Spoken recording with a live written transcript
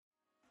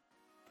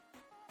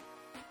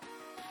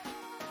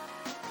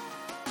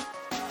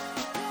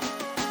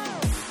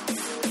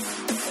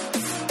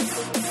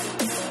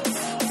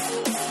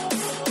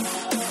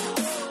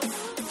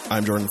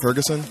I'm Jordan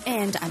Ferguson.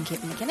 And I'm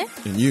Caitlin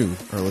McKinnon. And you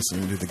are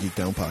listening to the Geek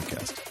Down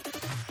Podcast.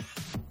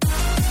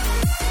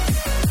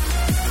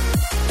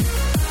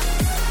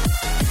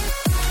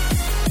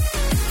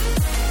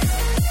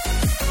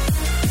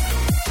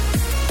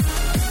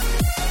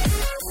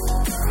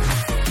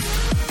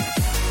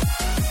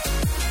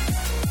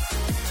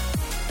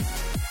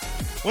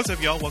 What's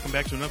up, y'all? Welcome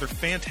back to another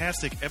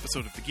fantastic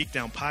episode of the Geek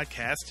Down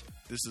Podcast.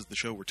 This is the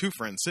show where two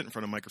friends sit in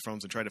front of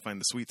microphones and try to find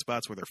the sweet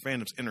spots where their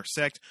fandoms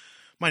intersect.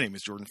 My name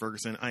is Jordan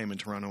Ferguson. I am in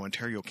Toronto,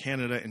 Ontario,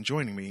 Canada, and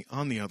joining me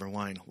on the other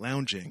line,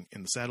 lounging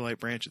in the satellite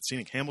branch at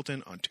scenic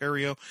Hamilton,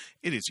 Ontario,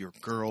 it is your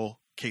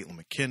girl,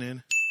 Caitlin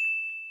McKinnon.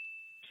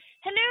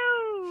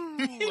 Hello!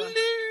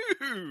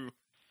 Hello!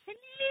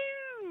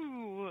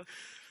 Hello!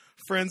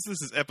 Friends,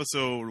 this is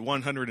episode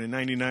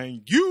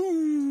 199.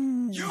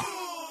 You!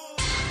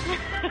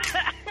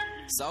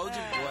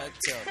 Soldier boy,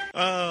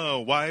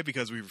 Why?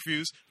 Because we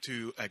refuse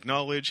to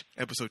acknowledge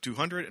episode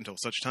 200 until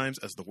such times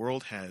as the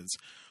world has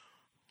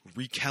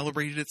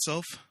recalibrated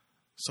itself,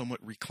 somewhat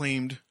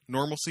reclaimed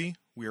normalcy.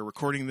 We are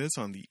recording this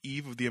on the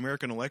eve of the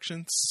American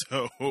election,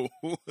 so...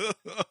 Yeah.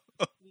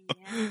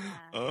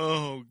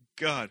 Oh,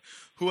 God.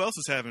 Who else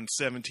is having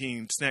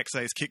 17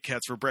 snack-sized Kit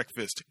Kats for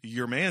breakfast?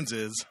 Your man's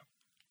is.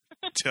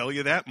 Tell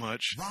you that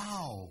much.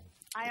 Wow.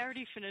 I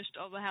already finished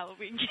all the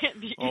Halloween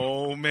candy.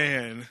 Oh,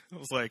 man. I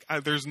was like,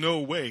 there's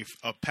no way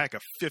a pack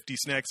of 50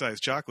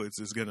 snack-sized chocolates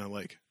is going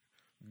to,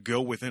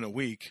 go within a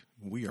week.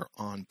 We are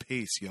on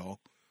pace,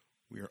 y'all.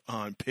 We are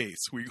on pace.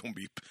 We're going to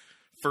be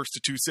first to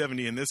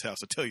 270 in this house,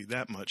 I'll tell you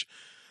that much.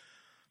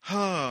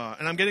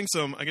 And I'm getting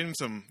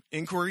some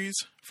inquiries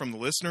from the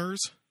listeners.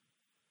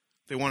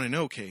 They want to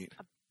know, Kate.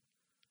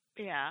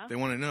 Yeah. They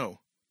want to know.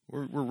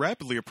 We're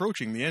rapidly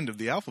approaching the end of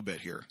the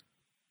alphabet here.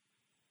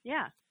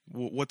 Yeah.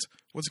 What's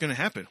going to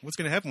happen? What's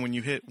going to happen when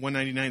you hit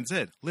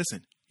 199Z?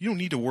 Listen, you don't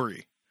need to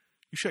worry.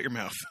 You shut your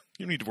mouth.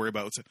 You don't need to worry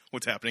about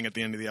what's happening at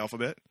the end of the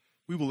alphabet.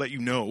 We will let you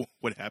know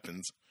what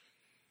happens.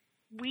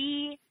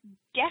 We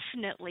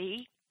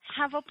definitely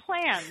have a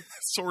plan.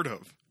 Sort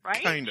of.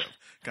 Right? Kind of.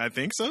 I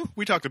think so.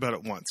 We talked about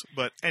it once.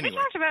 But anyway. We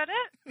talked about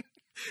it.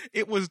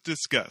 It was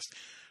discussed.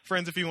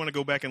 Friends, if you want to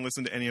go back and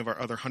listen to any of our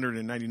other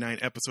 199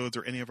 episodes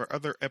or any of our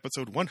other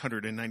episode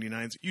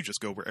 199s, you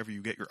just go wherever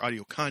you get your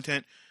audio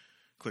content.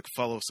 Click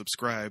follow,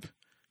 subscribe,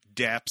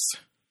 daps.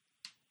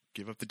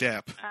 Give up the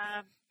dap.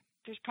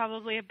 There's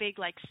probably a big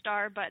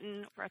star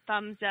button or a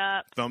thumbs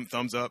up.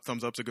 Thumbs up.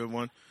 Thumbs up's a good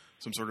one.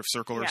 Some sort of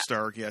circle or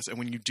star, yes. And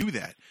when you do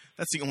that,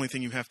 that's the only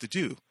thing you have to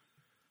do.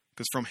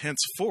 Because from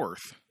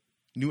henceforth,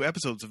 new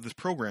episodes of this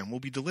program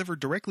will be delivered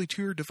directly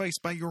to your device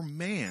by your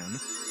man,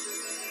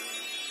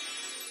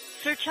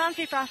 Sir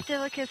Chauncey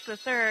Frostilicus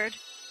III,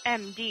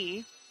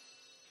 MD.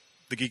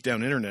 the Geek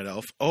Down Internet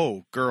Elf.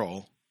 Oh,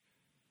 girl.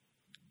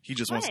 He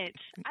just What? wants...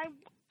 I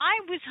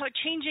was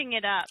changing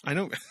it up. I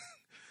know.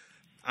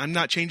 I'm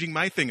not changing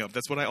my thing up.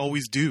 That's what I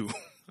always do.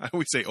 I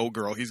always say, oh,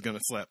 girl, he's going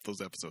to slap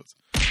those episodes.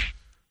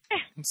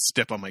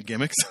 Step on my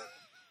gimmicks.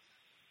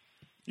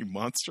 You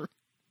monster.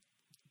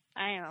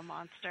 I am a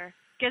monster.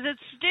 Because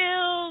it's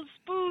still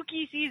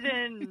spooky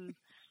season.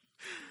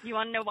 You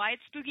want to know why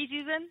it's spooky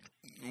season?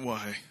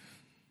 Why?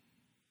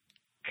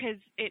 Because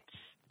it's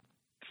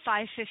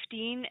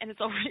 5:15 and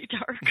it's already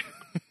dark.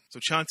 So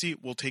Chauncey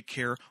will take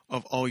care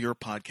of all your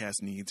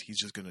podcast needs. He's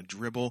just going to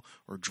dribble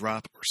or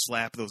drop or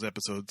slap those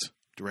episodes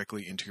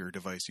directly into your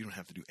device. You don't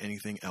have to do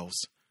anything else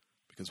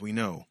because we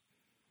know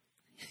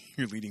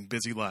you're leading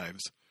busy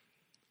lives,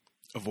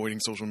 avoiding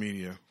social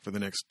media for the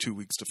next 2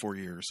 weeks to 4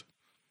 years,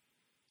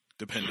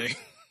 depending.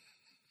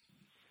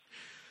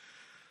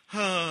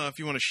 If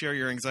you want to share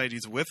your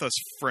anxieties with us,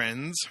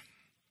 friends,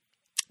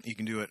 you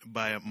can do it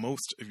by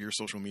most of your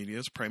social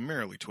medias,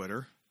 primarily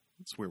Twitter.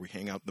 It's where we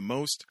hang out the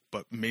most,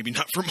 but maybe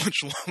not for much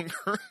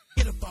longer.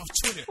 Get up off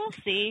Twitter. We'll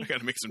see. I got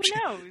to make some. Who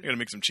knows? I got to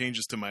make some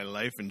changes to my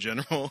life in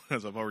general,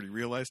 as I've already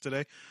realized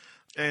today.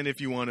 And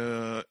if you want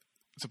to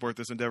support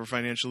this endeavor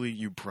financially,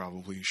 you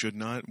probably should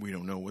not. We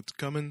don't know what's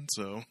coming,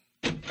 so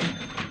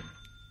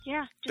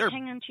Yeah, just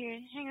hang on to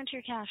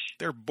your cash.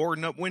 they're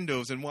boarding up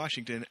windows in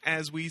Washington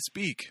as we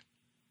speak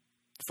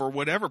for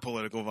whatever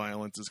political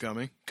violence is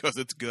coming, because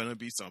it's gonna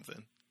be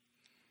something.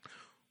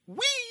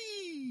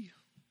 Whee!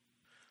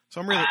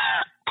 So I'm really...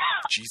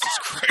 Jesus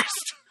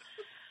Christ.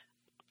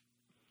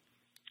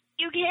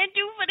 You can't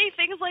do funny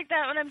things like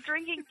that when I'm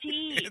drinking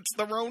tea. It's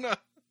the Rona.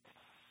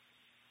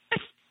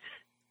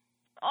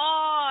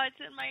 Oh, it's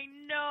in my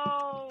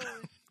nose.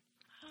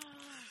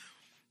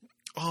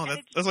 Oh,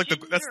 And that's like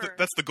ginger.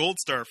 that's the gold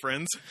star,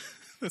 friends.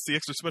 That's the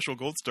extra special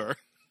gold star.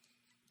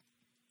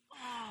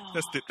 Oh,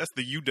 That's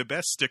the you the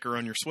best sticker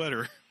on your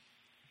sweater.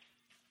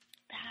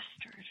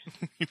 bastard.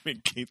 You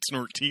make Kate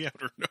snort tea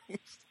out her nose.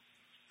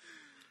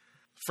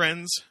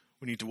 Friends,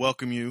 we need to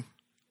welcome you.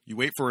 You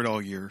wait for it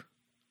all year.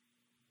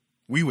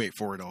 We wait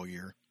for it all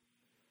year.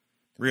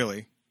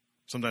 Really.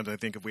 Sometimes I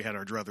think if we had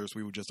our druthers,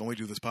 we would just only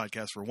do this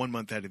podcast for 1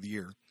 month out of the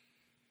year.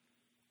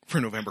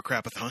 For November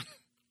Crapathon.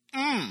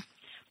 Bah,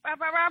 bah,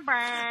 bah,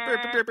 bah.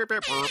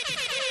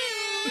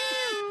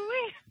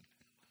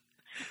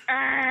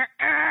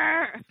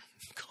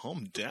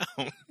 calm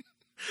down.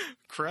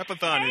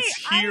 Crapathon Hey,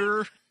 is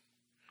here.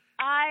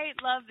 I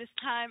love this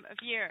time of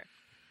year.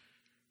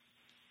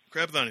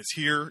 Crapathon is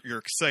here. You're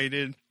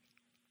excited.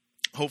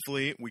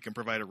 Hopefully, we can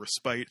provide a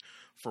respite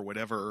for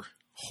whatever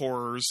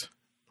horrors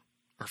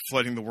are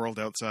flooding the world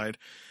outside.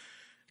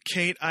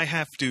 Kate, I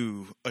have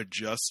to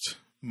adjust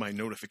my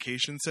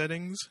notification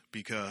settings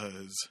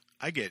because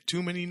I get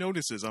too many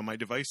notices on my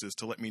devices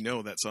to let me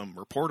know that some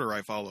reporter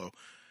I follow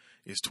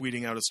is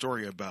tweeting out a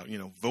story about,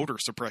 voter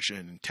suppression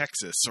in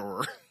Texas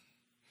or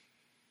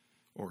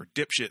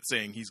dipshit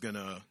saying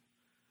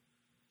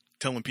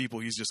telling people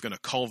he's just going to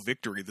call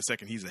victory the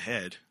second he's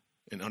ahead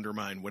and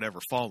undermine whatever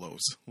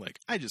follows.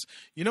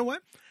 You know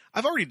what?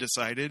 I've already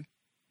decided.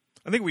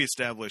 I think we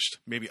established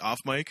maybe off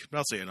mic, but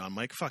I'll say it on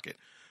mic. Fuck it.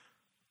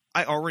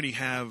 I already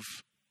have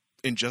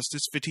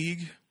injustice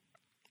fatigue,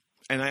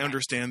 and I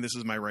understand this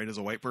is my right as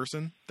a white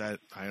person. That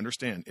I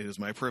understand. It is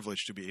my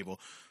privilege to be able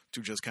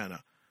to just kind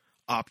of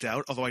opt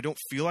out, although I don't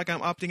feel like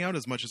I'm opting out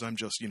as much as I'm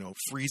just,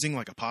 freezing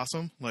like a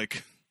possum.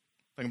 Like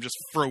I'm just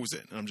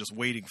frozen, and I'm just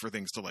waiting for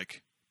things to,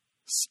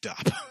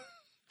 stop.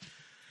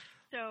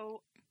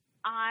 So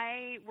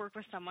I work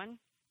with someone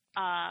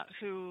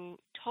who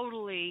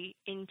totally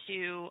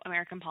into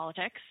American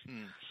politics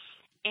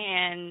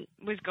and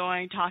was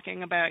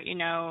talking about,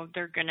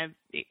 they're gonna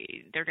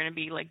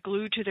be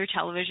glued to their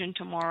television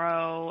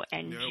tomorrow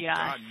and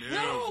God,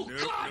 no,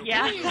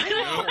 yeah.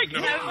 No,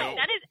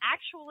 That is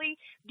actually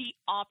the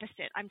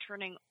opposite. I'm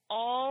turning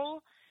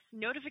all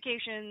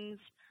notifications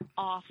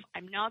off.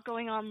 I'm not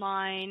going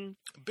online.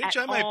 Bitch,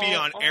 I might be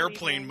on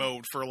airplane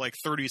mode for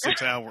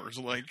 36 hours.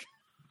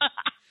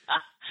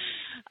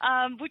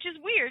 Which is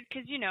weird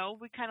because,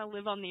 we kind of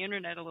live on the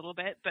internet a little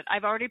bit, but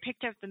I've already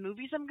picked out the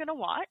movies I'm going to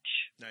watch.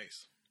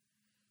 Nice.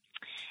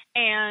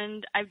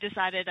 And I've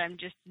decided I'm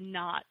just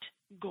not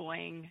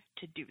going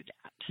to do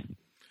that.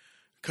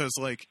 Because,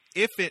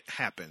 if it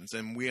happens,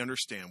 and we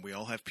understand, we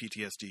all have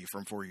PTSD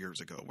from 4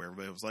 years ago, where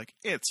everybody was like,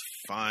 it's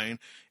fine,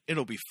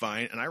 it'll be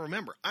fine. And I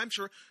remember, I'm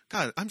sure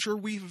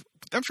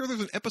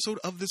there's an episode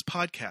of this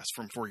podcast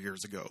from 4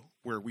 years ago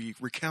where we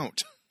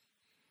recount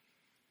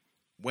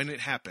when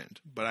it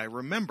happened. But I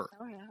remember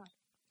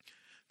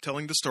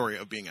telling the story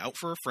of being out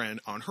for a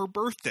friend on her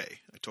birthday.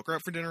 I took her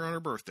out for dinner on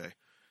her birthday,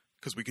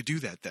 because we could do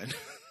that then.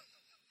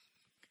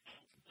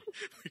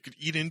 We could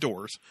eat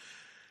indoors.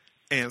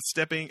 And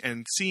stepping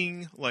and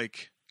seeing,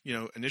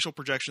 initial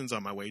projections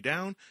on my way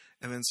down,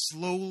 and then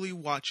slowly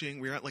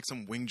watching, we were at,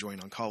 some wing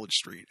joint on College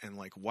Street, and,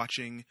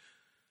 watching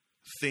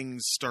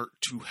things start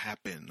to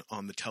happen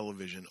on the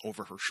television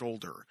over her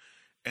shoulder.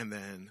 And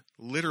then,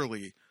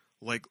 literally,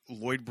 like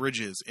Lloyd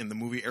Bridges in the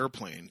movie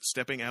Airplane,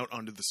 stepping out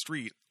onto the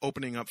street,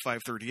 opening up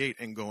 538,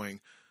 and going,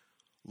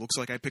 looks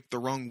like I picked the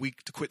wrong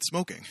week to quit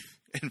smoking,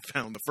 and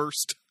found the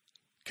first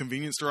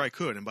convenience store I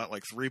could, and bought,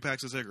 3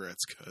 packs of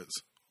cigarettes,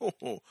 because,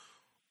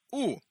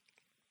 Ooh.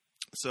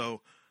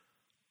 So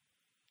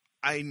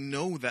I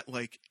know that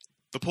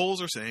the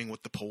polls are saying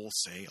what the polls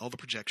say. All the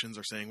projections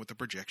are saying what the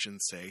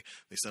projections say.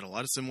 They said a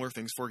lot of similar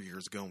things 4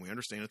 years ago, and we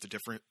understand it's a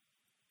different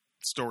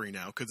story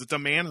now because it's a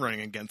man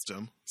running against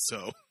him.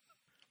 So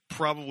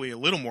probably a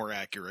little more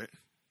accurate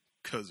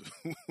because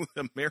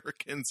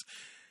Americans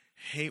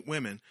hate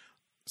women.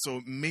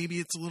 So maybe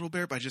it's a little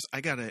bare, but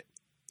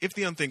if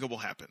the unthinkable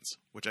happens,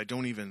 which I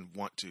don't even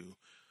want to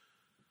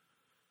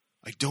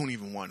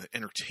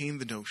entertain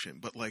the notion,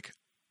 but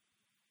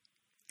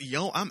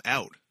I'm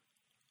out.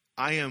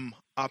 I am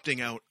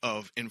opting out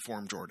of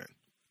Inform Jordan.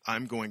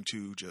 I'm going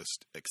to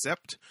just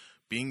accept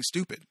being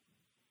stupid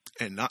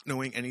and not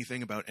knowing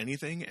anything about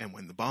anything. And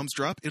when the bombs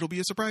drop, it'll be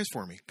a surprise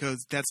for me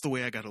because that's the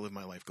way I got to live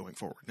my life going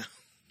forward.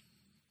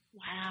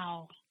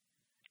 Wow.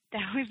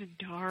 That was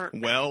dark.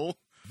 Well,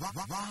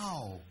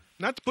 Wow.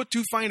 Not to put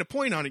too fine a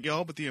point on it,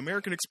 y'all, but the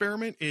American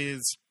experiment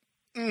is...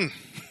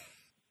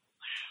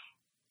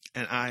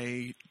 And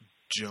I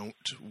don't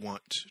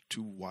want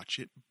to watch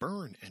it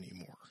burn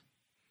anymore.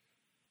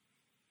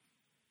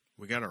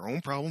 We got our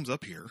own problems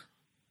up here.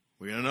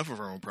 We got enough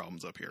of our own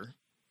problems up here.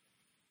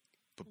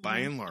 But by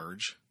and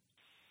large,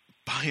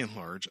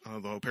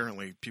 although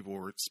apparently people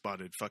were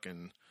spotted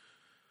fucking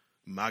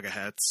MAGA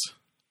hats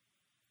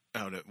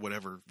out at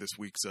whatever this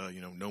week's,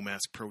 no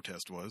mask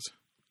protest was.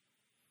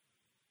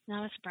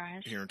 Not a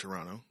surprise. Here in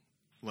Toronto.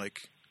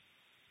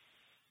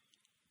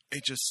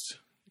 It just...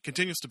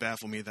 continues to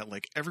baffle me that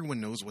everyone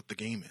knows what the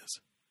game is.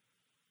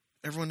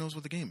 Everyone knows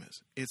what the game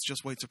is. It's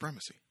just white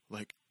supremacy.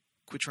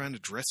 Quit trying to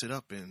dress it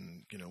up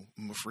in,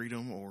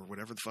 freedom or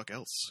whatever the fuck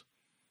else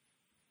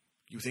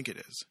you think it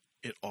is.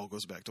 It all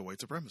goes back to white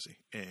supremacy.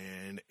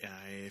 And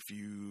if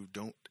you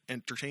don't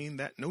entertain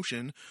that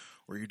notion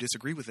or you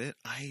disagree with it,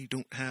 I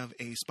don't have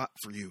a spot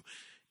for you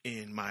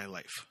in my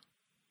life.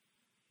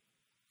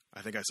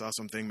 I think I saw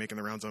something making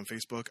the rounds on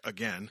Facebook.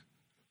 Again,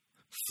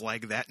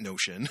 flag that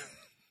notion.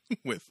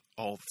 With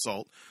all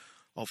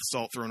the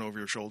salt thrown over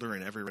your shoulder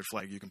and every red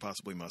flag you can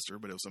possibly muster.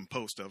 But it was some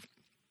post of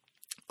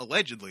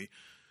allegedly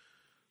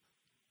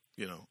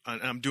you know,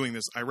 I'm doing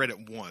this. I read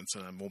it once,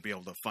 and I won't be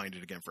able to find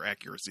it again for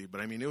accuracy.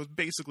 But I mean, it was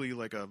basically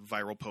like a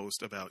viral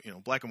post about, you know,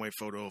 black and white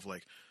photo of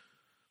like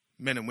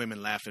men and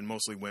women laughing,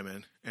 mostly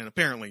women, and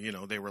apparently, you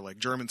know, they were like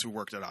Germans who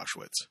worked at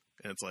Auschwitz,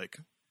 and it's like,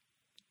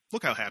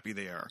 look how happy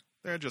they are.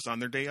 They're just on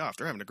their day off.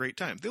 They're having a great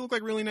time. They look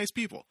like really nice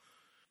people.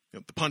 You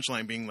know, the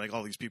punchline being like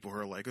all these people who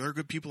are like, they're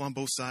good people on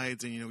both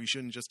sides, and you know, you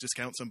shouldn't just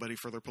discount somebody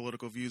for their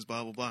political views,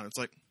 blah blah blah. And it's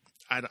like,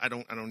 I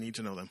don't need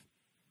to know them.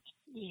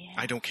 Yeah.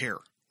 I don't care.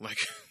 Like,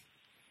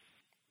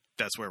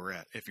 that's where we're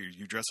at. If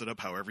you dress it up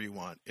however you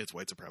want, it's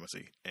white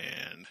supremacy.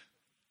 And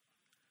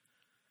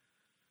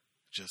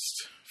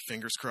just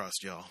fingers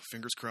crossed, y'all.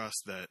 Fingers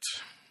crossed that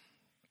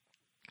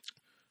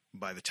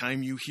by the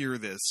time you hear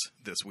this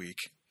week,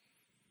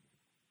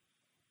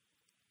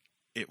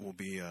 it will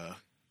be a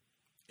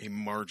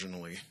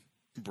marginally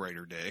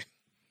brighter day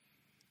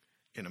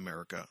in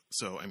America.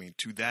 So, I mean,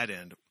 to that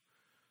end,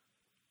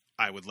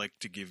 I would like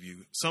to give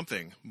you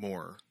something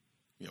more,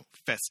 you know,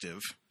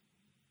 festive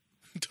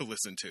to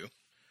listen to.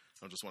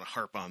 I just want to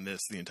harp on this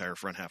the entire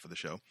front half of the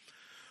show.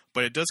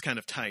 But it does kind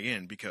of tie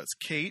in because,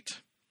 Kate.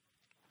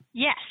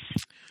 Yes.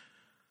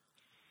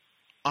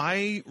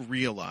 I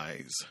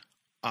realize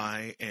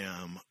I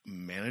am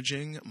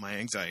managing my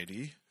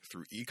anxiety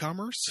through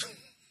e-commerce.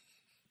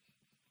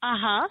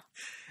 Uh-huh.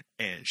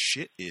 And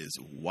shit is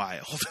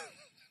wild.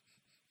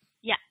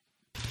 Yeah.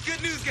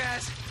 Good news,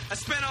 guys. I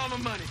spent all my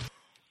money.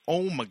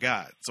 Oh my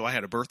God. So I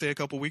had a birthday a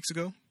couple weeks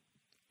ago,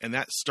 and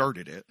that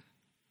started it.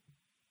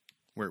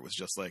 Where it was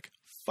just like,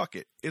 fuck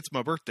it. It's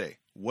my birthday.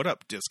 What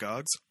up,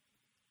 Discogs?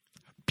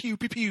 Pew,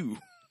 pew, pew.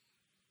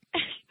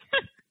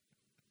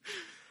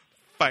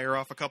 Fire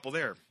off a couple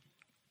there.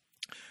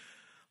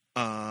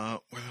 Where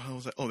the hell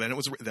was that? Oh, then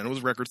it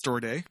was Record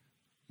Store Day.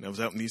 And I was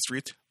out in these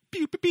streets.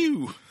 Pew, pew,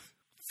 pew.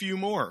 Few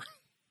more.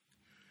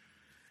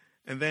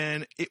 And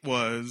then it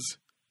was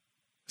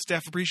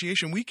Staff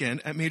Appreciation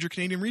Weekend at Major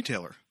Canadian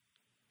Retailer.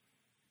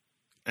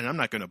 And I'm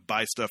not going to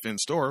buy stuff in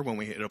store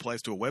when it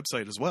applies to a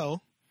website as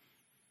well.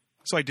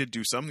 So I did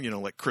do some, you know,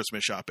 like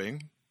Christmas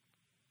shopping.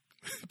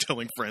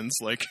 Telling friends,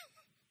 like,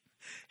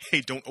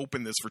 hey, don't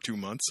open this for 2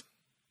 months.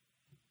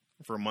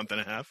 For a month and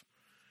a half.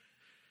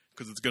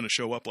 Because it's going to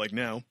show up like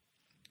now.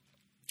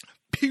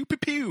 Pew, pew,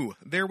 pew.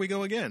 There we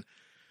go again.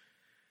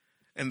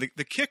 And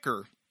the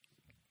kicker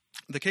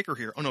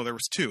here, oh no, there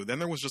was two. Then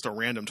there was just a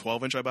random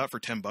 12-inch I bought for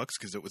 $10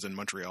 because it was in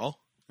Montreal.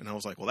 And I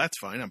was like, well, that's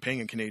fine. I'm paying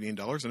in Canadian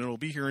dollars and it'll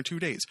be here in 2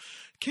 days.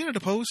 Canada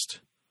Post,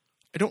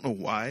 I don't know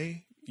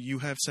why you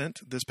have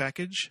sent this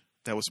package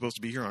that was supposed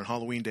to be here on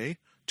Halloween Day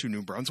to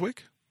New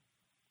Brunswick.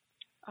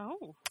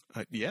 Oh.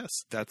 Yes,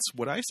 that's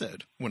what I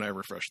said when I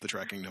refreshed the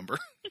tracking number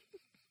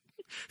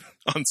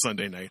on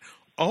Sunday night.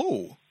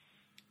 Oh.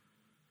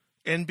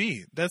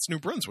 NB, that's New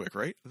Brunswick,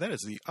 right? That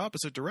is the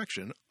opposite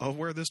direction of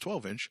where this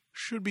 12-inch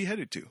should be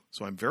headed to.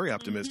 So I'm very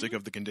optimistic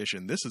of the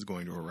condition this is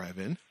going to arrive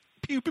in.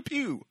 Pew, pew,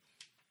 pew.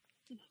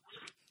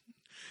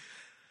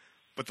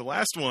 But the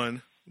last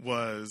one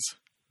was,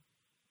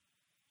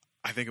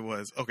 I think it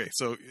was, okay,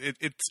 so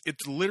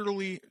it's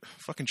literally,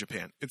 fucking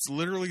Japan. It's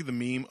literally the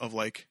meme of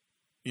like,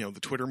 you know,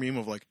 the Twitter meme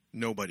of like,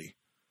 nobody.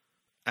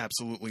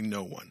 Absolutely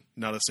no one.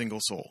 Not a single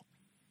soul.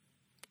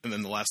 And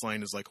then the last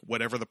line is like,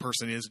 whatever the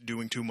person is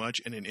doing too much,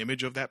 and an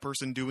image of that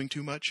person doing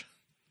too much.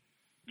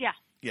 Yeah.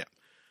 Yeah.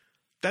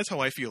 That's how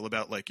I feel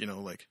about, like, you know,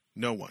 like,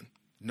 no one.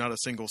 Not a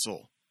single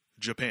soul.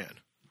 Japan.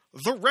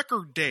 The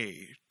Record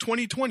Day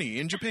 2020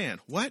 in Japan.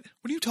 What?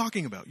 What are you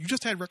talking about? You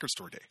just had Record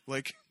Store Day.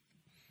 Like,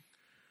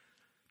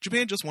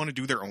 Japan just want to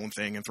do their own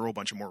thing and throw a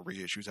bunch of more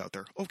reissues out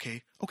there.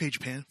 Okay. Okay,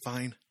 Japan.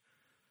 Fine.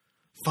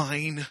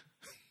 Fine.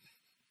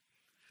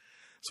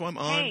 So I'm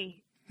on.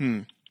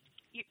 Hey.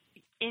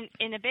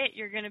 In a bit,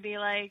 you're going to be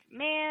like,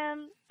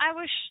 man, I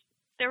wish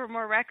there were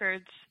more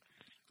records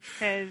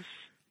because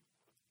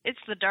it's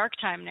the dark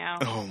time now.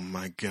 Oh,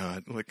 my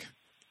God. Like,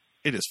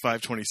 it is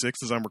 5:26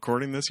 as I'm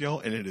recording this, y'all,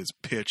 and it is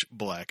pitch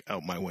black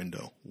out my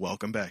window.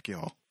 Welcome back,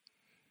 y'all.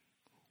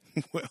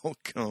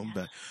 Welcome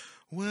back.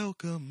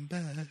 Welcome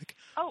back.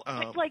 Oh,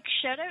 like,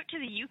 shout out to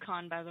the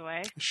Yukon, by the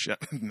way.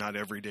 Not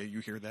every day you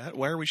hear that.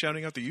 Why are we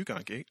shouting out the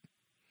Yukon, Kate?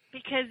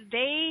 Because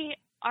they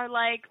are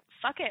like,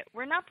 fuck it.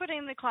 We're not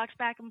putting the clocks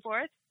back and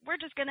forth. We're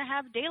just going to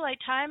have daylight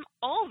time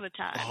all the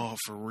time. Oh,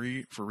 for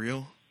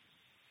real?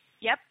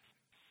 Yep.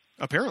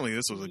 Apparently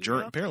this was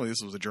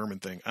a German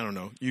thing. I don't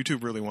know.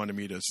 YouTube really wanted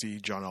me to see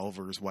John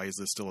Oliver's "Why Is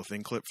This Still a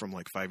Thing" clip from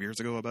like 5 years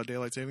ago about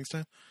daylight savings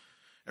time.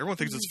 Everyone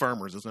thinks it's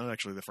farmers. It's not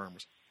actually the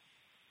farmers.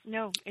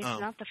 No, it's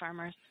not the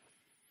farmers.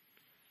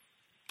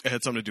 It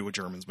had something to do with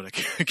Germans, but I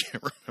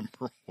can't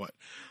remember what.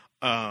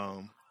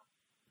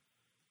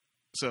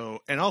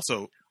 So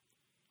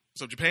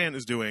Japan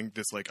is doing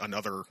this, like,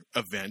 another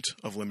event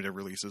of limited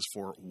releases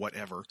for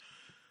whatever.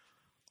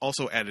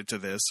 Also added to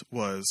this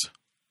was,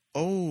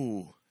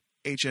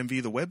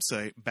 HMV, the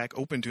website, back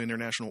open to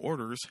international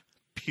orders.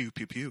 Pew,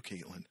 pew, pew,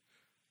 Caitlin.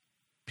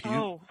 Pew.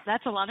 Oh,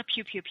 that's a lot of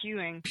pew, pew,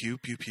 pewing. Pew,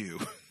 pew, pew.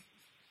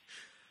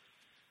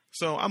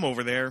 So I'm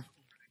over there.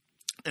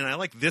 And I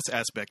like this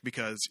aspect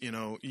because, you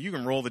know, you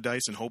can roll the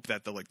dice and hope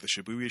that the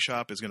Shibuya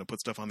shop is going to put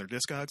stuff on their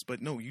Discogs,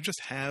 but no, you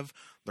just have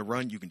the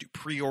run. You can do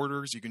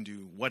pre-orders, you can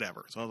do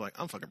whatever. So I was like,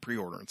 I'm fucking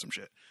pre-ordering some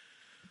shit.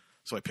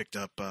 So I picked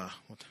up,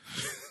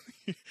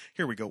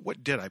 here we go.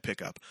 What did I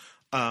pick up?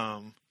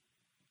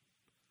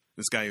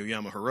 This guy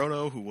Uyama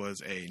Hirono, who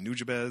was a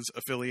Nujabes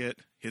affiliate,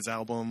 his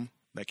album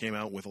that came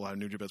out with a lot of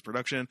Nujabes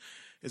production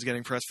is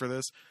getting pressed for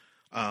this.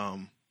 A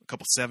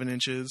couple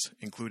 7-inches,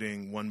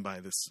 including one by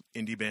this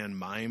indie band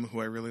Mime,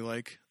 who I really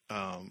like.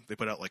 They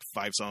put out like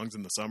 5 songs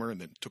in the summer and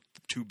then took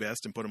the 2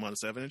 best and put them on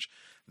a 7-inch.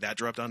 That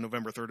dropped on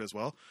November 3rd as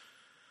well.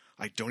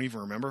 I don't even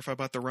remember if I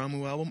bought the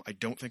Ramu album. I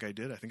don't think I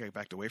did. I think I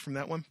backed away from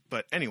that one.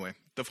 But anyway,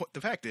 the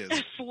fact is...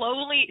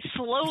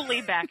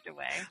 slowly backed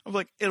away. I'm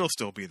like, it'll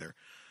still be there.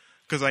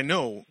 Because I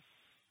know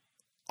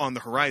on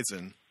the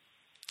horizon,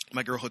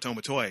 my girl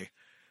Hotoma Toy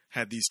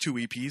had these 2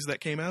 EPs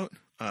that came out,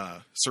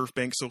 Surf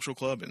Bank Social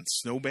Club and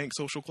Snowbank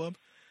Social Club.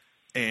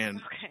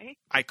 And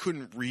I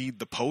couldn't read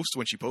the post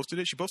when she posted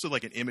it. She posted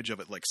like an image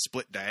of it like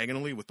split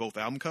diagonally with both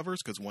album covers,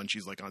 because one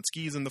she's like on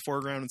skis in the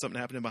foreground and something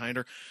happening behind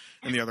her,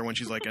 and the other one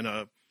she's like in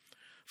a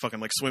fucking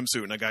like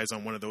swimsuit and a guy's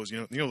on one of those, you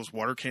know those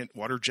water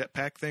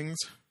jetpack things.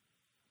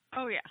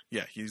 Oh yeah.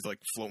 Yeah, he's like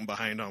floating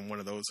behind on one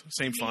of those.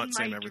 Same font,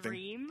 same everything.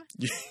 Dream?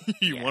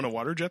 You want a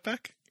water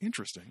jetpack?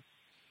 Interesting.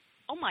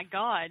 Oh my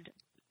god.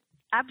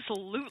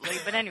 Absolutely.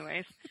 But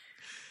anyways.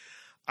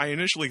 I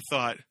initially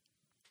thought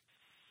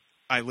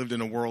I lived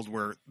in a world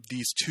where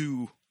these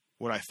 2,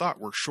 what I thought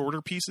were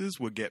shorter pieces,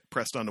 would get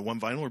pressed onto one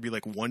vinyl or be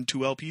like one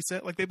 2 LP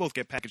set. Like they both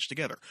get packaged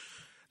together.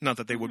 Not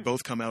that they would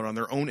both come out on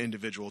their own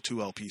individual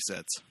 2 LP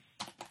sets.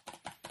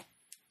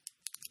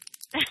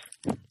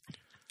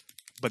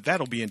 But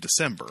that'll be in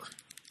December.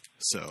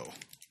 So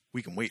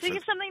we can wait so for you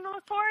have something to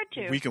look forward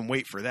to. We can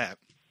wait for that.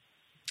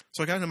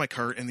 So I got into my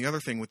cart, and the other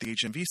thing with the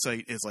HMV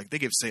site is like they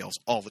give sales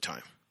all the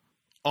time.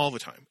 All the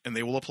time. And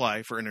they will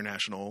apply for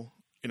international,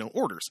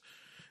 orders.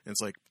 And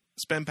it's like,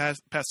 spend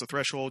past the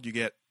threshold, you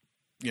get,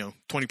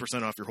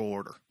 20% off your whole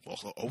order. Well,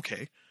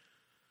 okay.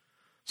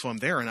 So I'm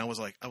there, and I was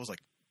like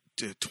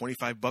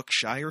 $25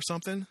 shy or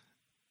something.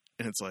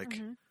 And it's like,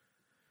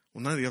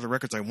 well, none of the other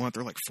records I want,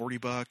 they're like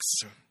 $40.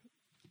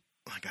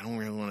 Like, I don't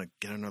really want to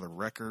get another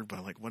record,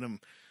 but like,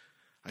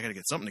 I got to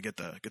get something to get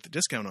the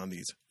discount on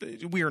these.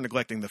 We are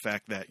neglecting the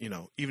fact that,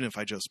 even if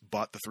I just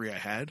bought the 3 I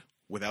had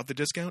without the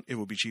discount, it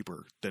would be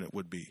cheaper than it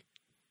would be,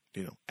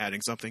 adding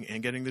something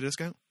and getting the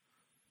discount.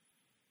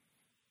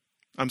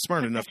 I'm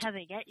smart enough. That's how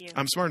they get you.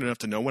 I'm smart enough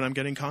to know when I'm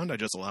getting conned. I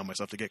just allow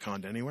myself to get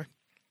conned anyway.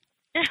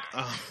 It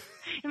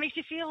makes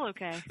you feel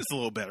okay. It's a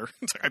little better.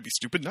 It's like, I'd be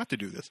stupid not to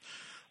do this.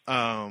 But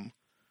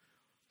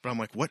I'm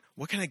like, what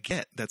can I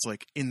get that's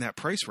like in that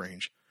price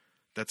range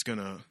that's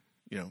gonna,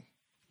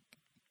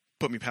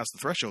 put me past the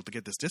threshold to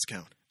get this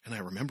discount? And I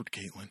remembered,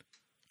 Caitlin.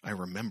 I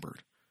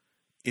remembered.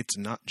 It's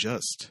not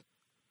just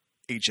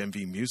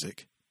HMV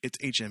Music. It's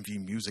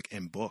HMV Music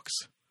and Books.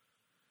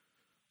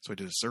 So I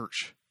did a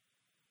search.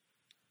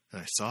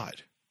 And I saw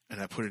it.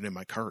 And I put it in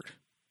my cart.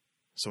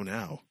 So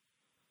now,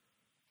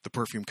 the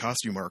Perfume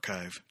Costume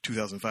Archive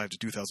 2005 to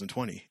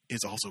 2020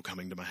 is also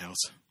coming to my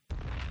house.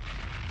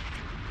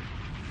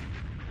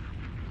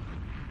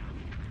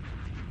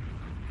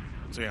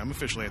 So yeah, I'm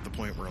officially at the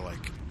point where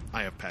like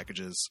I have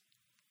packages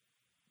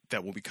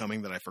that will be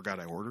coming that I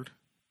forgot I ordered,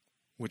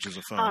 which is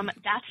a fun.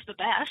 That's the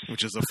best.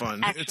 Which is a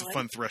fun. Actually, it's a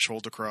fun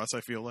threshold to cross. I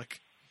feel like.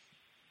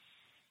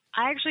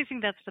 I actually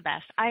think that's the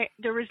best.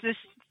 There was this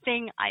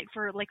thing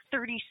for like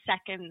 30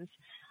 seconds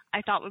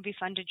I thought would be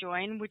fun to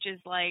join, which is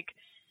like,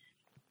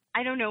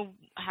 I don't know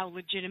how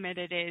legitimate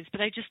it is,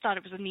 but I just thought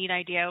it was a neat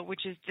idea,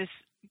 which is this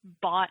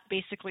bot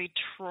basically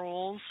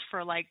trolls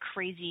for like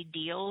crazy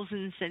deals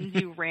and sends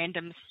you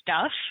random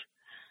stuff,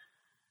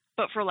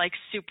 but for like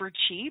super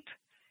cheap.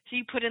 So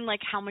you put in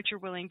like how much you're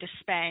willing to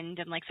spend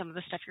and like some of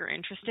the stuff you're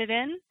interested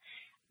in,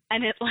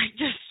 and it like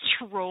just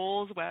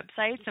trolls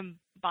websites and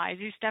buys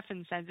you stuff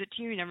and sends it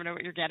to you. You never know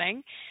what you're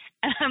getting.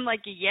 And I'm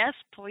like, yes,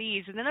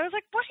 please. And then I was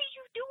like, what are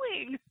you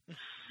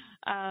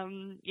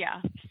doing?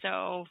 Yeah.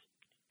 So,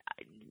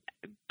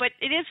 but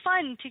it is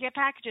fun to get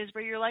packages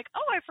where you're like,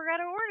 oh, I forgot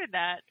I ordered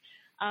that.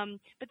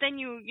 But then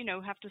you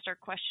have to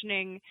start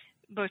questioning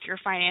both your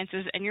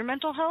finances and your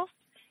mental health.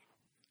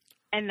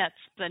 And that's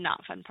the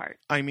not fun part.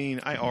 I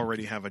mean, I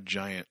already have a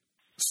giant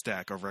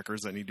stack of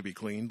records that need to be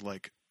cleaned,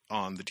 like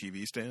on the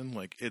TV stand.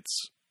 Like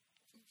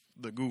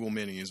the Google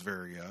Mini is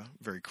very,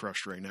 very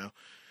crushed right now.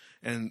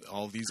 And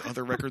all these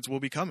other records will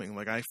be coming.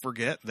 Like I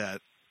forget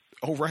that.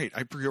 Oh, right.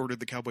 I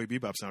pre-ordered the Cowboy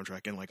Bebop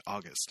soundtrack in like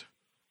August.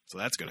 So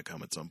that's going to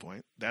come at some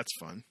point. That's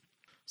fun.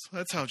 So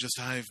that's how just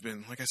I've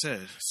been, like I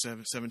said,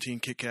 17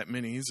 Kit Kat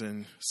minis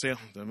and sale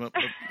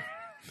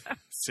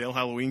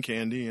Halloween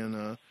candy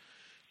and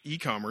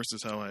e-commerce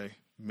is how I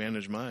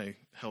manage my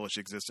hellish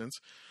existence.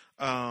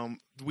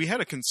 We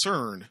had a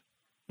concern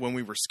when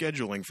we were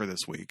scheduling for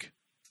this week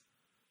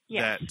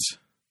that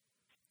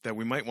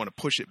we might want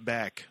to push it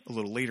back a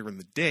little later in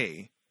the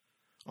day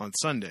on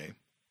Sunday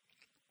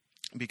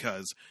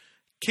because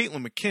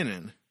Caitlin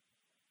McKinnon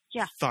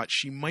thought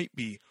she might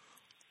be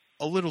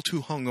a little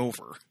too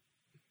hungover.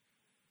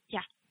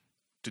 Yeah.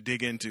 To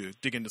dig into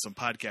some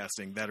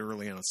podcasting that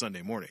early on a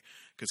Sunday morning,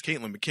 because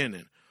Caitlin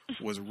McKinnon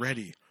was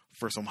ready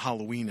for some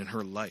Halloween in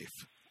her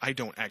life. I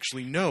don't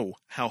actually know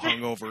how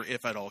hungover,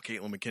 if at all,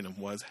 Caitlin McKinnon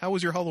was. How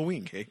was your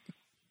Halloween, Kate?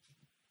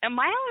 And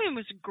my Halloween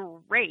was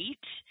great.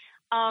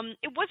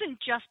 It wasn't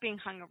just being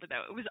hungover,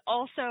 though. It was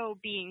also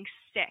being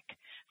sick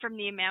from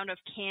the amount of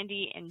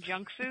candy and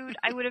junk food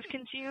I would have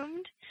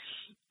consumed.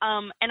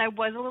 And I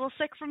was a little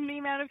sick from the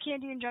amount of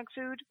candy and junk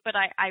food, but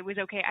I was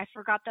okay. I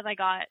forgot that I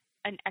got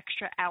an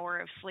extra hour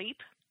of sleep.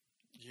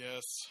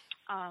 Yes.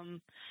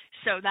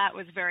 So that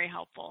was very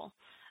helpful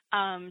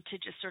to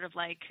just sort of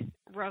like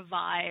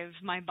revive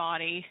my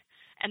body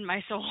and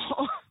my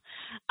soul.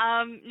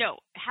 No,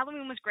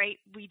 Halloween was great.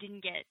 We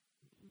didn't get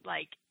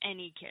like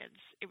any kids.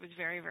 It was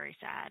very, very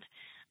sad.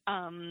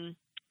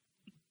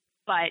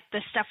 But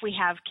the stuff we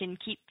have can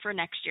keep for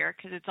next year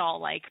because it's all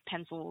like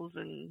pencils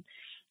and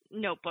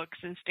notebooks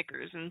and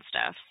stickers and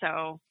stuff.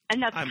 So,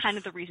 and that's kind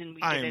of the reason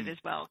we did it as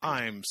well.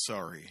 I'm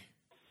sorry.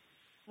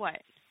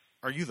 What?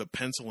 Are you the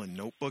pencil and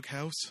notebook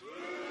house?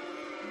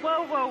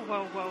 Whoa, whoa,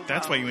 whoa, whoa.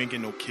 That's why you ain't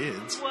getting no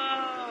kids.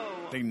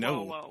 Whoa. They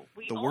know. Whoa.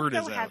 The word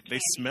is out. Candy. They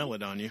smell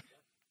it on you.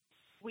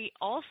 We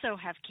also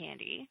have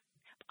candy.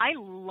 I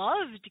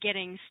loved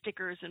getting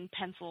stickers and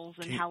pencils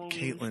and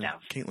Halloween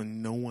stuff. Caitlin,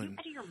 no one,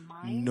 out of your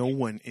mind? No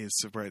one is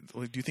surprised.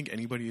 Do you think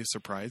anybody is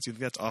surprised? Do you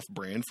think that's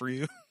off-brand for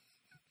you?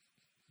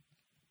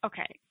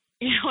 Okay,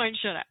 you know what?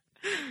 Shut up.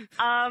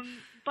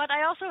 But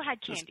I also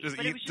had candy.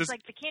 But it was just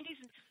like the candies.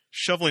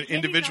 Shoveling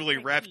individually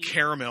wrapped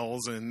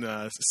caramels and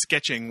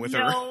sketching with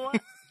her.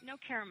 No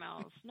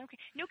caramels.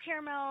 No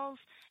caramels.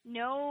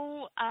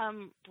 No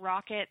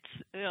rockets.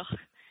 Ugh.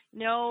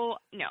 No.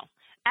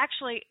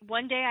 Actually,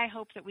 one day I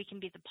hope that we can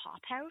be the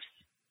Pop House.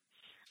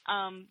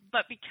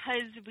 But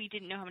because we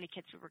didn't know how many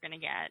kits we were going to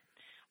get,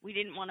 we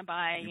didn't want to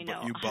buy,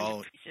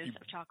 100 pieces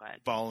of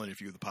chocolate. Balling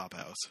if you were the Pop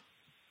House.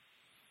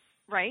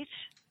 Right?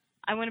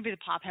 I want to be the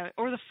Pop House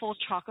or the full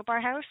chocolate bar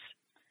house.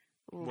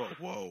 Ooh,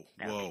 whoa.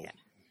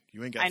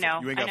 You ain't I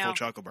know. full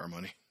chocolate bar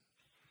money.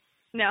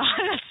 No,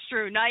 that's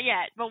true. Not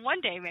yet, but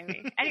one day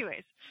maybe.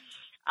 Anyways,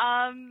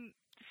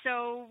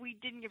 so we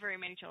didn't get very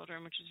many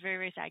children, which was very,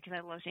 very sad because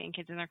I love seeing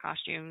kids in their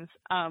costumes,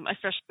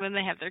 especially when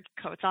they have their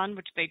coats on,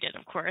 which they did,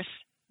 of course.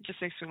 It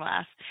just makes me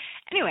laugh.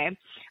 Anyway,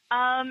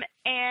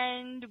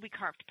 and we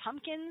carved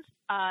pumpkins.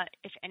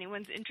 If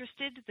anyone's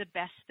interested, the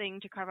best thing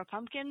to carve a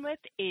pumpkin with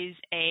is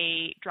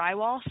a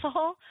drywall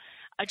saw.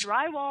 A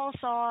drywall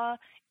saw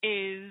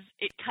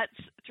it cuts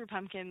through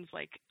pumpkins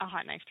like a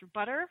hot knife through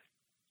butter.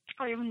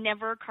 I've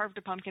never carved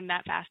a pumpkin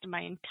that fast in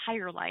my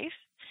entire life.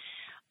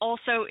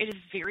 Also, it is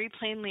very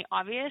plainly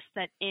obvious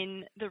that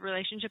in the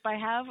relationship I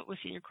have with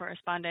senior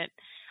correspondent,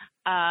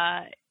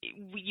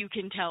 you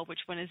can tell which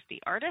one is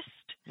the artist.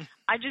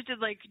 I just did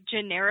like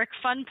generic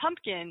fun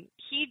pumpkin.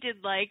 He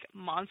did like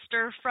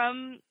monster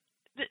from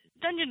the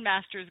Dungeon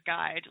Master's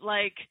Guide.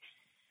 Like,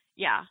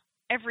 yeah,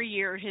 every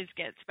year his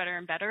gets better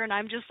and better, and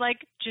I'm just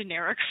like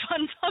generic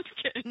fun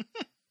pumpkin.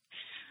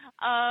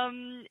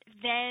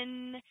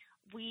 Then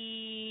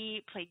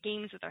we played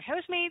games with our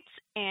housemates,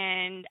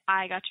 and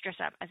I got to dress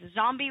up as a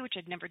zombie, which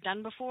I'd never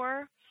done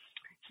before.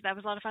 So that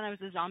was a lot of fun. I was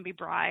a zombie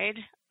bride,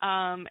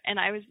 and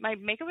my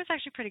makeup was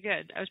actually pretty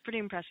good. I was pretty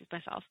impressed with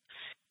myself.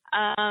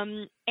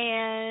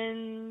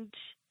 And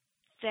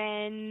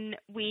then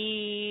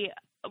we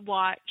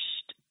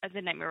watched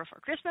The Nightmare Before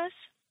Christmas.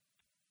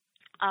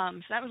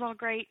 So that was all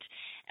great,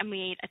 and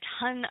we ate a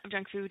ton of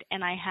junk food,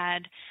 and I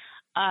had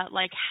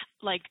like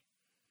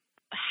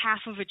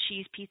half of a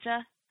cheese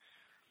pizza.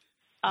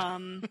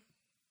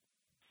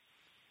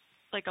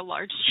 Like a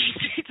large cheese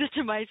pizza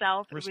to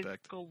myself. Respect.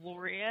 It was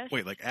glorious.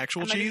 Wait, like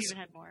actual cheese? I might have even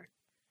had more.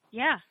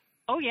 Yeah.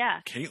 Oh,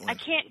 yeah. Caitlin. I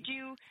can't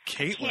do...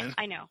 Caitlin.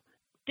 I know.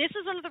 This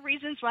is one of the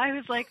reasons why I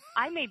was like,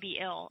 I may be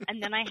ill.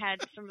 And then I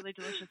had some really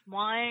delicious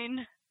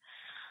wine.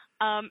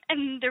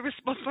 And there was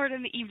one part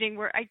in the evening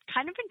where I'd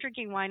kind of been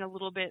drinking wine a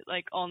little bit,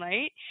 like, all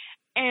night.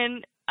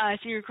 And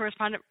senior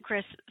correspondent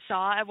Chris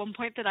saw at one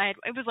point that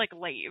it was like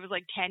late. It was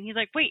like 10. He's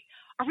like, wait,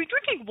 are we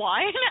drinking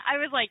wine? I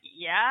was like,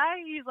 yeah.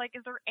 He's like,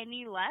 is there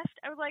any left?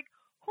 I was like,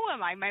 who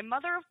am I? My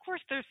mother? Of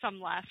course there's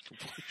some left.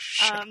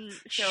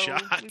 So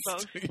we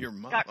both your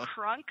mama. got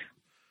crunk.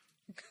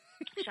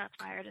 Shots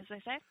fired, as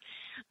they say.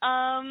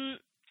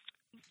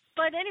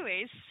 But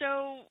anyways,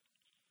 so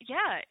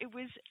yeah, it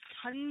was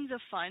tons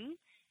of fun.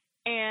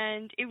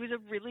 And it was a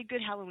really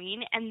good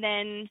Halloween. And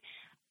then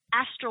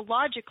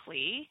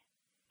astrologically,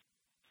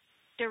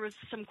 there was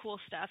some cool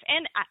stuff,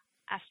 and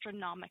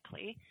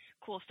astronomically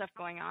cool stuff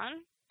going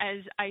on.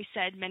 As I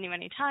said many,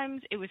 many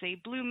times, it was a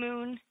blue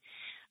moon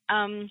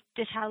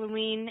this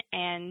Halloween,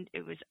 and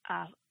it was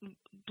a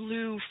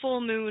blue full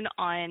moon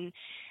on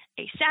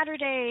a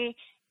Saturday,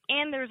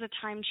 and there was a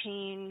time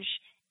change,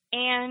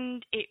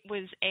 and it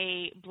was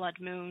a blood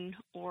moon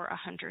or a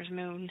hunter's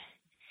moon.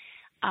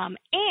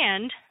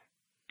 And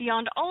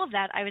beyond all of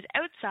that, I was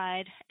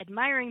outside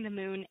admiring the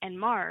moon and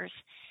Mars,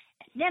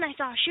 and then I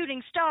saw a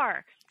shooting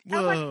star. Whoa.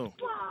 I was like,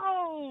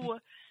 whoa!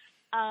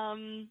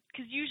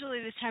 Because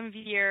usually this time of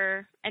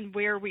year and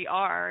where we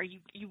are,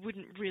 you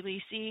wouldn't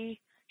really see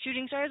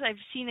shooting stars. I've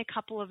seen a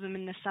couple of them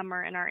in the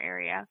summer in our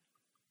area.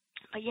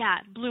 But yeah,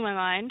 it blew my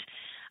mind.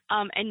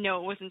 And no,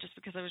 it wasn't just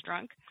because I was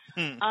drunk.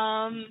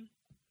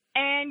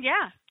 And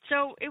yeah,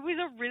 so it was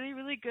a really,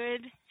 really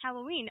good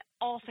Halloween,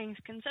 all things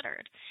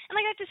considered. And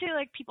I got to see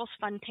like people's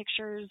fun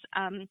pictures.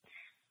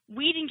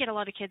 We didn't get a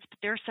lot of kids, but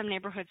there are some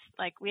neighborhoods,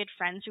 like we had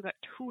friends who got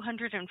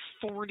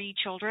 240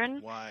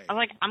 children. Why? I'm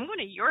like, I'm going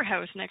to your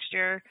house next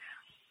year.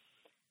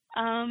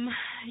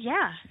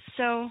 Yeah,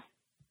 so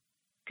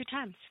good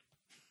times.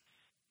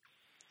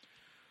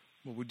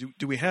 Well,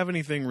 do we have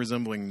anything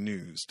resembling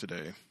news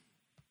today?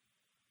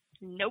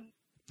 Nope.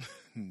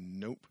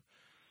 Nope.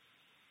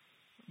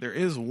 There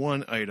is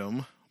one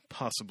item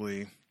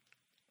possibly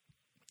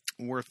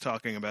worth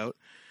talking about,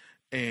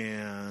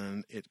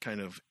 and it's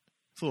a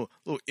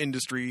little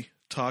industry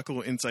talk, a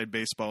little inside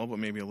baseball, but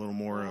maybe a little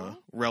more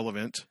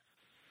relevant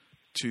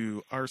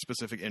to our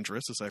specific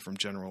interests, aside from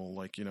general,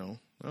 like,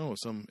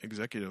 some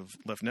executive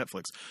left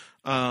Netflix.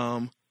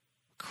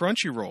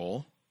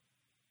 Crunchyroll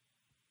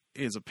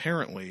is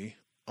apparently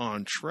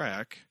on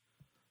track,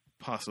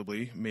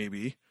 possibly,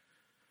 maybe,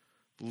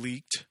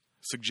 leaked,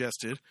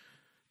 suggested,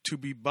 to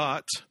be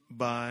bought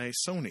by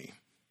Sony.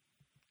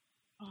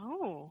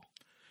 Oh.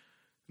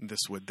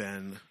 This would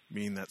then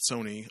mean that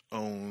Sony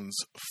owns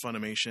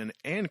Funimation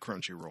and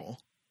Crunchyroll,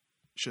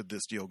 should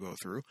this deal go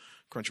through.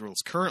 Crunchyroll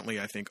is currently,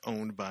 I think,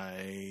 owned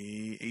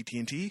by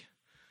AT&T,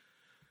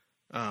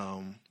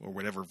 or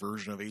whatever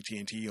version of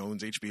AT&T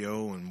owns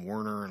HBO and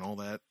Warner and all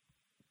that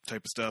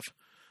type of stuff.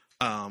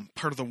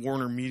 Part of the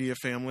Warner Media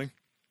family,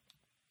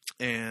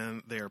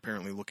 and they are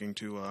apparently looking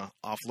to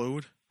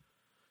offload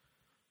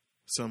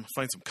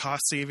find some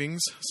cost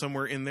savings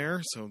somewhere in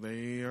there, so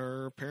they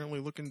are apparently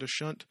looking to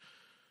shunt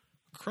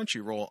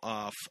Crunchyroll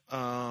off.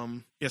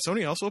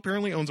 Sony also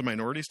apparently owns a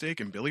minority stake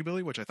in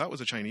Bilibili, which I thought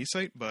was a Chinese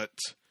site, but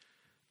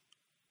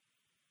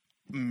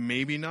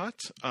maybe not.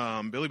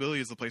 Bilibili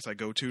is the place I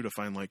go to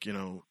find,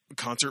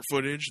 concert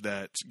footage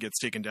that gets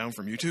taken down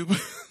from YouTube.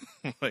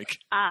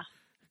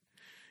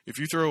 If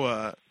you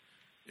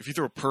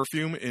throw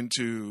perfume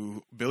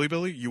into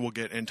Bilibili, you will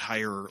get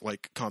entire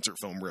concert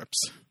film rips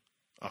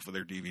off of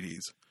their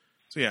DVDs.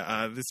 So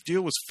yeah, this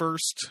deal was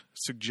first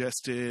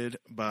suggested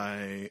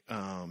by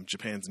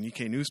Japan's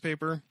Nikkei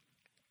newspaper.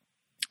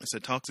 It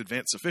said talks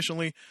advanced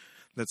sufficiently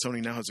that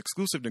Sony now has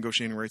exclusive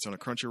negotiating rights on a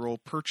Crunchyroll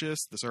purchase.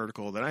 This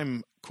article that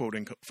I'm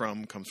quoting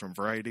from comes from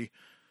Variety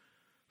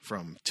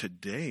from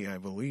today, I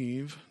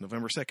believe,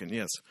 November 2nd.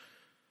 Yes.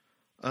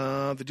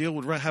 The deal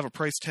would have a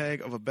price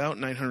tag of about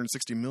 $960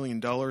 million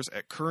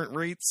at current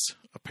rates.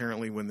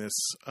 Apparently, when this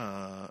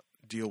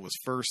deal was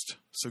first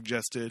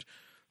suggested,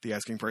 the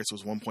asking price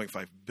was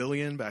 $1.5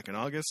 billion back in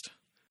August.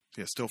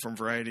 Yeah, still from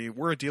Variety.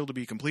 Were a deal to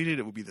be completed,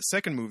 it would be the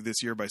second move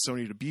this year by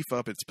Sony to beef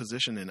up its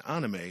position in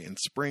anime. In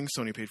spring,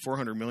 Sony paid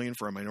 $400 million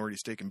for a minority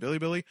stake in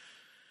Bilibili,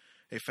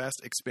 a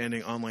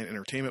fast-expanding online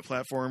entertainment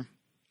platform.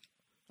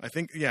 I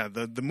think,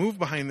 the move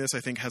behind this, I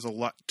think, has a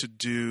lot to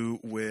do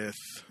with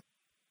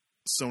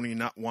Sony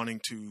not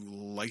wanting to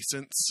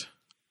license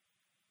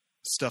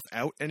stuff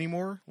out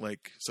anymore.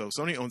 So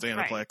Sony owns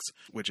Aniplex,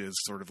 which is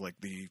sort of like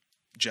the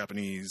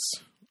Japanese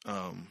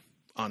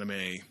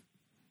anime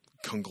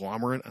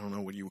conglomerate. I don't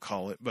know what you would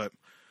call it, but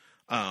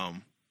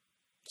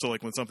so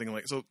when something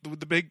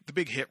the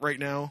big hit right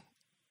now,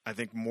 I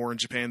think more in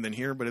Japan than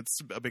here, but it's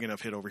a big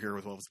enough hit over here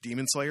as well as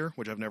Demon Slayer,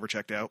 which I've never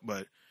checked out,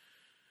 but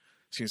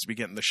seems to be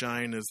getting the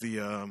shine as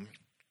the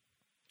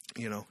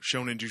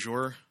shonen du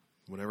jour.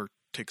 Whatever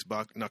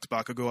knocks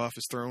Bakugo off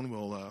his throne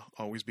will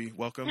always be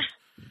welcome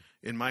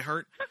in my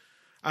heart.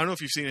 I don't know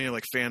if you've seen any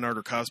fan art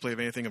or cosplay of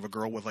anything of a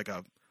girl with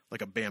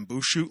a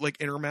bamboo shoot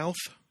in her mouth.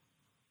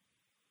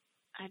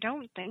 I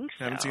don't think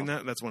so. Haven't seen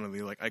that? That's one of the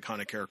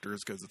iconic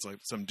characters, because it's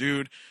some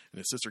dude and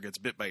his sister gets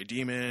bit by a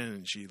demon,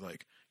 and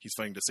he's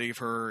fighting to save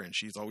her, and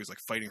she's always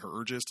fighting her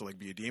urges to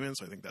be a demon.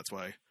 So I think that's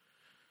why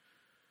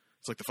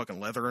it's the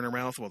fucking leather in her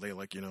mouth while they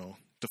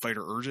to fight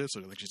her urges.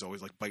 So she's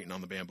always biting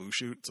on the bamboo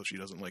shoot so she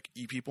doesn't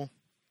eat people.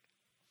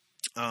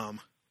 And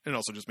it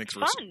also just makes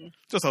fun.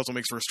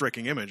 Makes for a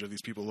striking image of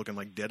these people looking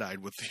dead-eyed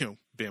with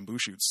bamboo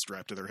shoots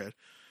strapped to their head.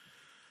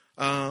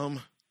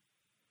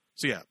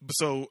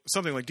 So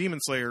something like Demon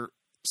Slayer,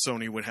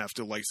 Sony would have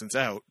to license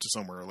out to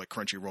somewhere like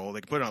Crunchyroll.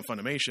 They can put it on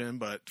Funimation,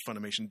 but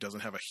Funimation doesn't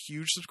have a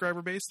huge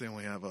subscriber base. They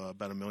only have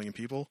about 1 million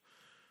people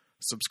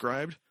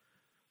subscribed.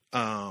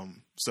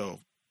 So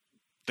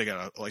they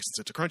got to license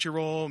it to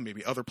Crunchyroll,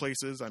 maybe other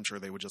places. I'm sure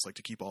they would just like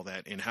to keep all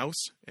that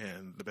in-house.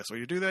 And the best way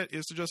to do that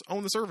is to just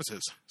own the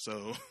services.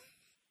 So,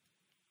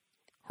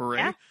 hooray.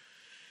 Yeah.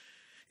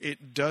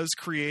 It does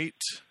create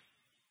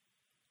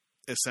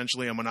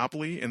essentially a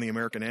monopoly in the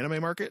American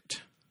anime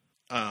market.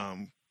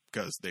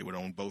 Because they would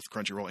own both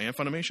Crunchyroll and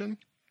Funimation,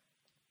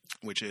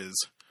 which is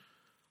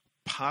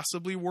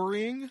possibly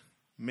worrying,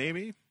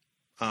 maybe.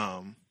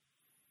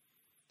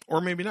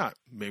 Or maybe not.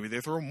 Maybe they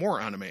throw more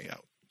anime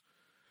out.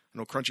 I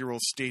know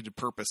Crunchyroll's stated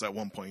purpose at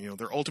one point,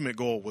 their ultimate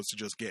goal was to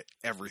just get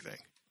everything.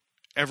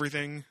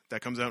 Everything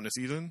that comes out in a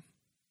season,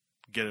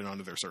 get it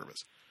onto their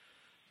service.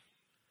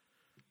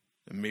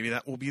 And maybe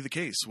that will be the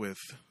case with,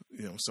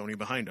 Sony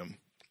behind them.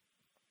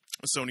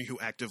 Sony, who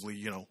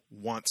actively,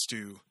 wants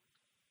to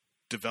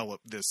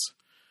develop this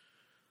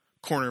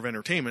corner of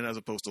entertainment as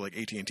opposed to like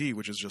AT&T,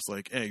 which is just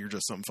like, hey, you're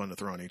just something fun to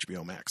throw on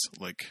HBO Max,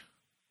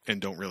 and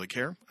don't really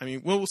care. I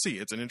mean, we'll see.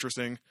 It's an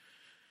interesting,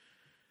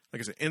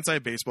 like I said,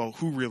 inside baseball,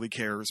 who really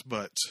cares?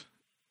 But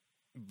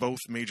both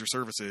major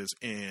services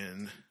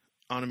in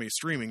anime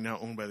streaming now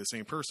owned by the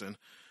same person.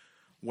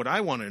 What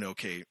I want to know,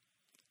 Kate,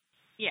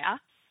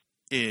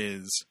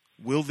 is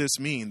will this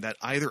mean that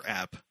either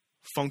app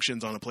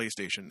functions on a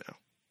PlayStation now?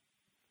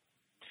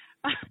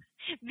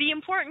 The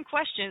important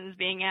questions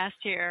being asked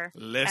here.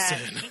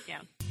 Listen.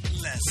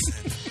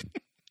 Lesson.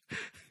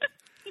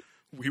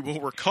 We will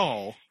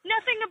recall.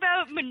 Nothing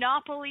about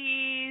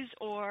monopolies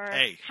or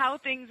how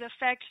things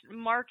affect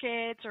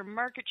markets or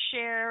market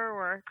share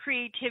or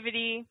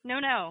creativity.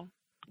 No.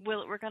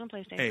 Will it work on a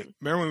PlayStation? Hey,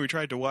 remember when we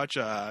tried to watch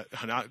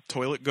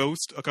Toilet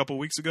Ghost a couple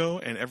weeks ago,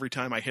 and every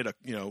time I hit a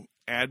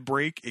ad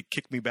break, it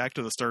kicked me back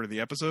to the start of the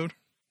episode?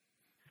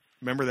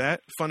 Remember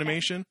that?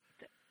 Funimation?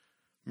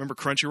 Remember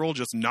Crunchyroll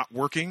just not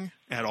working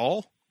at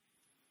all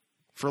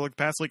for the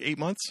past 8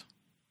 months?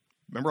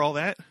 Remember all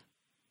that?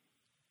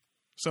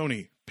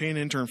 Sony, pay an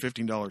intern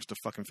 $15 to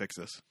fucking fix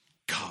this.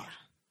 God,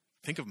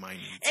 think of my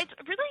needs.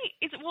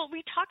 Well,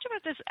 we talked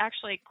about this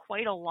actually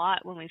quite a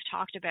lot when we've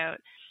talked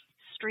about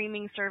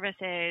streaming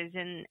services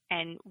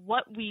and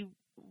what we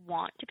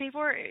want to pay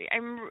for. I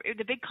remember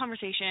the big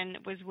conversation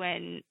was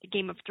when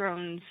Game of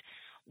Thrones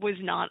was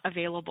not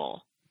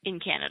available in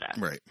Canada.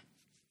 Right.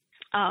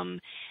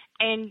 And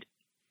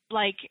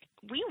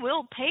we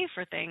will pay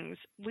for things.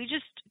 We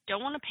just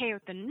don't want to pay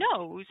with the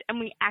nose, and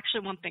we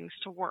actually want things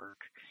to work.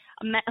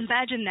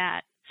 Imagine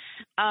that.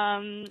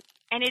 And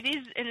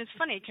it's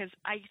funny because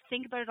I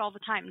think about it all the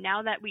time.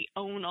 Now that we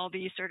own all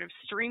these sort of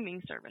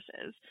streaming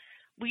services,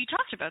 we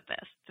talked about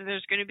this. So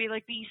there's going to be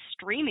these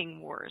streaming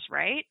wars,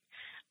 right?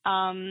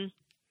 And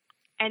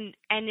I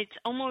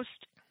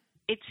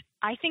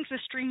think the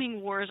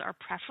streaming wars are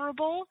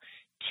preferable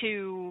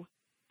to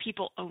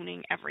people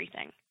owning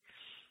everything.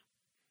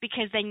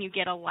 Because then you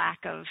get a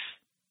lack of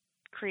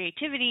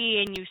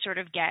creativity and you sort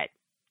of get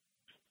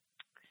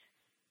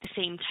the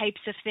same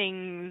types of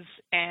things.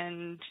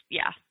 And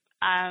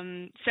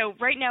so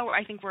right now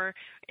I think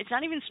it's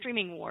not even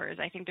streaming wars.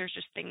 I think there's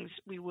just things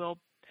we will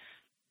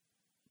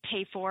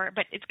pay for,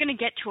 but it's going to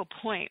get to a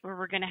point where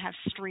we're going to have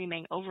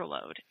streaming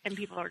overload and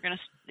people are going to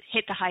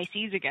hit the high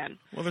seas again.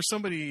 Well, there's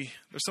somebody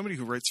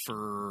who writes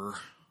for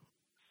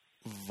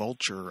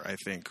Vulture, I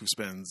think, who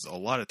spends a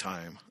lot of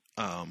time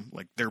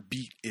their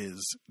beat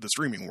is the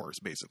streaming wars,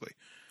 basically.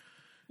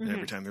 And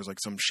every time there's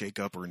some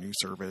shake-up or a new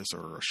service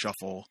or a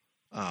shuffle,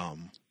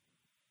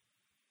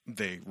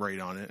 they write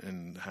on it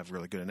and have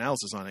really good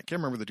analysis on it. Can't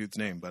remember the dude's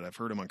name, but I've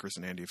heard him on Chris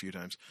and Andy a few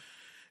times.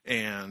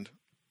 And,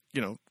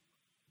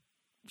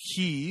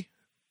 he,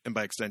 and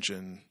by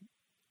extension,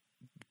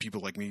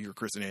 people like me or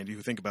Chris and Andy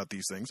who think about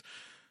these things,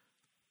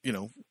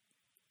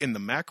 in the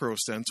macro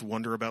sense,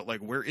 wonder about,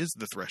 where is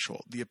the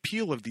threshold? The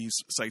appeal of these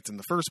sites in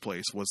the first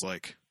place was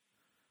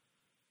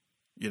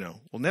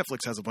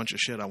Netflix has a bunch of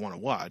shit I want to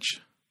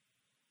watch.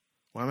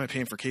 Why am I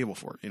paying for cable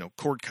for it?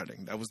 Cord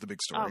cutting. That was the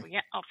big story. Oh,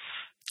 yeah. Oh,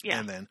 yeah.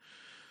 And then,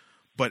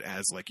 but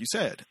as, like you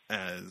said,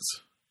 if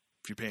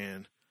you're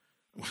paying,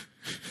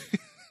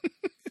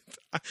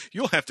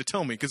 you'll have to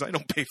tell me because I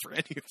don't pay for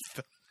any of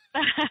them.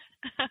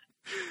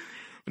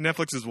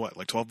 Netflix is what,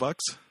 $12?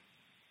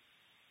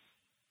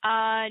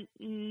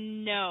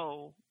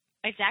 No.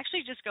 It's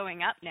actually just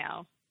going up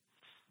now.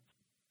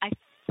 I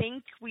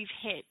think we've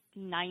hit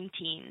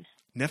 19.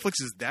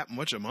 Netflix is that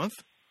much a month?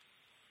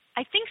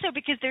 I think so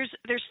because there's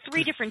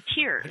 3 different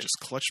tiers. I just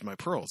clutched my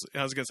pearls.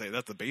 I was going to say,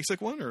 that's the basic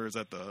one or is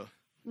that the...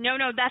 No,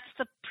 that's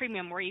the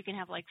premium where you can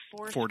have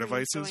 4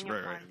 devices?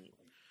 Right.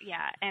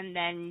 Yeah, and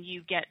then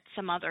you get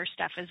some other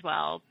stuff as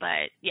well,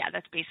 but yeah,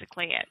 that's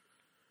basically it.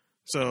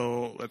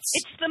 So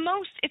it's the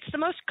most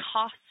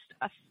cost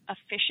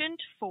efficient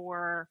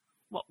for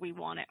what we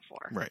want it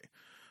for. Right.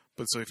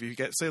 But so if you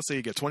get, say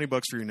you get $20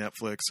 for your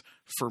Netflix,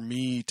 for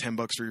me,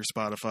 $10 for your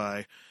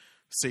Spotify,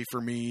 say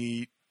for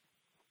me,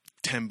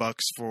 $10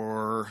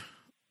 for,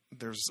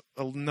 there's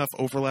enough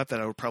overlap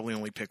that I would probably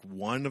only pick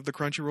one of the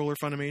Crunchyroll or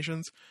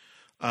Funimations.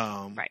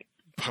 Right.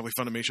 Probably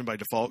Funimation by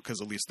default because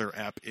at least their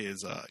app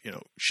is,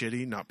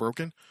 shitty, not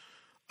broken.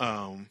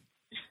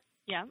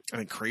 Yeah. I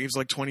think Crave's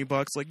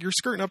 $20. You're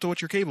skirting up to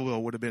what your cable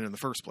bill would have been in the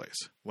first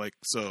place.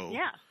 So.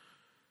 Yeah.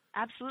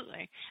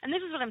 Absolutely. And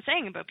this is what I'm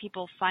saying about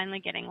people finally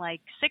getting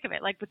sick of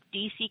it. With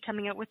DC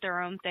coming out with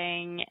their own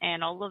thing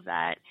and all of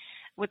that,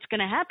 what's going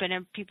to happen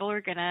and people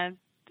are going to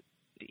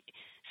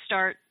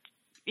start,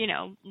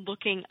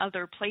 looking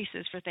other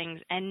places for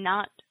things and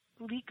not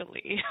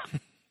legally.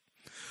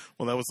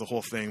 Well, that was the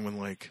whole thing when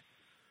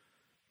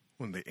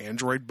the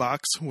Android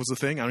box was a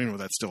thing. I don't even know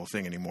if that's still a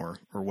thing anymore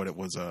or what it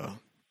was,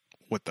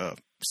 what the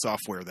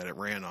software that it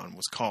ran on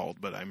was called.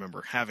 But I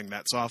remember having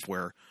that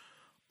software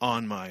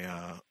on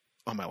my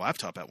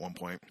laptop at one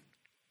point.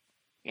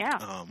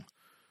 Yeah.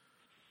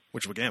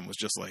 which again was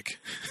just like,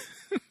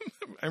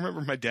 I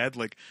remember my dad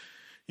like,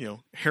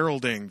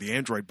 heralding the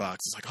Android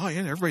box. It's like, oh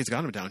yeah, everybody's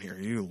got them down here.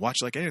 You watch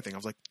like anything. I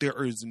was like,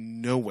 there is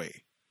no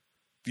way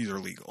these are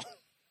legal.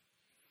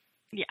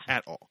 Yeah.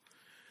 At all.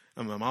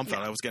 And my mom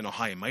thought I was getting all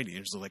high and mighty,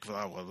 and she's like,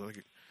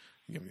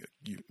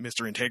 you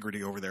Mr.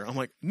 Integrity over there. I'm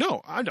like,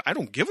 no, I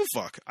don't give a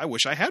fuck. I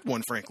wish I had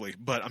one, frankly,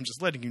 but I'm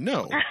just letting you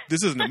know,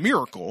 this isn't a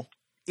miracle.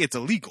 It's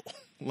illegal.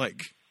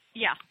 Like,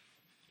 yeah.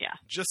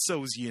 Just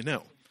so as you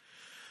know.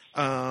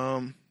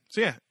 So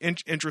yeah,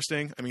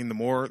 interesting. I mean, the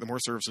more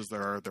services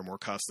there are, the more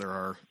costs there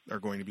are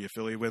going to be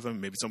affiliated with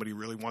them. Maybe somebody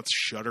really wants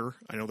Shudder.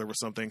 I know there was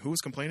something. Who was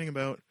complaining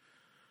about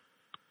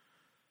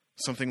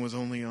something was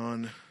only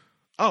on?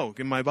 Oh,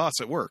 my boss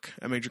at work,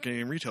 a major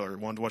Canadian retailer,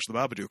 wanted to watch The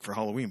Babadook for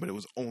Halloween, but it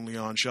was only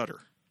on Shudder.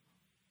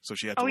 So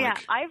she had to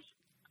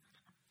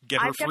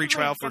get her free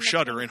trial for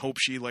Shudder and hope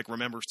she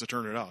remembers to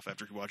turn it off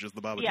after she watches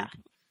The Babadook. Yeah.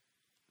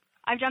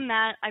 I've done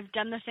that. I've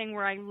done the thing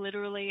where I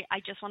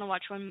just want to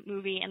watch one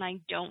movie and I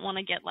don't want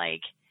to get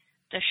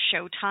the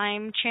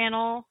Showtime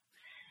channel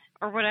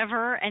or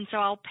whatever, and so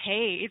I'll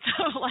pay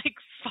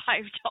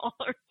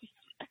 $5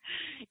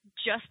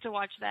 just to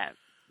watch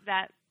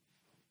that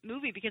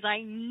movie because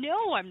I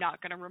know I'm not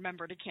going to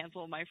remember to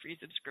cancel my free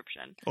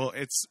subscription. Well,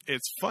 it's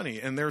funny,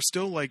 and there's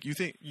still you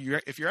think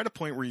if you're at a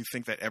point where you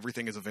think that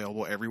everything is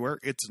available everywhere,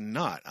 it's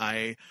not.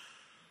 I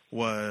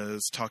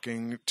was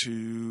talking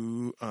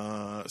to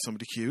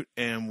somebody cute,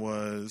 and we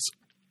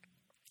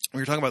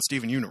were talking about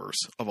Steven Universe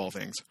of all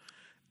things,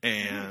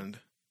 and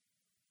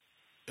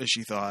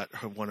she thought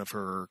one of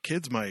her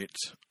kids might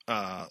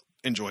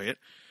enjoy it,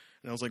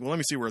 and I was like, well, let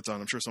me see where it's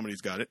on. I'm sure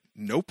somebody's got it.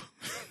 Nope.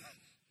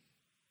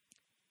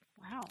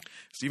 Wow.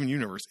 Steven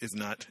Universe is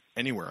not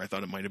anywhere. I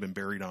thought it might have been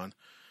buried on.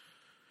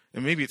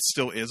 And maybe it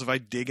still is. If I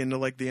dig into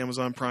the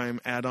Amazon Prime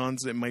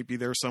add-ons, it might be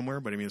there somewhere.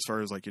 But I mean, as far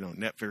as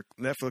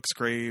Netflix,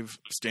 Crave,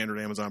 standard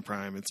Amazon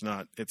Prime, it's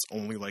not. It's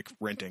only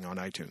renting on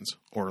iTunes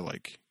or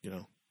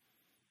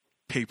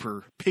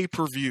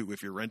pay-per-view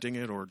if you're renting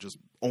it or just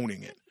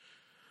owning it,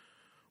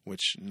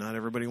 which not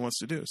everybody wants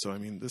to do. So I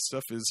mean, this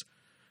stuff is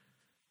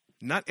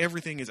not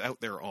everything is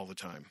out there all the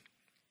time.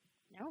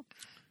 No.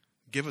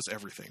 Give us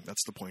everything.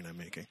 That's the point I'm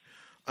making.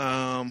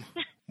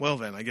 Well,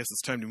 then, I guess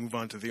it's time to move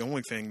on to the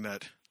only thing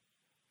that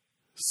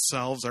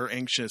solves our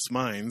anxious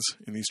minds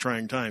in these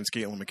trying times,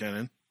 Caitlin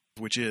McKinnon,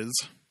 which is...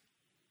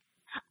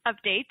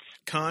 updates.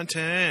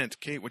 Content.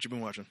 Kate, what you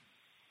been watching?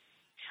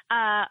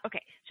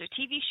 Okay, so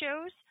TV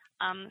shows,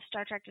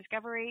 Star Trek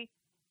Discovery,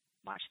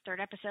 watched the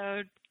 3rd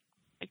episode.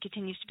 It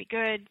continues to be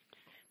good.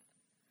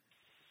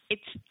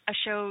 It's a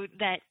show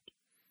that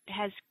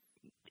has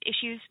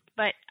issues,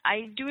 but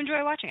I do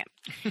enjoy watching it.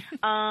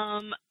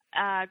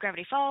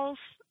 Gravity Falls,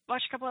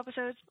 watched a couple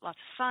episodes, lots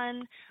of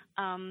fun.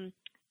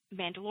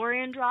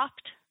 Mandalorian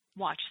dropped,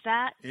 watched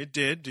that. It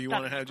did. Do you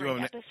want to have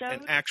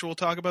an actual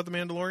talk about the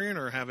Mandalorian,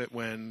 or have it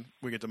when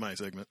we get to my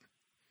segment?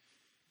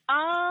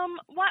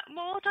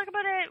 We'll talk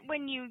about it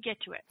when you get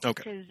to it.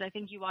 Okay. Because I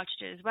think you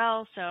watched it as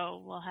well,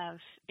 so we'll have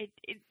it.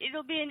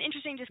 It'll be an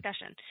interesting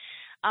discussion.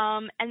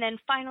 And then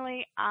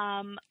finally,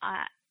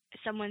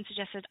 someone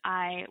suggested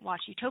I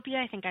watch Utopia.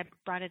 I think I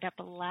brought it up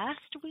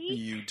last week.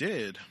 You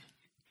did.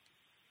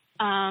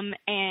 And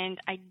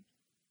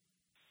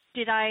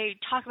did I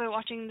talk about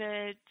watching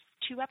the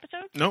 2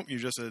 episodes? Nope, you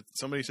just said,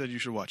 somebody said you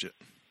should watch it.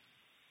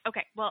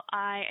 Okay, well,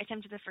 I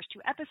attempted the first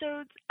 2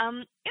 episodes.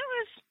 It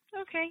was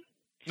okay.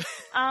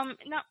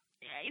 Not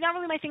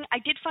really my thing. I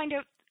did find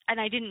out,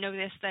 and I didn't know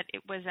this, that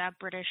it was a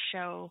British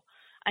show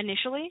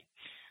initially.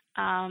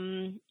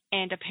 And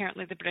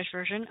apparently the British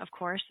version, of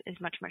course, is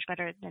much, much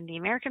better than the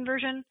American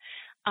version.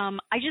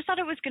 I just thought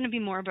it was going to be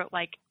more about,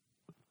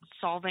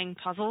 solving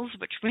puzzles,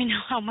 which we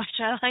know how much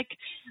I like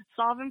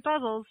solving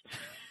puzzles.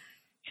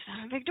 Because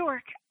I'm a big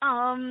dork.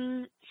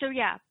 So,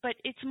 yeah, but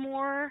it's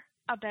more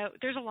about,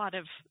 there's a lot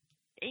of,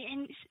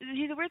 and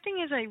see, the weird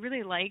thing is I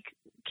really like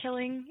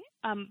killing,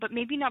 but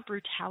maybe not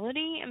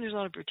brutality, and there's a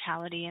lot of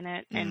brutality in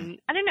it. And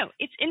I don't know,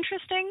 it's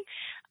interesting,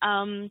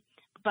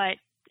 but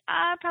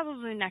I'm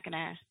probably not going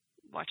to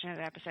watch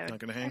another episode. Not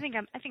going to hang?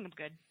 I think I'm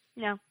good.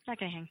 No, not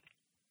going to hang.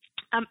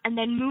 And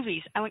then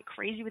movies. I went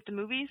crazy with the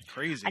movies.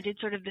 Crazy. I did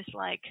sort of this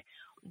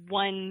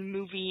one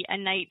movie a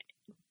night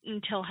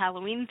until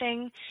Halloween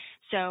thing.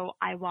 So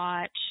I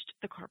watched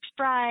The Corpse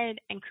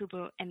Bride and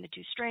Kubo and the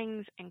Two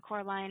Strings and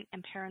Coraline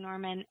and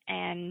Paranorman.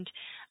 And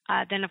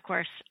then, of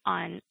course,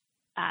 on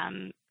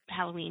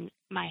Halloween,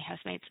 my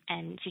housemates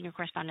and senior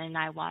correspondent and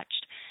I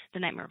watched The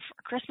Nightmare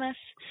Before Christmas.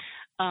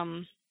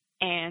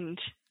 And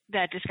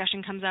that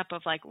discussion comes up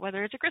of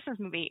whether it's a Christmas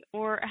movie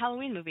or a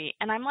Halloween movie.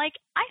 And I'm like,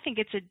 I think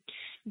it's a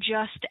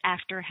just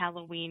after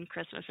Halloween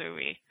Christmas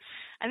movie.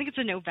 I think it's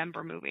a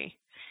November movie.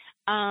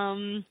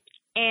 And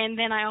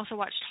then I also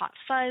watched Hot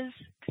Fuzz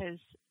because,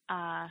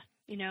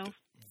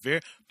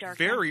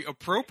 very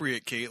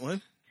appropriate,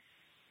 Caitlin.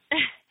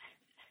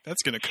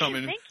 That's going to come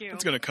in. Thank you.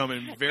 It's going to come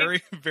in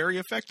very, very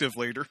effective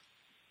later.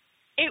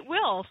 It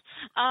will.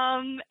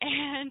 And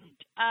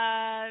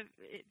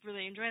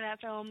really enjoy that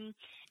film.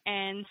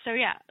 And so,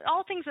 yeah,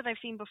 all things that I've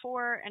seen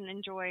before and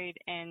enjoyed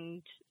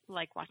and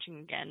like watching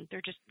again.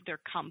 They're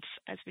comf,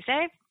 as we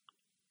say.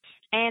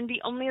 And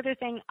the only other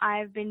thing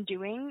I've been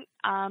doing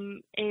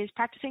is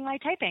practicing my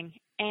typing,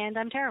 and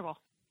I'm terrible.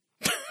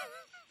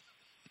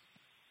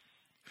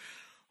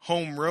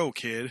 Home row,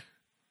 kid.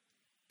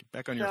 Get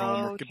back on your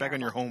home. Get back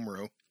on your terrible. home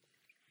row.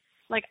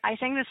 Like, I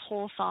sang this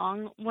whole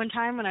song one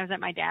time when I was at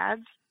my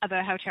dad's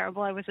about how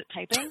terrible I was at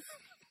typing.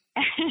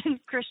 And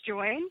Chris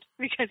joined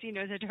because he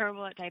knows how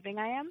terrible at typing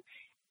I am.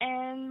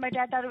 And my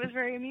dad thought it was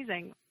very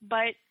amusing.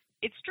 But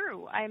it's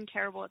true. I am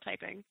terrible at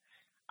typing.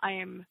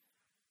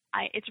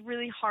 It's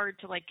really hard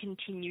to, like,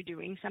 continue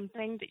doing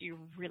something that you're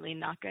really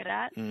not good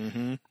at.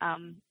 Mm-hmm.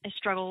 I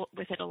struggle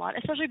with it a lot,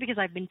 especially because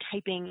I've been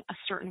typing a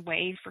certain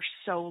way for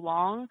so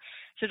long.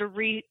 So to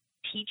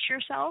reteach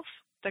yourself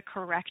the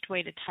correct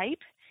way to type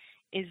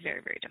is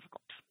very, very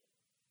difficult.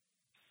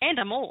 And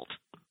I'm old.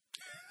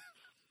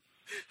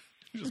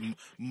 Just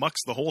mucks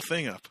the whole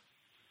thing up.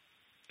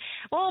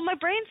 Well, my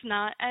brain's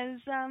not as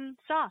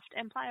soft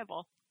and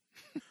pliable.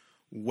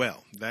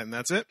 Well,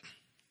 that's it.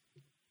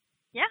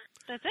 Yeah,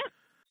 that's it.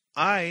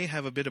 I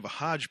have a bit of a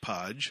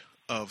hodgepodge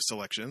of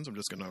selections. I'm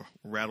just going to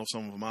rattle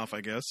some of them off,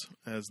 I guess,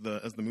 as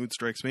the mood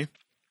strikes me.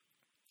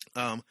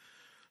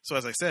 So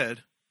as I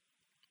said,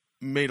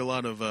 made a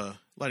lot of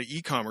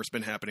e-commerce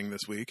been happening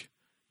this week,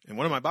 and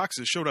one of my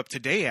boxes showed up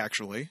today,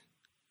 actually.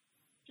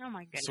 Oh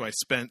my goodness! So I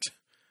spent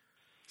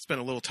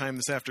a little time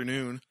this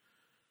afternoon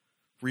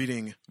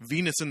reading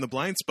Venus in the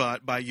Blind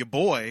Spot by your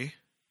boy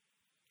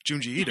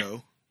Junji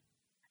Ito.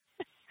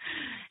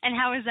 And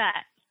how is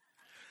that?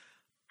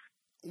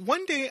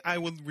 One day I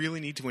would really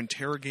need to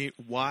interrogate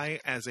why,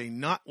 as a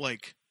not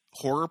like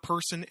horror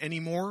person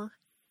anymore,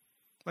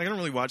 like I don't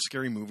really watch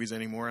scary movies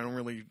anymore. I don't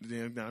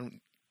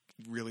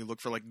really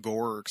look for like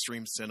gore or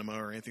extreme cinema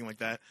or anything like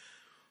that.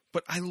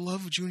 But I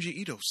love Junji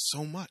Ito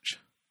so much.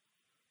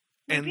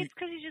 Maybe it's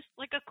because he's just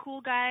like a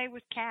cool guy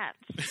with cats.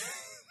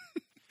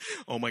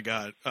 Oh my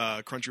god.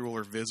 Crunchyroll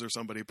or Viz or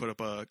somebody put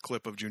up a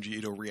clip of Junji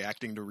Ito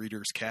reacting to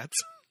readers' cats.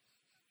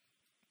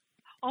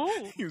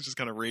 Oh. He was just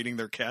kind of rating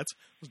their cats.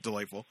 It was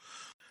delightful.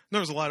 There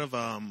was a lot of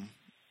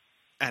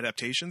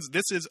adaptations.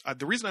 This is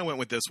the reason I went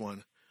with this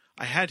one.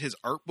 I had his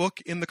art book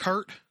in the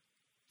cart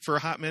for a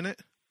hot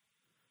minute.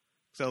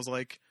 So I was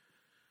like,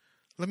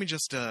 let me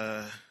just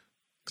because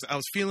I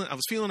was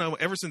feeling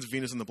ever since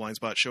Venus in the Blind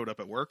Spot showed up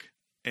at work.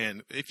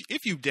 And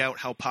if you doubt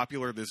how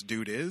popular this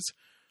dude is,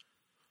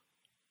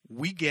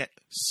 we get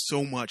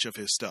so much of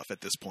his stuff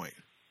at this point.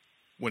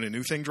 When a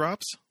new thing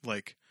drops,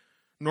 like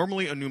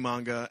normally a new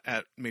manga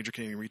at major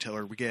Canadian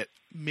retailer, we get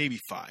maybe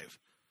 5.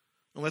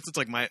 Unless it's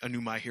like a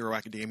new My Hero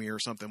Academia or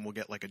something, we'll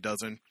get like a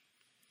dozen.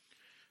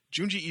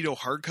 Junji Ito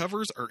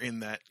hardcovers are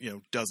in that,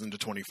 dozen to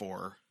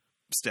 24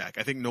 stack.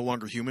 I think No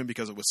Longer Human,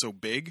 because it was so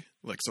big,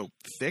 like so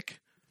thick,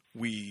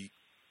 we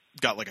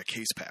got like a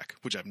case pack,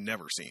 which I've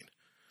never seen.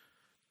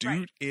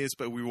 Dude is,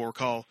 but we will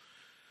recall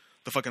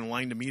the fucking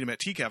line to meet him at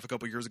TCAF a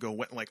couple years ago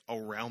went like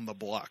around the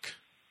block.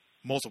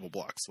 Multiple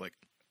blocks. Like,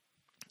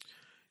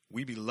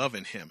 we be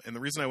loving him. And the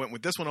reason I went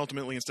with this one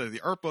ultimately instead of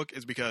the art book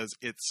is because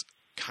it's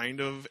kind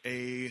of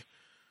a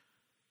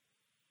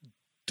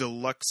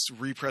deluxe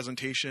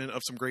representation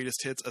of some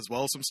greatest hits as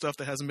well as some stuff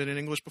that hasn't been in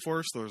English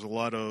before. So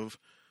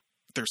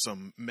there's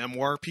some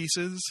memoir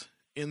pieces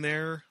in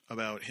there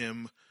about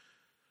him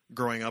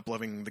growing up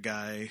loving the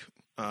guy,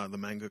 the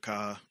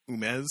mangaka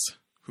Umez,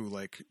 who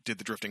like did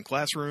the Drifting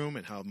Classroom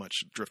and how much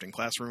Drifting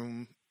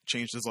Classroom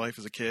changed his life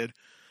as a kid.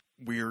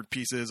 Weird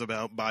pieces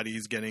about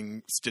bodies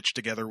getting stitched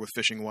together with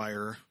fishing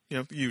wire,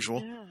 the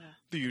usual. Yeah.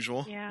 The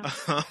usual. Yeah.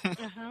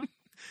 Uh-huh.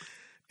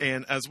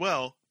 And as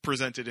well,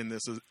 presented in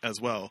this as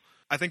well.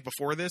 I think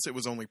before this, it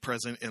was only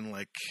present in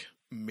like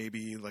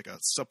maybe like a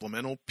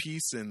supplemental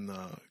piece in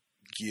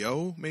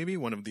Gyo, maybe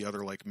one of the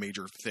other like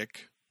major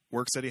thick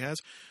works that he has.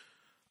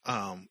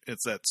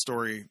 It's that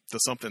story, The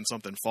Something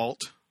Something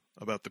Fault,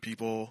 about the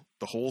people,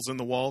 the holes in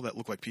the wall that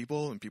look like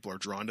people, and people are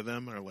drawn to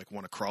them or like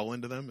want to crawl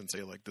into them and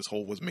say like, this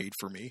hole was made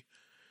for me.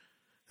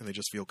 And they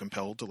just feel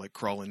compelled to like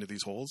crawl into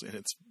these holes. And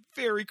it's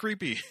very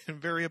creepy and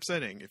very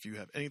upsetting if you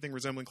have anything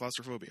resembling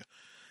claustrophobia.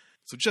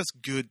 So just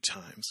good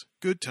times.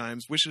 Good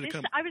times. Wish it had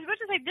come. I was about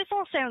to say, this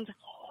all sounds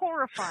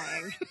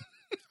horrifying.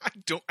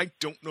 I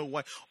don't know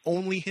why.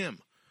 Only him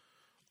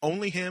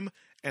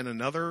and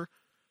another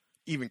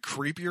even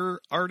creepier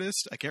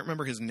artist. I can't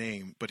remember his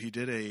name, but he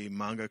did a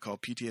manga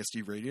called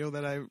PTSD Radio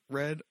that I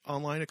read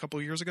online a couple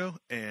of years ago.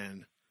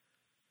 And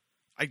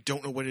I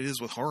don't know what it is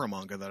with horror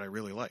manga that I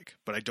really like,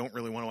 but I don't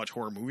really want to watch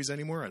horror movies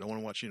anymore. I don't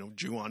want to watch,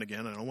 Ju-on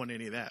again. I don't want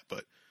any of that,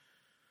 but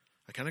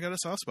I kind of got a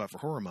soft spot for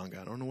horror manga.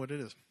 I don't know what it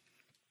is.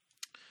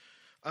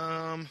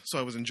 So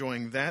I was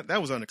enjoying that.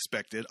 That was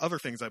unexpected. Other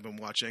things I've been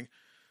watching.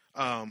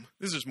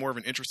 This is just more of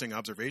an interesting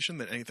observation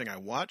than anything I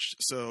watched.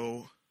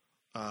 So,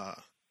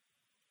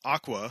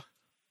 Aqua,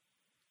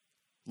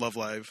 Love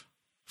Live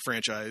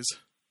franchise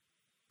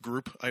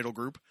group, idol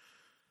group,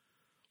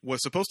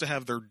 was supposed to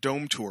have their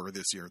Dome tour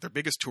this year, their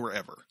biggest tour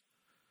ever.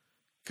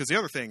 Because the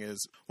other thing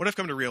is, what I've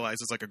come to realize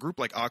is like a group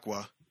like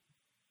Aqua,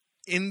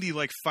 in the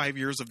like 5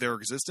 years of their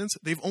existence,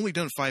 they've only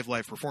done 5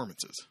 live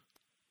performances.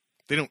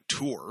 They don't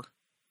tour.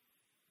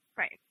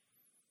 Right.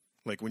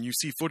 Like when you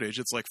see footage,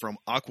 it's like from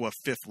Aqua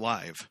 5th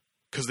Live,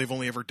 because they've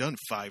only ever done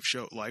 5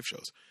 live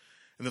shows.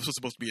 And this was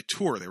supposed to be a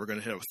tour. They were going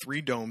to hit up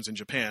 3 domes in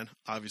Japan.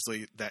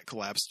 Obviously, that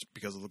collapsed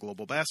because of the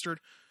global bastard.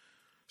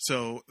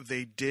 So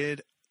they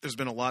did. There's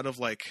been a lot of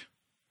like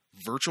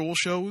virtual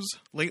shows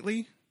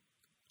lately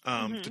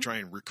to try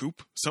and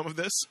recoup some of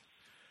this.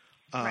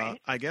 Right.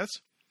 I guess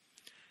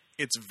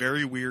it's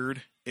very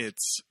weird.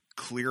 It's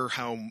clear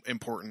how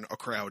important a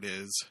crowd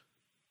is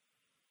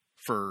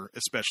for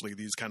especially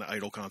these kind of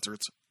idol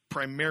concerts,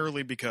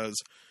 primarily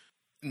because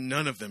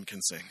none of them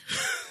can sing.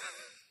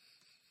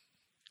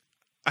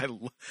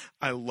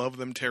 I love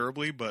them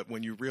terribly, but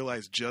when you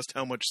realize just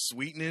how much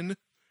sweetening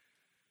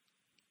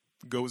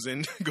goes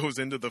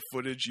into the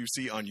footage you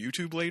see on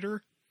YouTube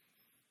later,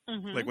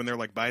 like when they're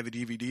like buy the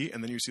DVD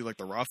and then you see like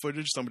the raw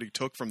footage somebody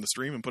took from the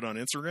stream and put on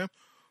Instagram.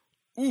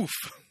 Oof,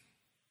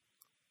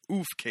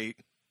 Kate.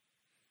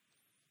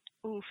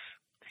 Oof.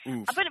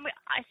 Oof. But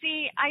I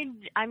see.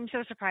 I'm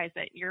so surprised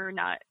that you're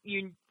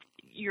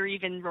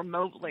even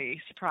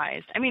remotely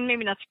surprised. I mean,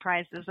 maybe not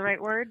surprised is the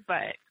right word,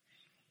 but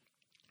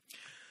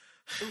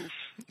oof.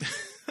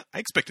 I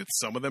expected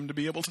some of them to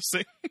be able to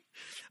sing.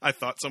 I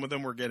thought some of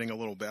them were getting a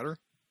little better.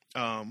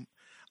 Put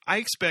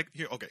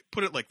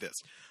it like this.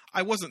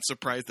 I wasn't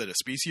surprised that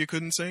Aspicia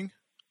couldn't sing.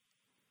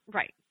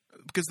 Right.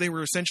 Because they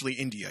were essentially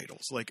indie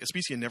idols. Like,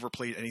 Aspicia never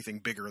played anything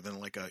bigger than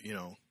like a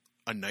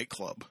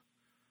nightclub.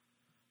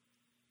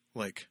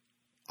 Like,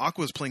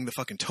 Aqua's playing the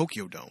fucking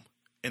Tokyo Dome,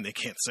 and they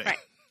can't sing. Right.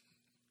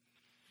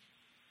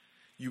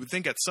 You would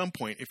think at some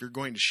point, if you're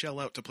going to shell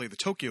out to play the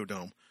Tokyo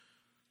Dome,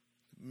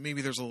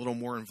 maybe there's a little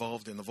more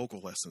involved in the vocal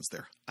lessons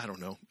there. I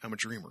don't know. I'm a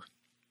dreamer.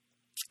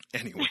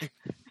 Anyway.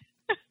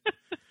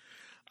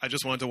 I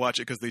just wanted to watch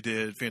it because they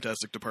did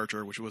Fantastic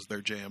Departure, which was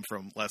their jam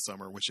from last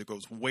summer, which it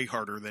goes way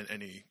harder than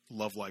any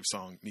Love Live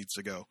song needs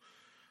to go.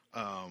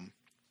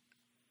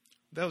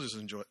 That was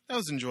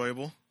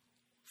enjoyable.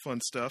 Fun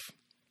stuff.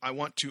 I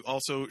want to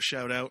also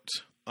shout out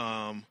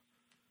 2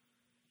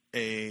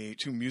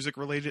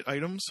 music-related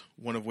items,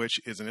 one of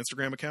which is an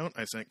Instagram account.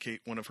 I sent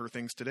Kate one of her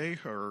things today.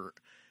 Her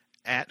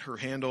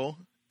handle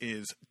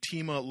is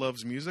Tima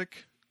Loves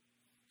Music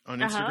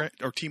on Instagram,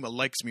 or Tima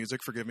Likes Music,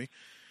 forgive me.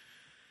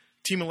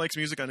 Tima Likes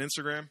Music on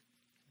Instagram.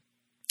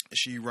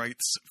 She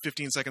writes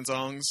 15-second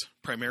songs,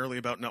 primarily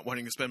about not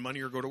wanting to spend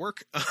money or go to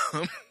work.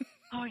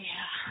 Oh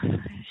yeah,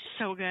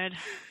 so good.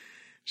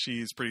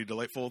 She's pretty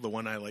delightful. The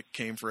one I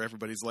came for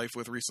everybody's life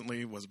with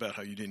recently was about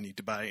how you didn't need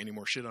to buy any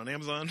more shit on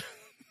Amazon.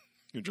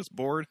 You're just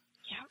bored.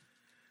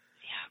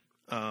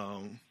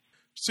 Yeah.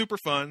 Super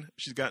fun.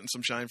 She's gotten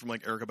some shine from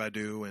Erykah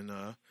Badu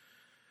and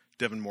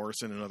Devin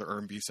Morrison and other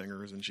R&B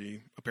singers, and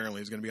she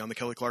apparently is going to be on the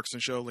Kelly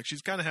Clarkson show.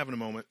 She's kind of having a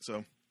moment,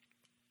 so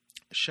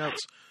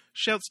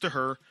shouts to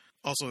her.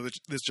 Also,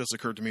 this just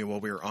occurred to me while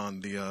we were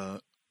on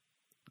the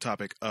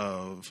topic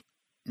of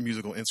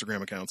musical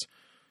Instagram accounts.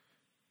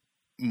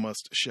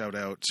 Must shout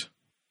out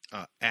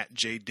at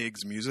J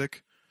Diggs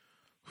Music,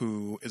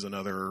 who is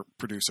another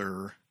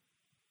producer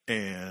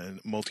and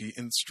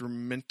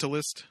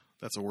multi-instrumentalist.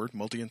 That's a word,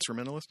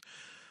 multi-instrumentalist,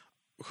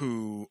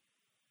 who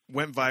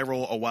went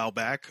viral a while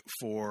back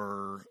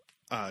for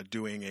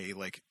doing a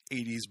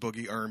 80s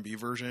boogie R&B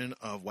version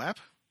of WAP.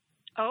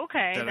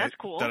 Okay, that's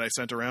cool. That I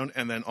sent around.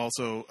 And then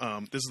also,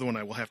 this is the one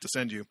I will have to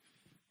send you.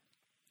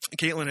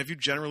 Caitlin, have you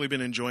generally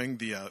been enjoying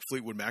the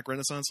Fleetwood Mac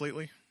renaissance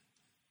lately?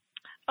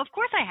 Of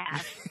course I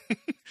have.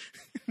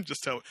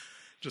 just how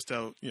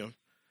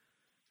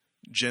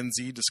Gen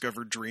Z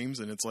discovered Dreams,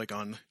 and it's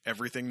on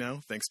everything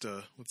now, thanks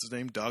to, what's his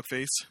name,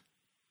 Dogface,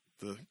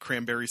 the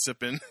cranberry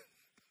sipping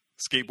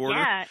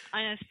skateboarder. Yeah,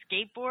 on a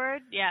skateboard.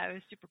 Yeah, it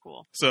was super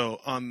cool. So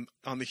on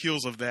the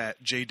heels of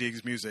that, J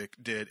Diggs Music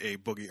did a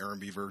boogie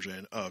R&B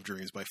version of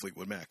Dreams by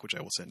Fleetwood Mac, which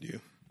I will send you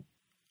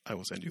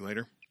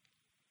later.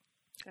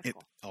 That's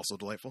cool. Also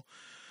delightful.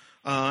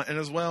 And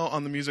as well,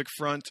 on the music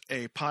front,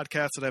 a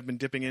podcast that I've been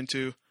dipping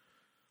into,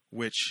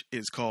 which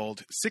is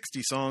called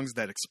 60 Songs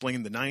That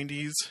Explain the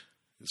 90s,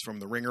 is from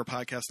the Ringer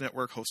Podcast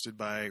Network, hosted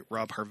by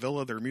Rob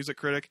Harvilla, their music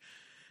critic,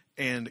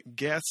 and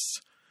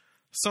guests.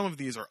 Some of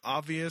these are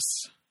obvious.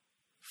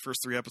 First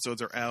 3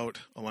 episodes are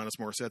out. Alanis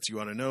Morissette's You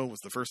Ought to Know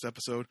was the first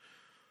episode.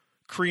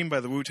 Cream by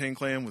the Wu-Tang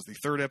Clan was the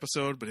 3rd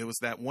episode, but it was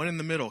that one in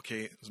the middle,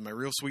 Kate. It was my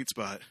real sweet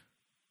spot.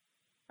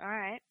 All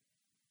right.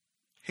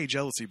 Hey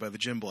Jealousy by the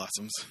Gin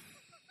Blossoms.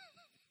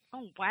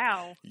 Oh,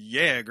 wow.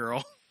 Yeah,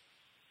 girl.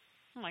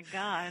 Oh, my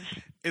God.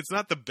 It's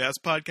not the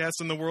best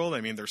podcast in the world.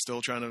 I mean, they're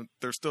still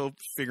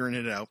figuring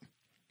it out.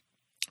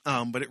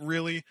 But it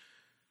really,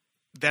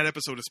 that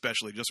episode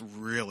especially, just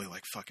really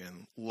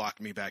fucking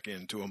locked me back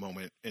into a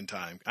moment in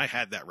time. I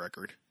had that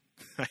record.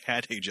 I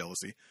had Hey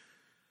Jealousy.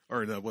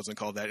 Or no, it wasn't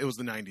called that. It was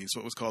the 90s, so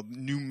it was called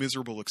New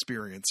Miserable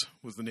Experience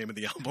was the name of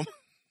the album.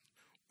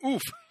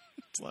 Oof.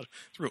 It's a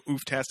real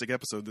oof-tastic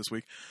episode this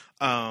week.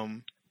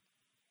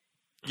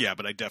 Yeah,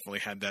 but I definitely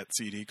had that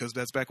CD because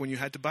that's back when you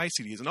had to buy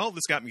CDs. And all of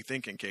this got me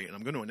thinking, Kate, and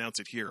I'm going to announce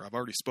it here. I've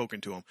already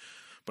spoken to him.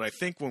 But I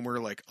think when we're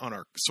like on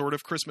our sort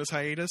of Christmas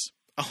hiatus,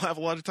 I'll have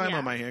a lot of time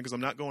on my hand because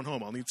I'm not going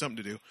home. I'll need something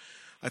to do.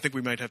 I think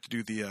we might have to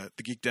do the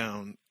Geek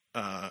Down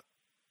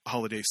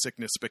Holiday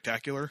Sickness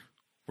Spectacular,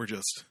 where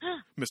just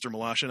Mr.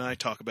 Malash and I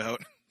talk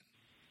about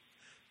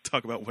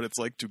what it's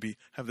like to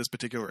have this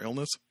particular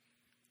illness.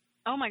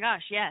 Oh my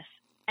gosh, yes.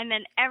 And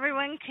then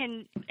everyone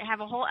can have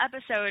a whole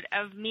episode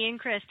of me and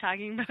Chris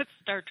talking about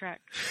Star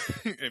Trek.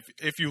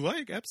 if you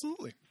like,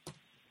 absolutely.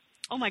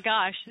 Oh my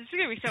gosh, this is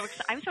gonna be so.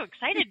 I'm so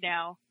excited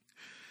now.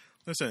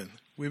 Listen,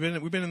 we've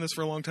been in this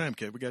for a long time,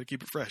 kid. We got to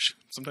keep it fresh.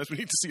 Sometimes we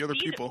need to see other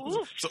people.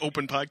 Oofs. It's an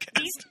open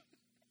podcast.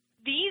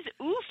 These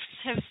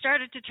oofs have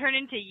started to turn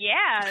into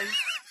yeahs.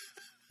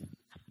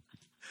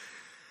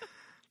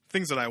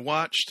 Things that I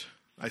watched,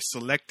 I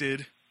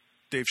selected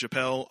Dave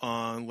Chappelle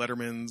on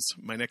Letterman's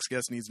My Next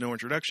Guest Needs No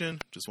Introduction.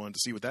 Just wanted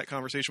to see what that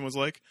conversation was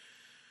like.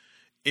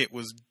 It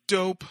was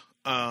dope.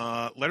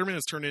 Letterman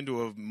has turned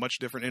into a much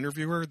different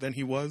interviewer than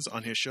he was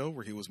on his show,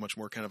 where he was much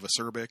more kind of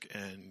acerbic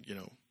and,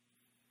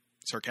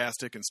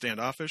 sarcastic and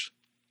standoffish.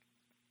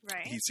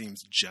 Right. He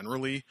seems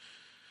generally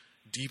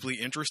deeply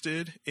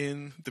interested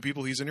in the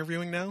people he's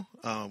interviewing now,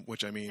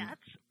 which, I mean... That's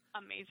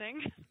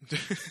amazing.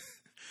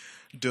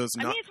 Does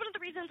not... I mean, it's one of the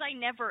reasons I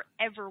never,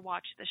 ever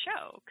watched the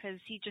show, because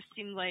he just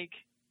seemed like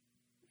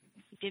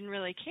he didn't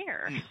really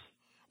care.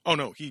 Oh,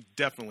 no, he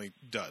definitely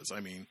does. I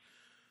mean,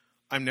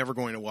 I'm never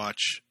going to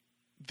watch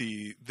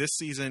this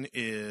season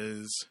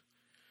is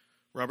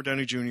Robert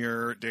Downey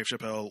Jr., Dave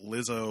Chappelle,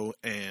 Lizzo,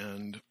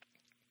 and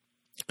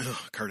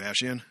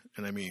Kardashian.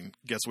 And I mean,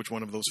 guess which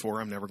one of those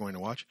four I'm never going to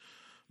watch.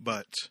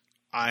 But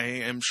I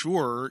am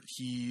sure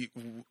he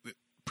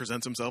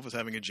presents himself as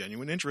having a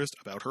genuine interest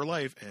about her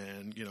life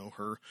and,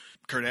 her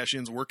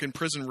Kardashian's work in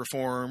prison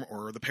reform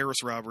or the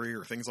Paris robbery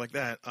or things like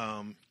that.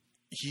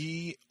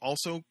 He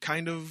also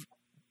kind of,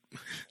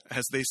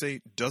 as they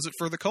say, does it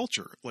for the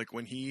culture. Like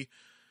when he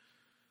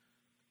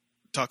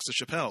talks to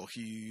Chappelle,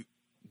 he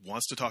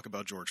wants to talk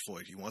about George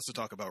Floyd. He wants to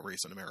talk about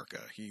race in America.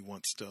 He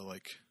wants to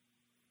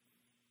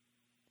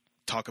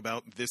talk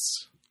about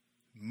this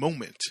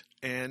moment.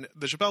 And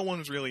the Chappelle one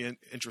was really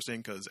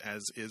interesting because,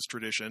 as is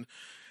tradition,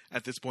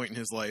 at this point in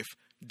his life,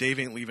 Dave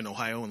ain't leaving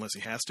Ohio unless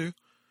he has to.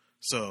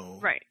 So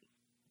right.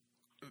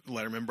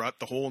 Letterman brought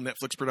the whole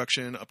Netflix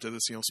production up to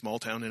this, small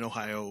town in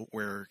Ohio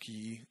where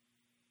he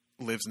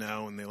lives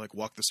now, and they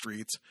walk the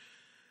streets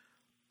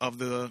of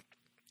the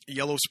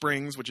Yellow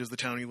Springs, which is the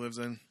town he lives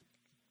in.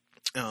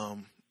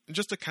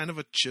 Just a kind of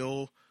a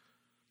chill,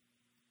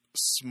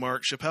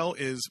 smart. Chappelle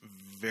is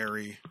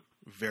very,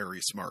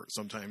 very smart.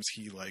 Sometimes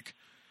he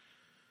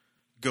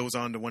goes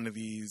on to one of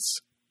these.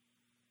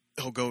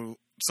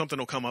 Something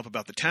will come up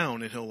about the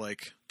town, and he'll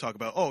talk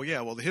about, oh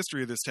yeah, well, the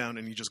history of this town,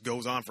 and he just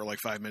goes on for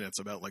 5 minutes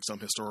about some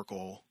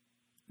historical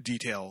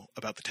detail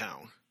about the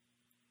town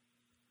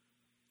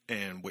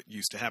and what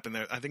used to happen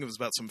there. I think it was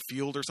about some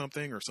field or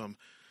something, or some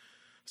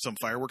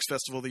fireworks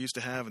festival they used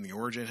to have, and the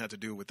origin had to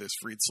do with this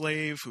freed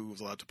slave who was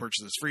allowed to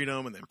purchase his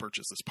freedom and then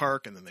purchase this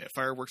park, and then they had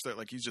fireworks there.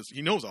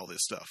 He knows all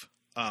this stuff.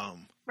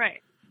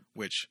 Right.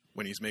 Which,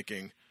 when he's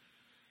making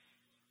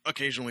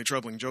occasionally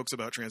troubling jokes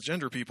about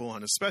transgender people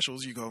on his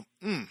specials, you go,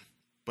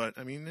 But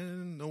I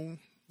mean, no.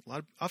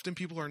 Often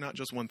people are not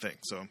just one thing.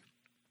 So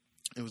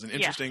it was an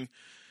interesting.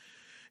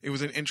 It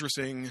was an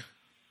interesting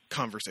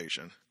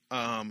conversation.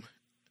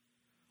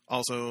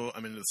 Also,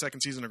 I'm into the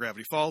second season of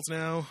Gravity Falls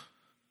now.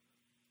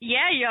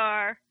 Yeah, you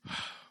are.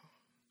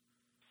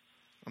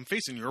 I'm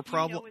facing your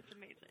problem. It's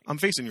amazing. I'm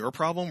facing your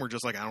problem. We're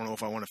just I don't know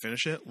if I want to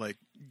finish it.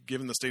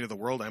 Given the state of the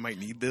world, I might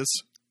need this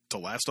to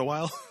last a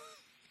while.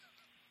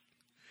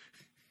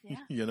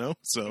 Yeah.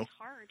 So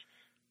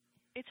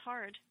it's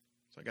hard.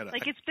 So I gotta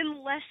it's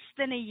been less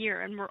than a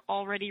year, and we're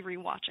already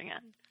rewatching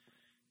it.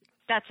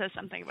 That says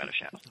something about a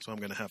show. So I'm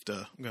gonna have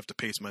to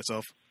pace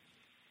myself.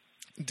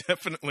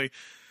 Definitely,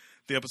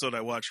 the episode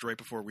I watched right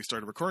before we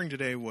started recording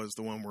today was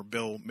the one where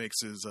Bill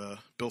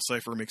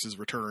Cipher makes his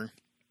return.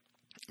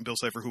 Bill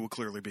Cipher, who will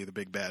clearly be the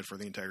big bad for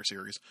the entire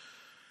series,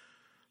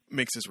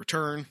 makes his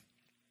return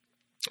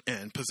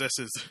and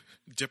possesses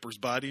Dipper's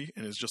body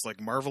and is just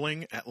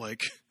marveling at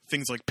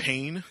things like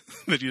pain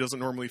that he doesn't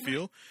normally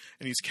feel.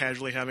 And he's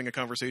casually having a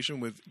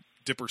conversation with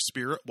Dipper's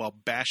spirit while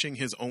bashing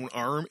his own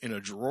arm in a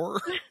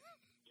drawer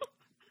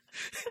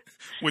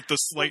with the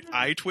slight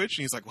eye twitch.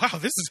 And he's like, wow,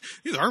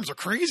 these arms are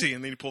crazy.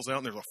 And then he pulls it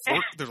out and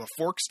there's a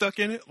fork stuck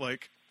in it.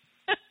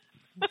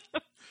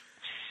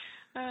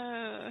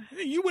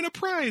 Hey, you win a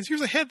prize.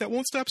 Here's a head that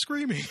won't stop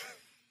screaming.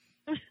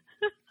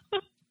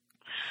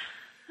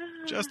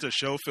 Just a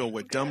show filled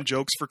with dumb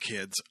jokes for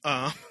kids.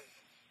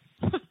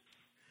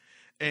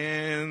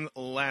 And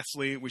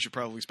lastly, we should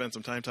probably spend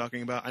some time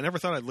talking about, I never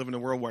thought I'd live in a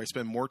world where I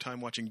spend more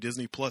time watching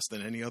Disney Plus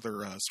than any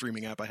other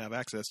streaming app I have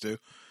access to.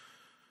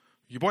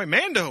 Your boy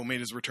Mando made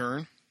his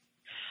return.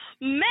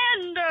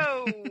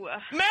 Mando!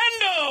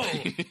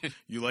 Mando!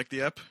 You liked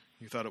the app?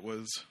 You thought it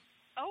was...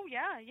 Oh,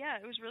 yeah,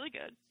 it was really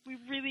good. We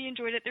really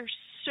enjoyed it. There's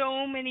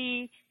so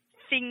many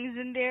things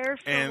in there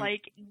for,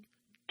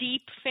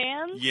 deep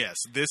fans. Yes,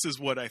 this is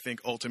what I think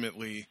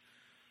ultimately.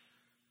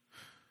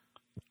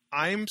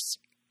 I'm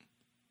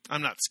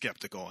not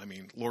skeptical. I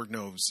mean, Lord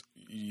knows,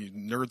 you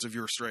nerds of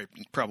your stripe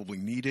probably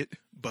need it,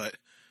 but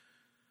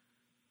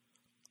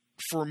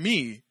for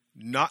me,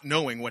 not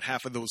knowing what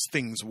half of those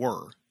things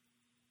were,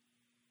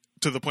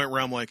 to the point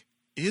where I'm like,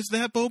 is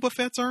that Boba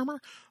Fett's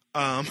armor?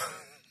 I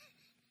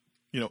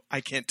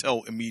can't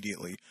tell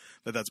immediately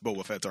that that's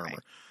Boba Fett's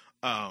armor.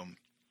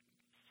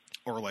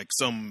 Or like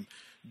some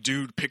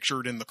dude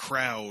pictured in the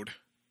crowd.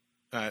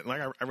 I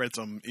read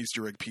some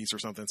Easter egg piece or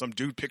something. Some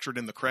dude pictured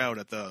in the crowd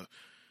at the,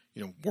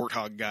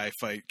 warthog guy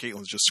fight.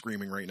 Caitlin's just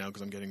screaming right now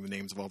because I'm getting the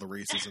names of all the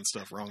races and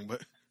stuff wrong,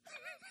 but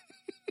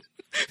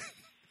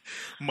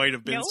might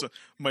have been.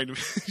 Nope.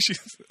 She's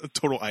a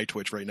total eye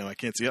twitch right now. I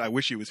can't see it. I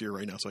wish she was here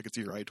right now so I could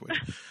see her eye twitch.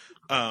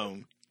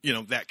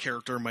 That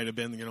character might have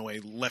been, a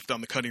left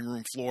on the cutting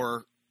room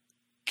floor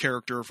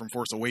character from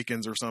Force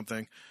Awakens or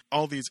something.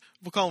 All these,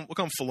 we'll call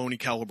them Filoni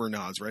caliber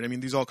nods, right? I mean,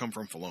 these all come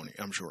from Filoni,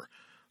 I'm sure.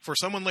 For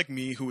someone like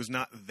me who is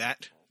not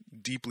that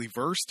deeply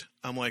versed,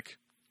 I'm like,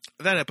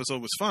 that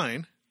episode was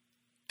fine.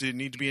 Did it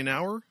need to be an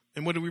hour?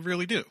 And what did we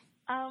really do?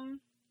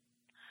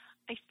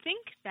 I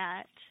think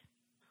that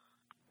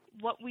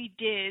what we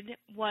did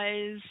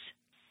was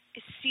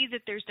see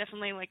that there's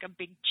definitely like a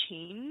big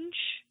change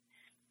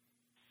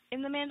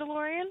in The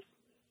Mandalorian.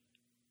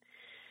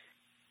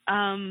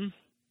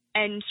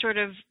 And sort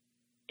of,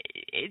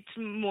 it's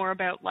more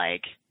about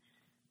like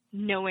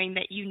knowing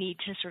that you need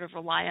to sort of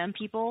rely on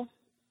people.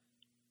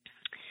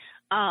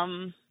 But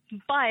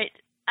I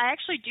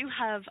actually do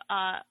have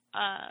a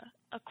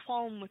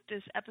qualm with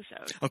this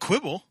episode. A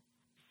quibble?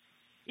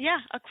 Yeah,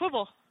 a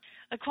quibble.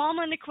 A qualm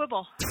and a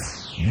quibble.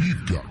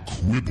 We've got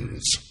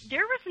quibbles.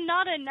 There was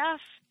not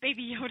enough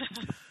Baby Yoda.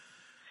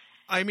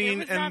 I mean,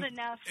 there was not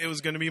enough. It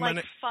was going to be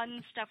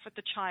fun stuff with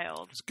the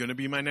child. It's going to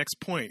be my next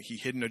point. He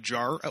hid in a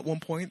jar at one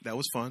point. That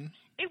was fun.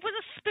 It was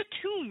a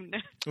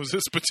spittoon. Was it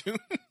a spittoon?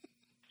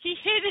 He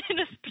hid in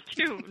a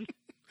spittoon.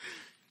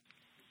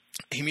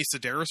 Amy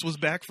Sedaris was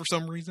back for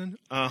some reason.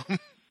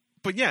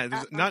 But yeah,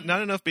 there's not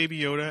enough Baby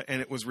Yoda,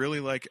 and it was really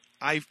like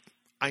I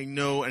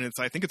know, and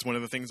I think it's one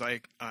of the things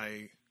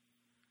I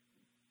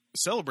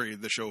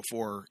celebrated the show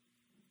for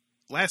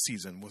last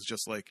season was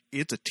just like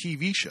it's a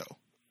TV show.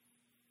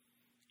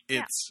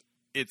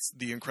 It's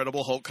the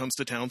Incredible Hulk comes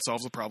to town,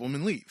 solves a problem,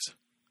 and leaves.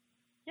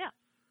 Yeah.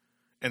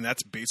 And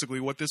that's basically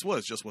what this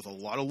was, just with a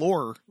lot of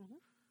lore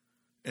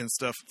and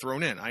stuff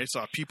thrown in. I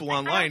saw people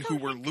online who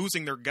were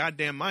losing their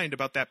goddamn mind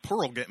about that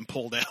pearl getting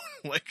pulled out.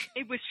 Like,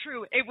 it was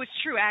true. It was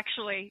true,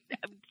 actually.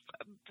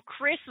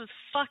 Chris was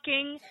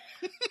fucking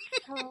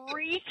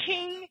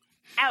freaking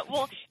out.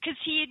 Well, because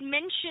he had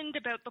mentioned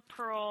about the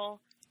pearl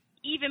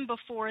even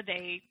before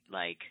they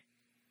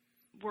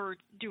were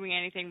doing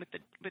anything with the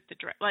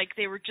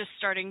they were just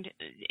starting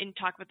in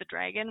talk with the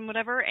dragon and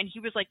whatever, and he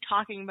was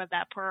talking about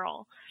that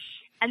pearl,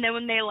 and then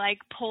when they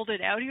pulled it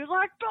out, he was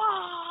like,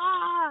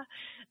 bah!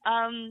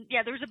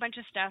 There was a bunch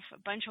of stuff, a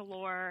bunch of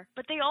lore,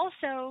 but they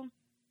also,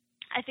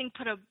 I think,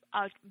 put a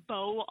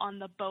bow on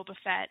the Boba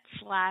Fett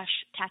 /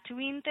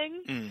 Tatooine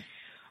thing.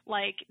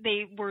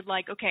 They were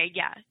okay,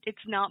 yeah,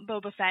 it's not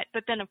Boba Fett,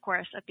 but then of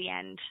course at the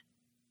end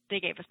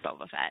they gave us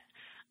Boba Fett.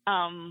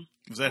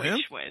 Was that him?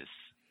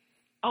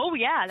 Oh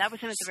yeah, that was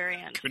him at the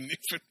very end. Couldn't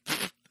even,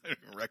 I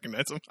didn't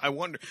recognize him. I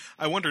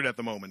wondered at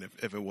the moment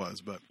if it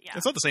was, but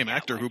it's not the same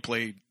actor who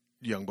played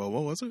young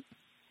Boba, was it?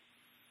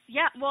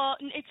 Yeah, well,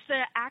 it's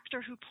the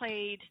actor who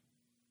played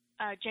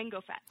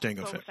Jango Fett.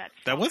 Jango Fett. Fett's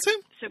that father. was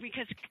him? So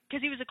because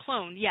he was a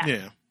clone, yeah.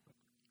 Yeah.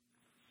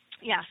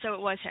 Yeah, so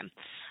it was him,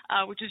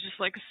 which is just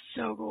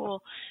so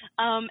cool.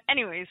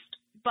 Anyways,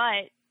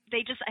 but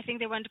I think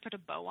they wanted to put a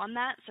bow on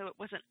that, so it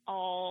wasn't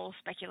all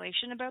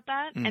speculation about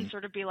that, and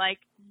sort of be like,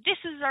 this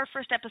is our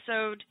first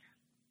episode.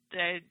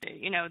 The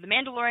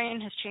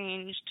Mandalorian has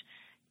changed.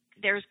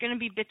 There's going to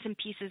be bits and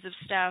pieces of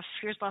stuff.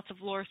 Here's lots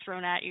of lore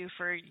thrown at you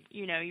for,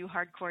 you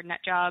hardcore nut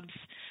jobs.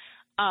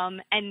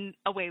 And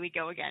away we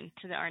go again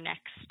to our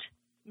next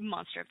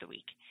monster of the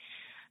week.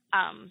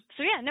 I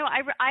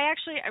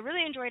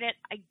really enjoyed it.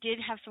 I did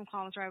have some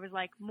comments where I was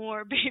like,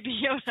 more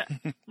Baby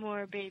Yoda,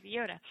 more Baby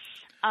Yoda.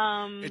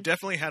 It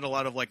definitely had a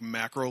lot of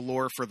macro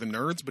lore for the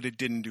nerds, but it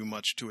didn't do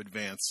much to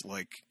advance.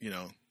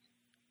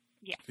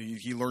 Yeah.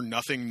 He learned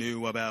nothing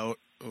new about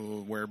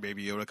where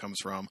Baby Yoda comes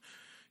from.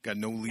 Got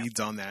no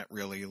leads on that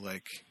really.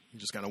 He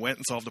just kind of went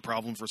and solved the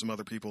problem for some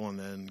other people and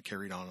then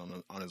carried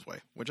on his way.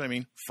 Which I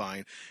mean,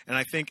 fine. And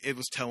I think it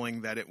was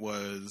telling that it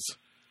was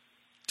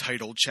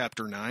titled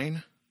Chapter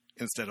 9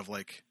 instead of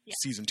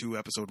Season 2,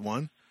 Episode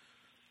 1.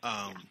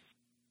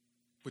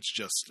 Which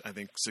just, I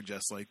think,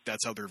 suggests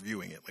that's how they're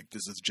viewing it.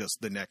 This is just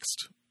the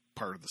next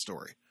part of the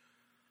story.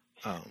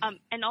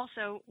 And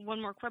also,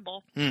 one more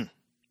quibble.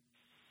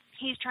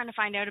 He's trying to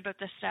find out about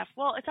this stuff.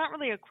 Well, it's not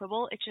really a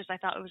quibble. It's just I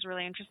thought it was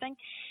really interesting.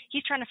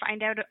 He's trying to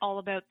find out all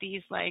about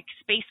these,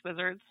 space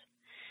wizards.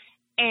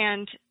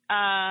 And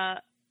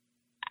a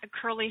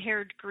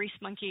curly-haired grease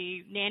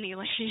monkey nanny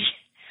lady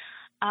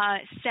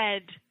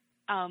said,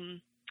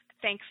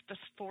 thanks the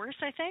Force,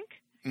 I think.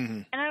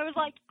 Mm-hmm. And I was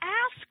like,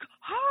 ask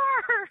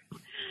her.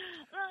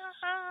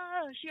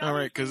 She All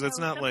always right, because knows it's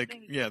not like,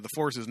 something. yeah, the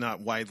Force is not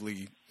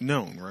widely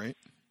known, right?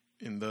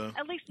 In the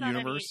At least not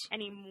universe.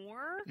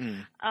 anymore.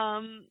 Mm.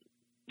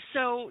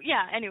 So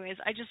yeah. Anyways,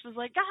 I just was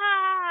like,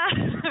 I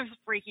was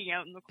freaking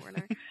out in the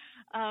corner.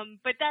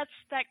 But that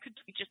could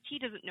be just he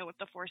doesn't know what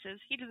the Force is.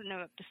 He doesn't know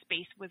that the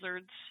space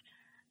wizards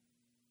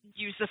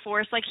use the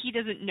Force. Like he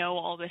doesn't know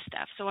all this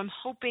stuff. So I'm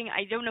hoping.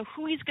 I don't know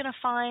who he's gonna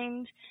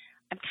find.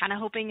 I'm kind of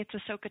hoping it's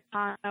Ahsoka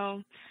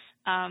Tano.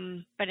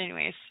 But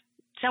anyways,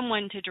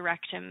 someone to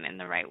direct him in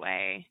the right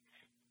way.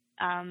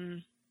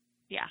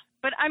 Yeah.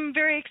 But I'm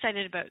very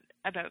excited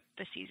about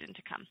the season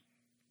to come.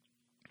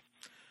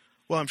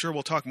 Well, I'm sure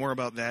we'll talk more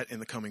about that in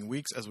the coming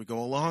weeks as we go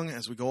along.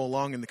 As we go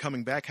along in the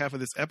coming back half of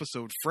this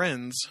episode,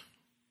 friends,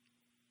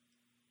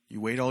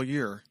 you wait all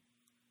year.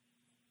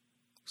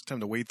 It's time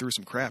to wade through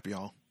some crap,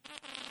 y'all.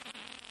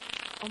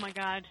 Oh my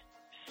God.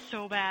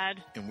 So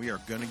bad. And we are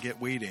going to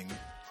get waiting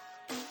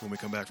when we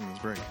come back from this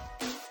break.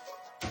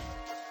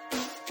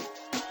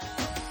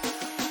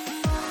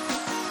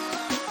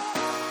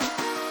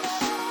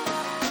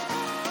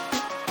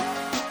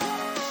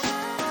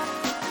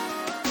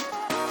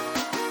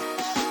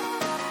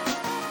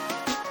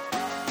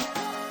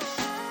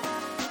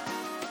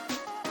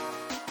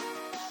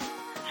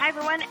 Hi,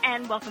 everyone,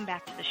 and welcome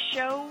back to the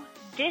show.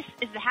 This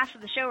is the half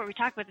of the show where we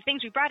talk about the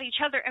things we brought each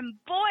other, and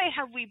boy,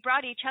 have we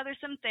brought each other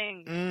some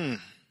things.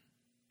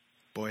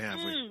 Boy,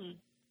 have we.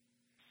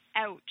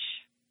 Ouch.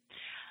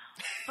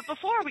 But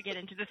before we get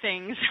into the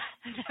things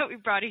that we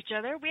brought each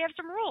other, we have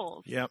some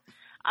rules. Yep.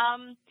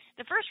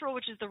 The first rule,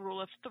 which is the rule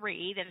of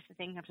three, that if the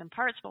thing comes in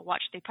parts, we'll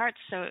watch the parts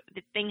so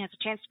the thing has a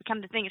chance to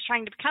become the thing it's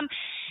trying to become,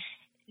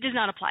 does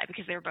not apply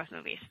because they were both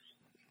movies.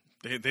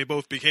 They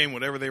both became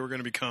whatever they were going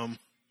to become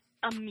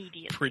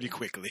Immediately. pretty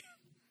quickly.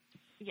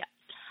 Yeah.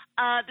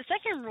 The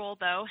second rule,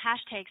 though,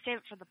 hashtag save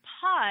it for the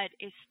pod,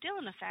 is still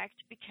in effect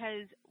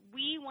because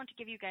we want to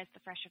give you guys the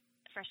freshest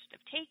of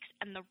takes,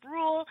 and the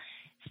rule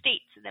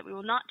states that we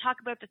will not talk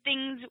about the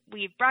things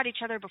we've brought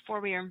each other before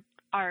we are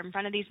in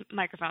front of these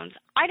microphones.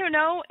 I don't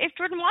know if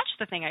Jordan watched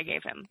the thing I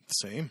gave him.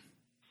 Same.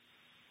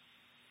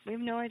 We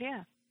have no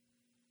idea.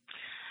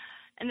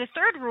 And the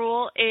third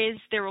rule is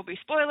there will be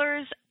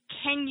spoilers.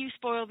 Can you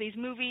spoil these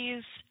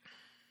movies?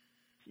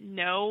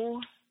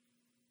 No.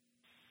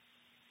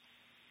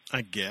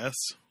 I guess.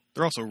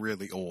 They're also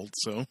really old,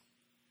 so.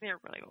 They're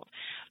really old.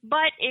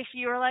 But if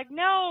you're like,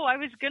 no, I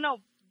was going to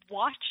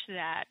watch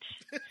that,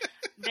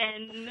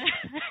 then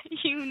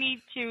you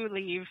need to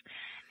leave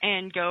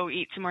and go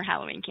eat some more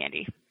Halloween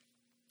candy.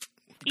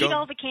 Eat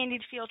all the candy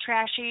to feel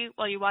trashy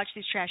while you watch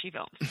these trashy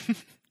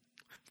films.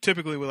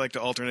 Typically, we like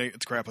to alternate.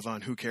 It's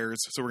Crapathon. Who cares?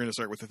 So we're going to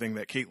start with the thing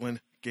that Caitlin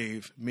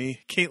gave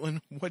me.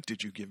 Caitlin, what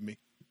did you give me?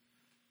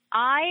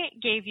 I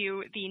gave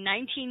you the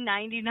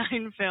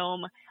 1999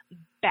 film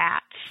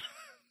Bats.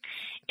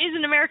 It is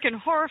an American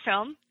horror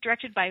film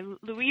directed by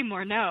Louis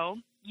Morneau.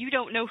 You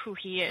don't know who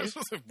he is.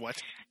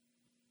 What?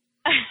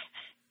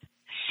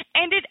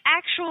 And it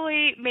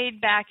actually made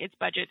back its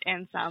budget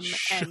and some.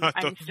 And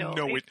I'm still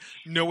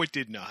No, it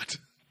did not.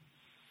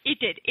 It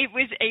did. It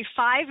was a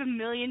 $5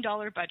 million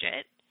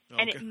budget,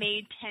 and Okay. it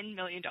made $10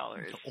 million.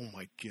 Oh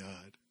my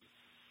god.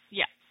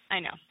 Yeah, I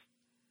know.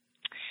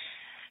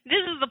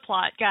 This is the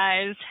plot,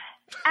 guys.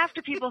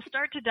 After people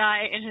start to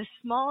die in a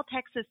small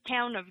Texas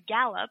town of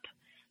Gallup,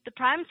 the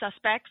prime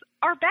suspects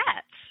are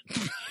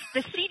bats.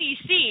 The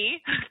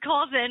CDC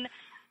calls in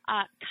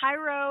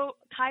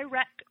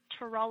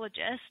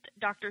chiropractorologist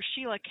Dr.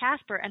 Sheila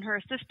Casper and her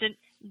assistant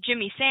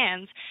Jimmy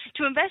Sands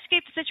to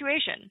investigate the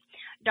situation.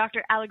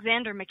 Dr.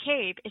 Alexander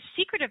McCabe is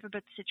secretive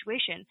about the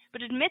situation,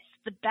 but admits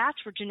the bats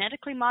were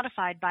genetically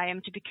modified by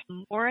him to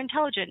become more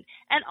intelligent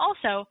and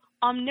also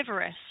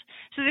omnivorous,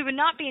 so they would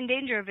not be in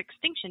danger of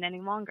extinction any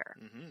longer.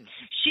 Mm-hmm.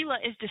 Sheila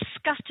is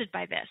disgusted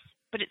by this,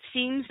 but it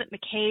seems that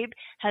McCabe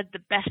had the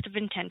best of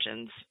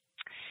intentions.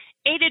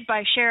 Aided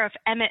by Sheriff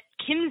Emmett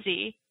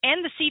Kimsey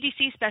and the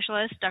CDC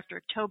specialist,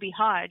 Dr. Toby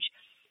Hodge,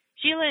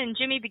 Sheila and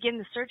Jimmy begin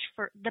the search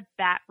for the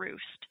Bat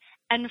Roost.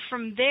 And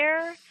from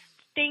there,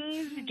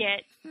 things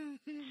get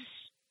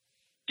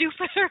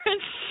stupider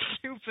and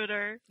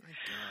stupider.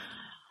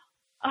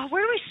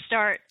 Where do we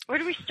start? Where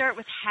do we start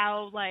with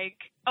how,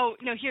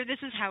 this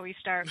is how we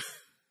start.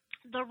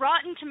 The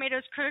Rotten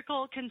Tomatoes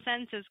critical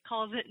consensus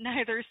calls it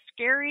neither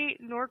scary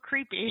nor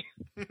creepy.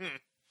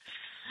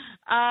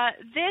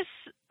 This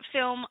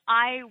film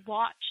I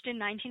watched in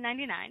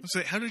 1999.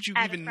 So how did you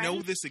even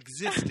know this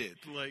existed?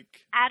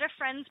 At a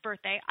friend's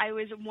birthday, I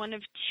was one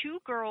of two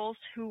girls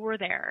who were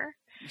there,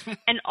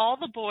 and all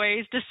the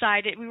boys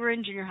decided, we were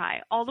in junior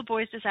high, all the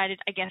boys decided,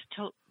 I guess,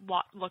 to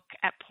look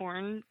at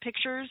porn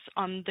pictures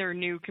on their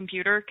new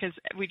computer, because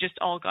we just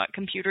all got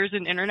computers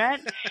and internet.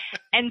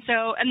 And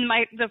so,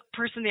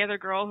 the other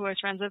girl who I was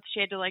friends with,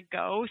 she had to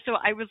go. So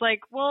I was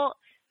like, well,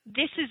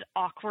 this is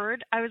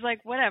awkward. I was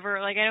like, whatever,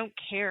 I don't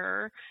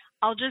care.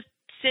 I'll just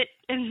sit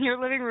in your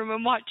living room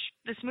and watch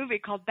this movie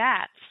called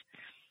Bats.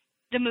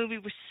 The movie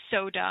was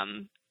so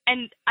dumb.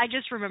 and I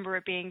just remember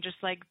it being just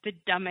like the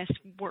dumbest,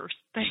 worst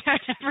thing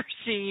I've ever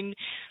seen.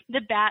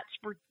 The bats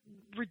were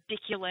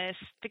ridiculous.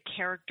 The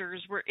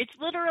characters were. It's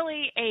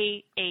literally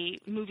a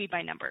movie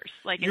by numbers.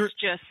 Like it's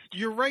just.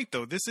 You're right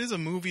though. This is a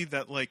movie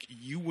that like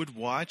you would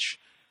watch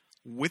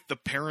with the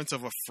parents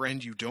of a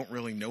friend you don't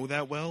really know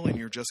that well, and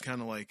you're just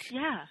kind of like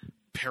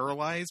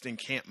paralyzed and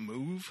can't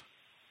move.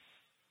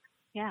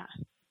 Yeah.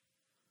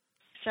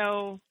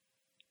 So,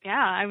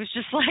 yeah, I was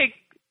just like,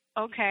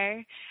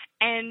 okay.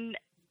 And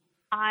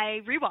I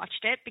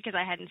rewatched it because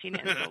I hadn't seen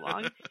it in so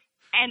long.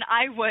 And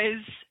I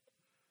was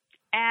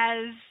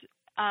as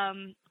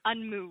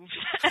unmoved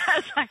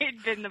as I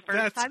had been the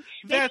first time.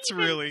 That's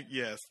really,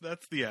 yes,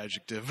 that's the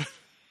adjective.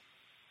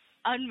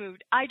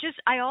 Unmoved. I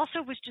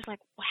also was just like,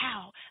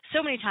 wow.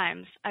 So many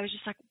times I was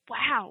just like,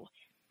 wow,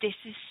 this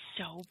is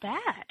so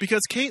bad.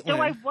 Because Caitlin.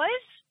 So I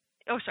was.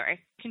 Oh, sorry.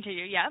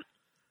 Continue. Yeah.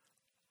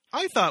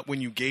 I thought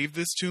when you gave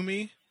this to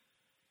me,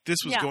 this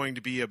was going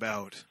to be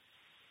about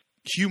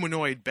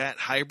humanoid bat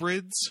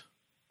hybrids.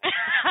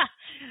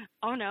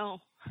 Oh,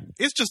 no.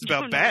 It's just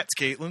about bats,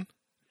 Caitlin.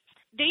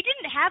 They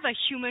didn't have a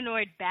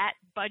humanoid bat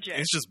budget.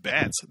 It's just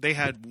bats. They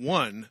had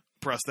one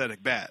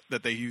prosthetic bat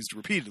that they used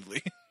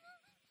repeatedly.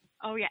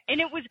 Oh, yeah.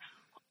 And it was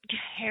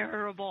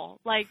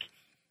terrible. Like,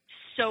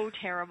 so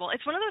terrible.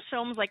 It's one of those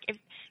films, like,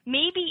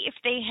 if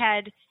they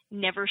had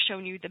never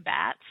shown you the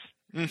bats.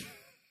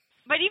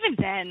 But even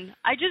then,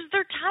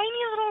 they're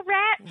tiny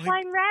little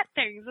flying rat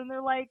things. And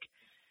they're like...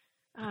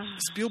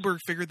 Spielberg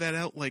figured that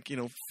out,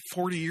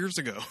 40 years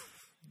ago.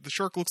 The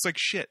shark looks like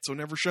shit, so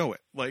never show it.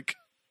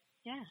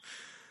 Yeah.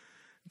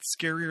 It's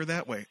scarier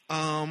that way.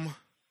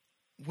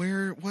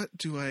 What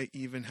do I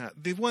even have?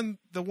 The one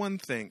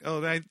thing.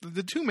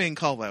 The two main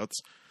call-outs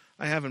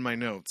I have in my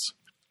notes.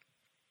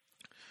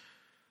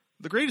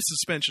 The greatest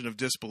suspension of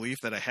disbelief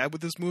that I had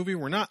with this movie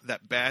were not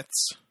that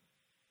bats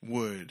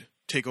would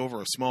take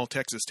over a small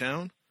Texas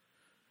town.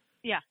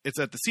 Yeah. It's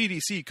that the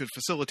CDC could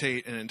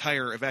facilitate an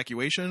entire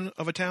evacuation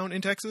of a town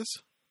in Texas.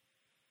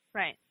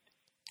 Right.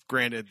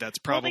 Granted, that's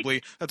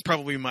probably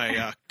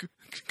my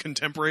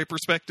contemporary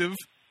perspective.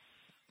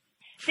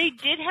 They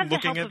did have the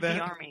help of the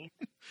army.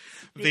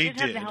 They did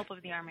have the help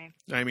of the army.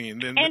 I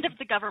mean, and of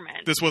the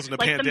government. This wasn't a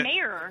the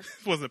mayor.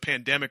 This wasn't a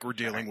pandemic we're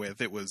dealing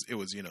with. It was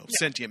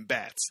sentient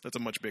bats. That's a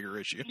much bigger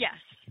issue. Yes.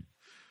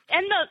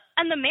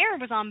 And the mayor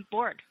was on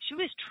board. She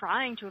was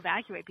trying to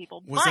evacuate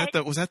people. Was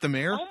that the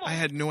mayor? Almost. I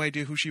had no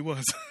idea who she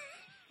was.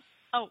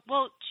 Oh,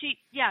 well, she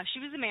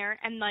was the mayor,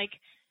 and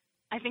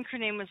I think her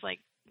name was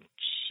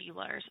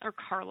Sheila or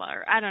Carla,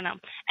 or I don't know.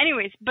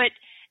 Anyways, but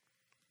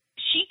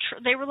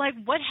they were like,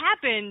 "What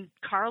happened,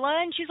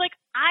 Carla?" And she's like,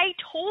 "I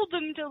told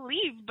them to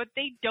leave, but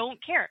they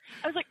don't care."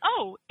 I was like,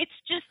 "Oh, it's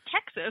just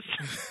Texas.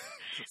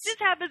 This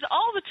happens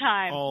all the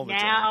time." All the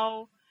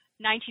now,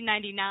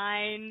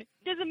 1999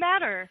 doesn't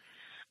matter.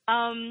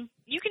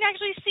 You can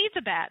actually see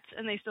the bats,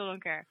 and they still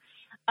don't care.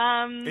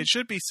 It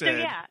should be said. So,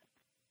 yeah.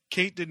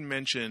 Kate didn't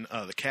mention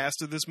the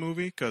cast of this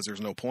movie because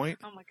there's no point.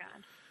 Oh my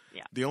god!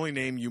 Yeah. The only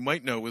name you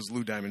might know is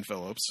Lou Diamond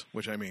Phillips,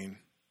 which I mean,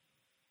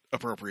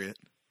 appropriate.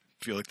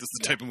 I feel like this is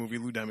the type of movie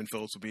Lou Diamond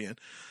Phillips would be in.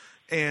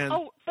 And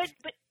but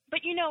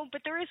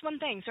there is one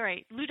thing.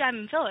 Sorry, Lou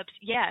Diamond Phillips,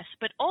 yes,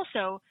 but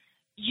also,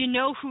 you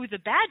know who the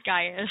bad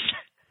guy is.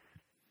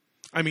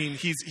 I mean,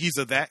 he's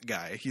that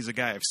guy. He's a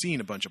guy I've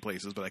seen a bunch of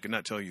places, but I could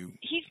not tell you.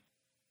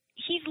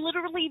 He's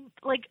literally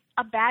like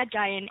a bad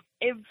guy in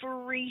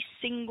every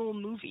single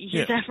movie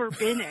he's ever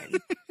been in.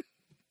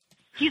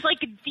 He's like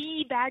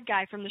the bad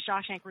guy from The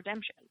Shawshank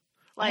Redemption.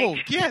 Oh,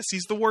 yes,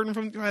 he's the warden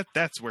from...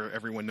 That's where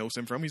everyone knows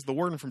him from. He's the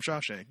warden from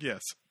Shawshank,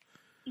 yes.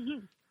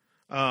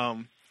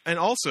 Mm-hmm. And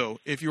also,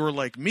 if you're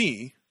like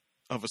me,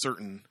 of a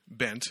certain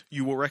bent,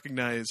 you will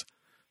recognize...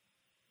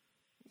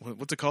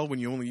 What's it called when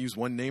you only use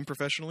one name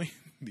professionally?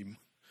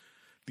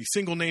 The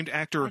single-named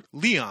actor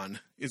Leon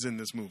is in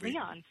this movie.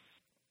 Leon.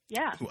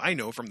 Yeah. Who I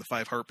know from The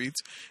Five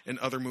Heartbeats and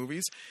other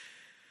movies.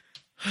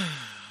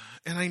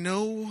 And I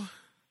know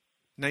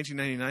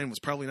 1999 was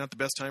probably not the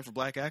best time for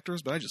black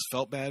actors, but I just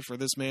felt bad for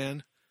this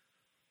man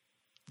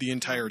the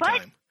entire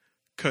time.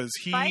 Because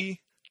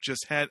he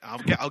just had...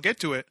 I'll get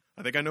to it.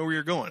 I think I know where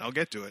you're going. I'll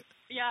get to it.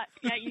 Yeah,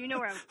 you know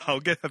where I'm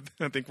going.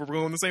 I think we're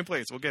going the same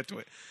place. We'll get to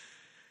it.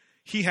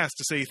 He has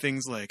to say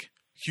things like,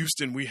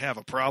 "Houston, we have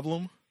a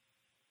problem,"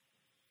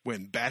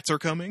 when bats are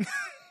coming.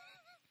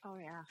 Oh,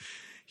 yeah.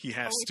 He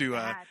has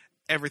to...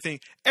 everything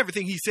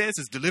he says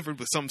is delivered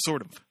with some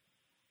sort of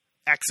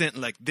accent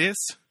like this.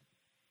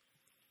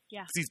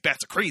 Yeah. These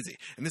bats are crazy,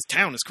 and this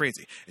town is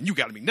crazy, and you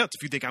got to be nuts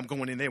if you think I'm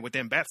going in there with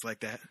them bats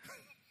like that.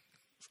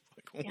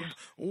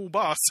 Oh,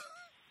 boss.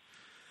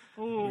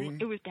 Oh,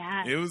 it was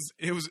bad.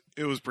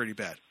 It was pretty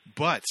bad.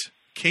 But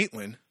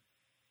Caitlin,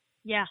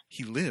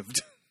 he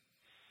lived.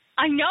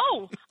 I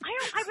know.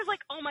 I was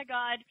like, oh my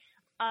god,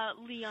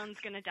 Leon's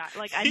gonna die.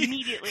 Like I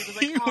immediately was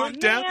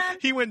like, man.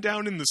 He went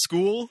down in the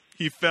school.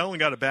 He fell and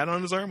got a bat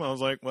on his arm. I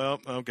was like,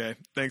 well, okay,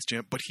 thanks,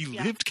 champ. But he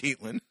lived,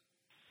 Caitlin.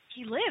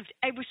 He lived.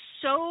 It was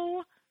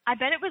so. I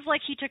bet it was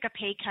like he took a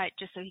pay cut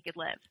just so he could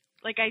live.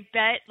 Like, I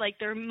bet, like,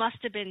 there must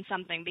have been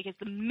something, because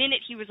the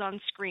minute he was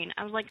on screen,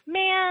 I was like,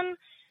 man,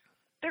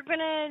 they're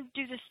gonna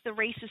do this, the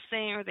racist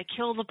thing, or they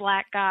kill the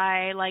black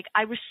guy. Like,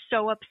 I was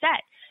so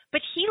upset.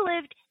 But he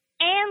lived,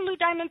 and Lou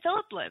Diamond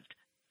Phillips lived.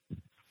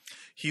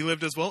 He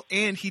lived as well,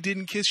 and he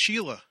didn't kiss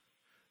Sheila.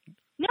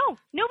 No,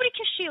 nobody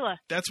kissed Sheila.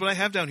 That's what I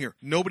have down here.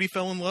 Nobody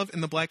fell in love,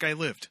 and the black guy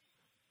lived.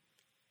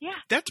 Yeah.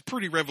 That's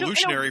pretty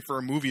revolutionary for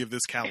a movie of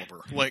this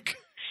caliber. Like,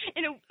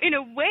 in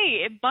a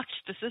way, it bucked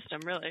the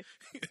system, really.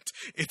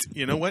 it's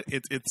you know what?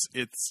 It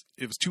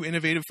was too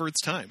innovative for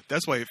its time.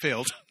 That's why it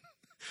failed.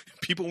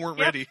 People weren't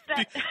ready.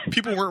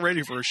 People weren't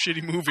ready for a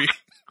shitty movie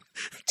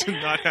to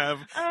not have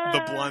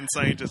the blonde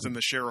scientist and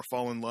the sheriff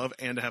fall in love,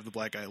 and to have the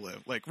black guy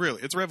live. Like,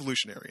 really, it's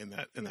revolutionary in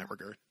that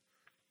regard.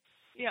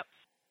 Yep.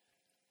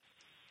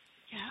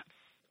 Yeah.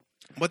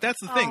 But that's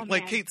the thing. Oh,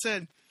 like man. Kate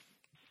said,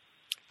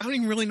 I don't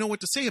even really know what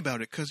to say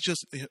about it, because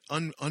just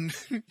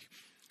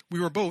we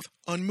were both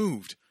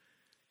unmoved.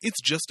 It's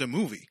just a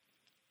movie.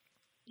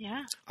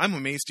 Yeah. I'm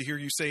amazed to hear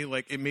you say,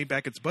 like, it made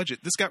back its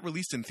budget. This got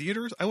released in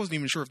theaters? I wasn't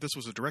even sure if this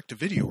was a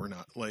direct-to-video or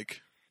not.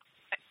 Like,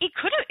 It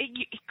could have.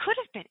 It could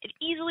have been. It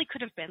easily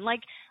could have been.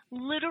 Like,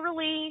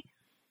 literally,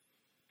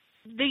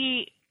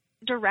 the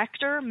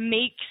director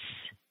makes,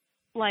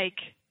 like,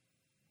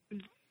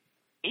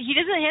 he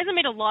hasn't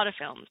made a lot of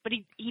films, but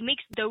he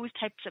makes those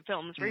types of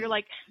films where you're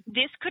like,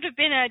 this could have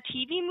been a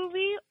TV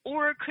movie,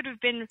 or it could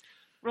have been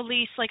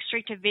released, like,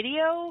 straight to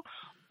video,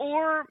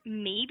 or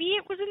maybe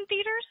it was in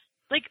theaters.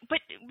 Like, but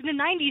the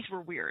 90s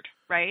were weird,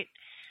 right?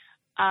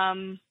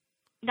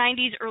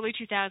 90s, early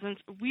 2000s,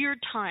 weird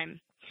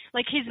time.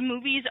 Like, his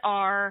movies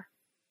are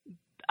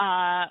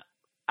Carnosaur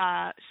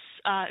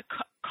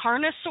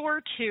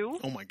 2.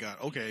 oh my god.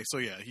 Okay, so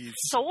yeah, he's...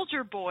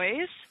 Soldier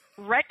Boys,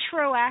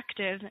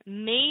 Retroactive,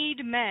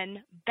 Made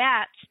Men,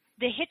 Bats,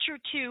 The Hitcher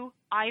 2,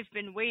 I've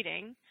Been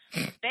Waiting,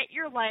 Bet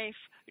Your Life,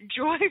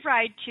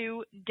 Joyride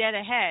 2, Dead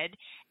Ahead,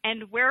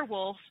 and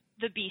Werewolf,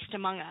 The Beast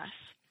Among Us.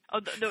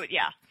 Oh,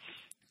 yeah.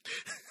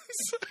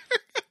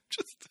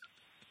 just...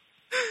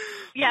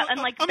 Yeah, and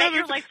like Bet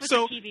Your Life was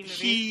so a TV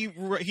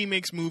movie. he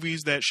makes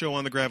movies that show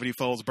on the Gravity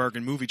Falls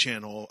Bargain Movie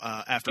Channel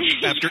after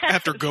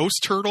after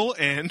Ghost Turtle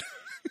and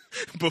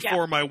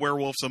before My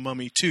Werewolf's a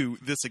Mummy 2.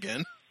 This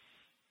again.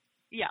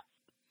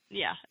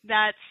 Yeah,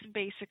 that's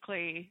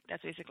basically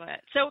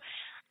it. So,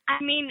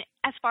 I mean,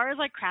 as far as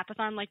like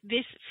Crapathon, like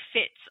this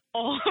fits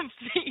all of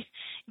the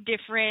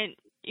different,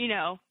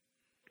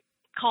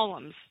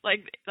 columns.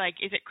 Like,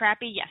 is it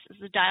crappy? Yes. Is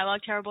the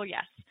dialogue terrible?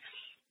 Yes.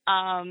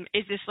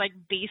 Is this like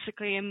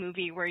basically a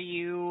movie where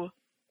you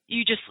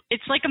just,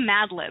 it's like a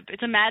Mad Lib.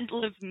 It's a Mad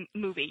Lib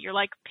movie. You're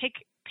like, pick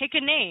a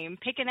name,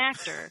 pick an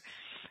actor.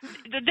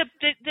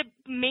 The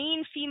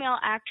main female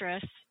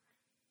actress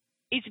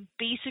is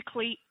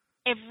basically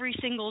every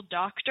single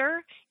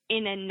doctor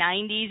in a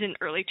 90s and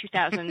early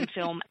 2000s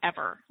film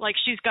ever. Like,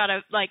 she's got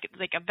a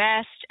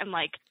vest and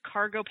like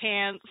cargo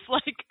pants,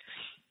 like,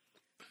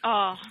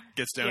 oh,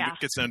 gets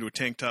down to a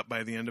tank top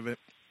by the end of it.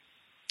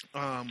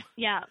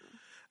 Yeah.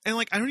 And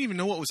like, I don't even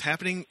know what was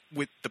happening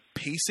with the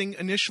pacing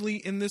initially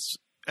in this,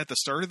 at the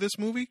start of this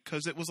movie,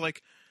 because it was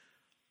like,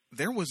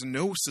 there was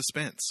no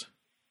suspense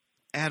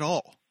at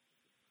all.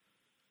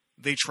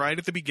 They tried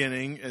at the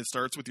beginning. It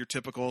starts with your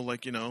typical,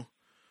 like,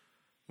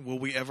 will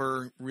we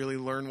ever really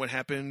learn what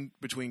happened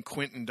between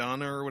Quint and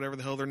Donna, or whatever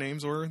the hell their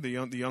names were, the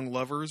young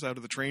lovers out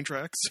of the train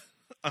tracks,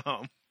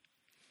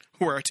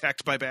 who are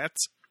attacked by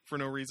bats for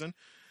no reason.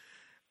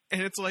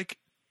 And it's like,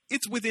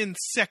 it's within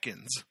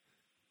seconds.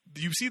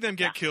 You see them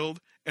get killed,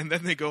 and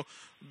then they go,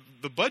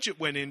 the budget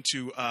went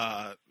into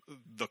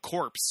the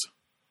corpse,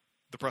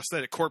 the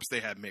prosthetic corpse they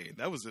had made.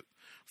 That was it.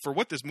 For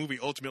what this movie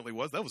ultimately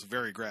was, that was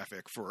very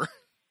graphic for...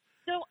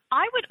 So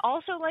I would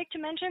also like to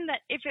mention that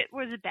if it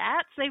was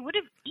bats, they would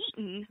have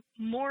eaten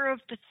more of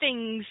the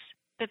things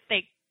that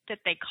they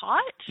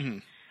caught. Mm-hmm.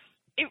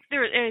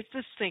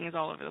 This thing is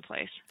all over the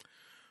place.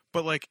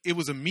 But like, it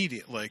was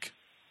immediate. Like,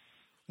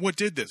 what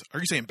did this? Are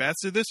you saying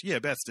bats did this? Yeah,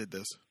 bats did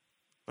this.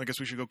 I guess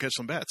we should go catch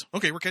some bats.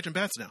 Okay, we're catching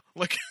bats now.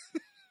 Like,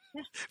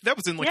 that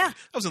was in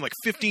like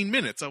 15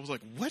 minutes. I was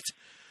like, what?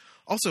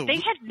 Also, they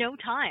had no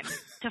time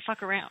to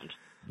fuck around.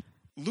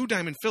 Lou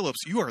Diamond Phillips,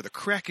 you are the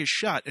crackest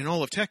shot in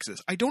all of Texas.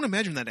 I don't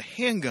imagine that a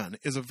handgun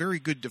is a very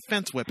good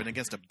defense weapon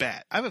against a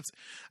bat. I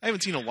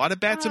haven't seen a lot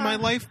of bats in my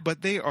life,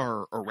 but they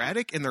are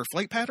erratic in their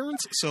flight patterns,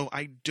 so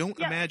I don't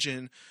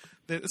imagine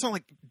that. It's not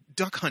like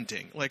duck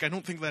hunting. Like, I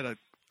don't think that a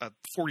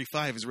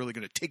 .45 is really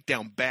going to take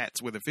down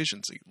bats with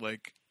efficiency.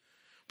 Like,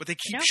 but they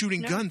keep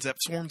shooting guns at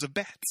swarms of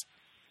bats.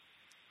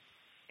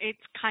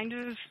 It's kind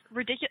of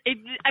ridiculous.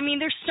 I mean,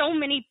 there's so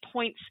many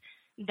points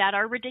that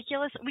are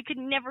ridiculous. We could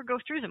never go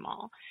through them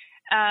all.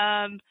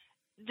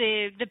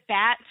 The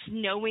bats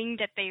knowing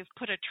that they've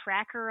put a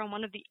tracker on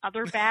one of the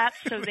other bats,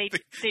 so they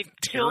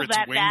kill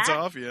that wings bat.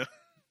 Off, yeah.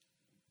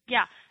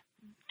 Yeah,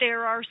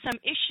 there are some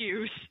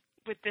issues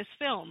with this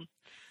film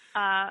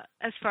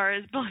as far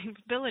as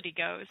believability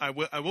goes.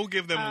 I will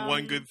give them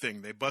one good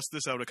thing. They bust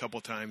this out a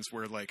couple times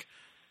where, like,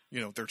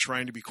 they're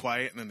trying to be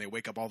quiet and then they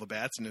wake up all the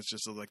bats and it's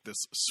just like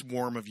this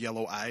swarm of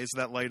yellow eyes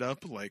that light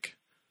up. Like,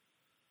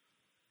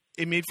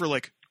 it made for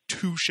like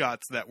 2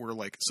 shots that were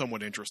like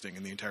somewhat interesting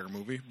in the entire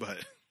movie, but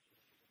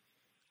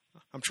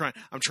I'm trying.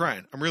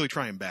 I'm really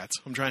trying, bats.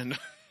 I'm trying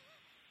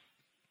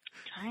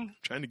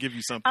to give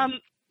you something.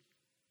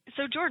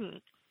 So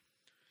Jordan,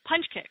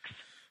 punch kicks.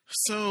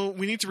 So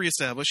we need to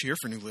reestablish here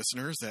for new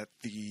listeners that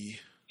the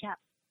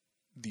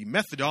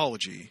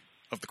methodology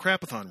of the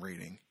Crapathon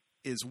rating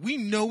is we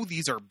know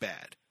these are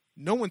bad.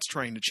 No one's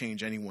trying to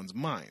change anyone's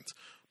minds.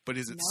 But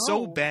is it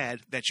so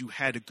bad that you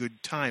had a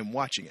good time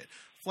watching it?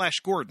 Flash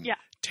Gordon,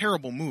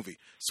 terrible movie.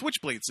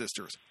 Switchblade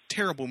Sisters,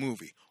 terrible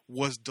movie.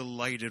 Was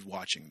delighted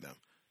watching them.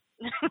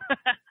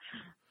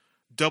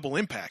 Double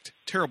Impact,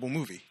 terrible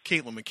movie.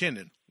 Caitlin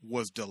McKinnon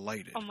was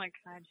delighted. Oh my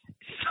God.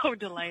 So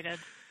delighted.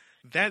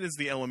 That is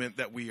the element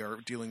that we are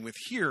dealing with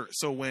here.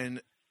 So when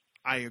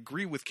I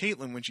agree with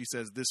Caitlin when she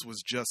says this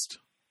was just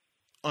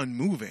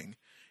unmoving,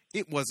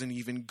 it wasn't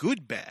even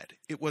good bad.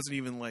 It wasn't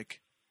even like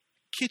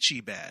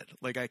kitschy bad.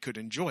 Like I could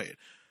enjoy it.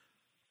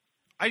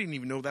 I didn't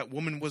even know that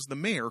woman was the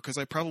mayor because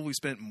I probably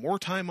spent more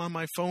time on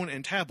my phone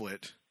and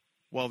tablet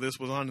while this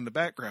was on in the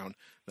background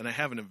than I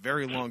have in a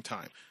very long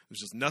time. There's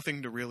just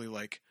nothing to really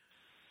like.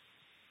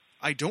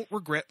 I don't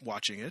regret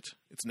watching it.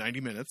 It's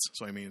 90 minutes,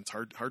 so I mean it's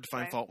hard to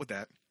find fault with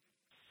that.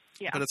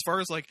 Yeah. But as far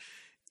as like,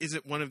 is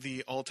it one of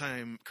the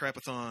all-time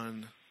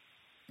Crapathon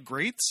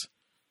greats?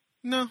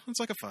 No, it's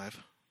like a 5.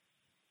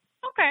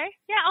 Okay.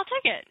 Yeah, I'll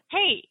take it.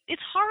 Hey,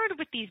 it's hard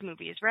with these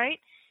movies, right?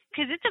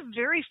 Because it's a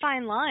very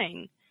fine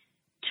line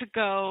to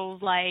go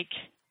like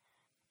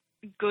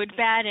good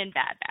bad and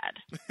bad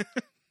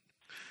bad.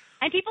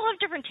 And people have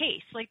different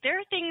tastes. Like there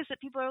are things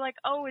that people are like,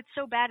 oh, it's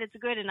so bad it's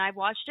good, and I've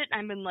watched it and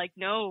I've been like,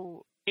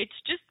 no, it's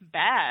just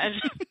bad.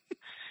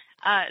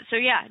 So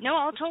yeah, no,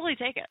 I'll totally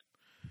take it.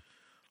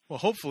 Well,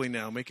 hopefully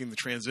now making the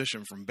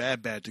transition from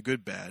bad to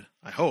good bad.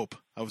 I hope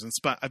I've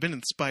been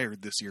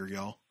inspired this year,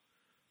 y'all.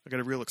 I got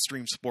a real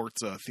extreme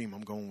sports theme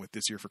I'm going with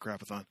this year for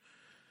Crapathon.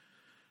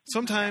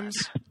 Sometimes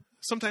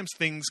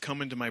things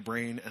come into my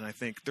brain and I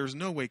think there's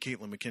no way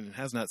Caitlin McKinnon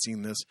has not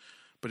seen this,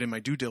 but in my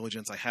due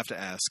diligence I have to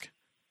ask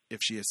if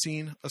she has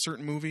seen a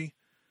certain movie,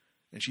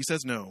 and she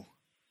says no.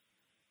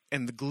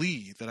 And the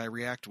glee that I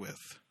react with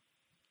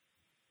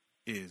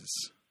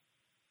is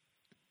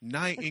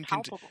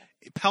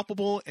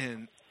palpable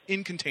and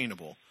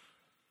incontainable,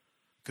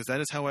 because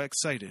that is how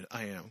excited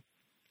I am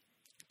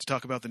to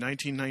talk about the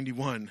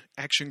 1991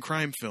 action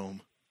crime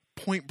film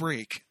Point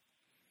Break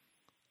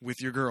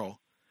with your girl,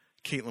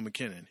 Caitlin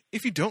McKinnon.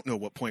 If you don't know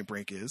what Point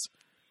Break is,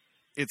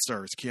 it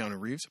stars Keanu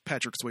Reeves,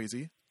 Patrick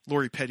Swayze,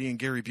 Lori Petty, and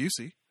Gary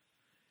Busey.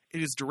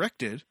 It is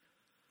directed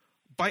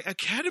by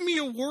Academy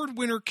Award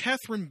winner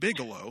Catherine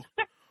Bigelow,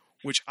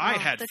 which I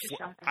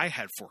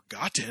had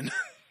forgotten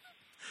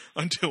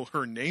until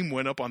her name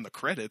went up on the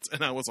credits,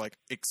 and I was like,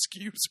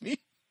 excuse me?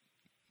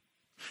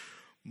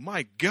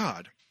 My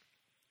God.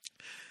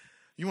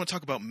 You want to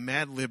talk about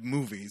Mad Lib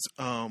movies?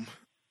 The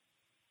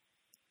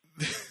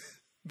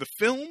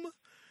film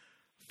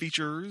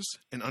features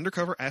an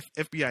undercover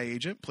FBI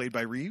agent, played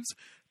by Reeves,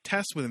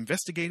 tasked with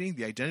investigating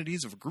the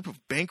identities of a group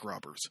of bank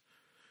robbers,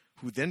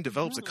 who then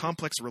develops a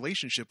complex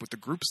relationship with the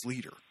group's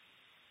leader.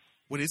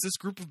 What is this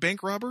group of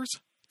bank robbers?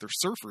 They're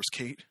surfers,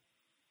 Kate.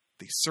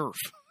 They surf.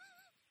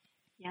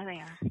 Yeah, they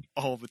are.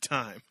 All the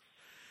time.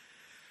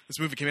 This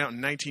movie came out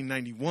in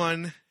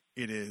 1991.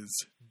 It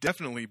is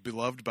definitely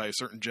beloved by a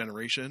certain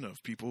generation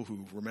of people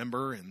who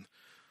remember and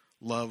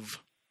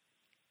love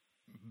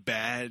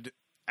bad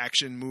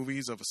action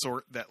movies of a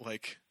sort that,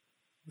 like,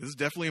 this is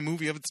definitely a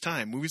movie of its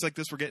time. Movies like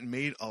this were getting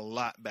made a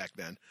lot back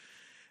then.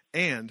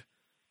 And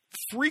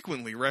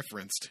frequently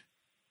referenced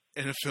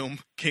in a film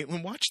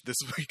Caitlin watched this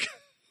week,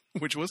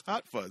 which was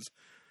Hot Fuzz.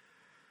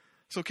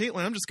 So,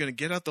 Caitlin, I'm just going to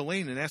get out the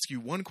lane and ask you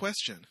one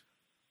question.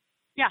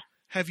 Yeah.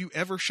 Have you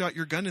ever shot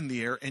your gun in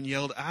the air and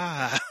yelled,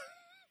 ah?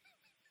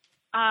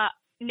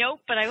 Nope,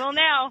 but I will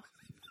now.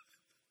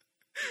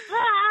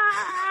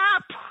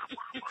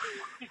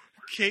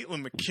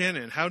 Caitlin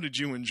McKinnon, how did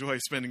you enjoy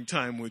spending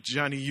time with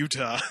Johnny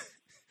Utah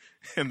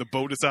and the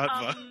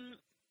Bodhisattva?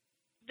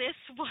 This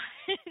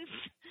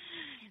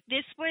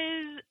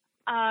was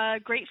a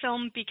great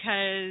film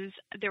because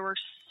there were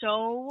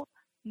so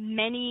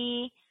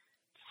many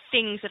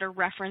things that are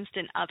referenced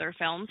in other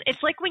films.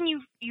 It's like when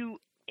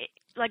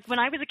like when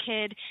I was a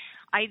kid,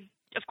 I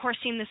of course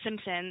seen The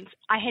Simpsons.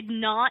 I had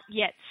not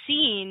yet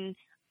seen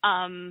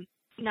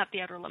not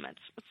The Outer Limits.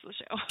 What's the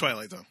show?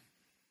 Twilight Zone.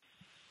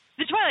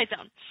 The Twilight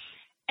Zone.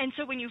 And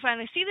so when you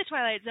finally see The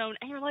Twilight Zone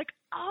and you're like,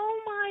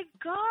 oh my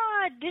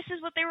God, this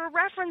is what they were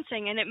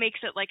referencing, and it makes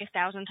it like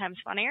 1,000 times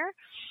funnier.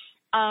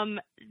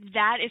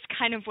 That is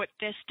kind of what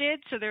this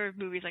did. So there are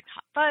movies like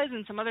Hot Fuzz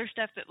and some other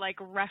stuff that like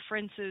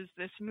references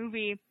this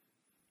movie.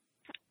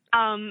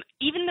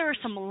 Even there are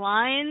some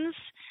lines,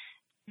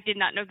 did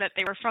not know that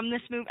they were from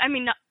this movie. I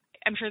mean,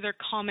 I'm sure they're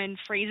common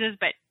phrases,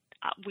 but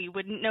we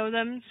wouldn't know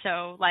them.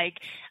 So like,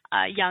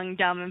 young,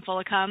 dumb, and full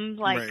of cum,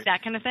 like right.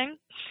 That kind of thing.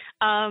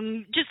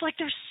 Just like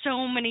there's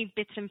so many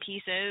bits and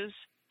pieces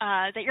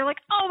that you're like,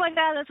 oh my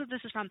god, that's what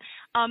this is from.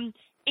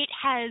 It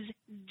has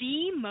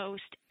the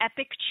most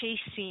epic chase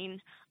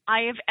scene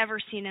I have ever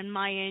seen in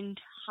my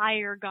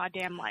entire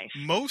goddamn life.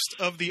 Most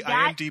of the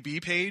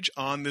IMDb page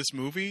on this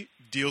movie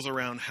deals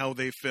around how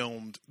they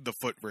filmed the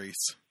foot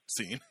race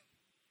scene.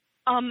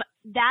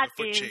 That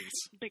Foot is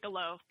chase.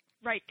 Bigelow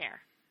right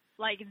there.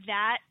 Like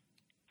that.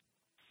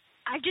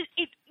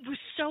 It was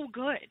so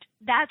good.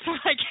 That's what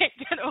I can't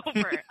get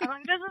over. I'm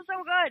like, this is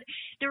so good.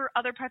 There are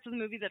other parts of the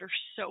movie that are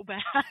so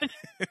bad.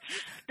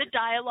 The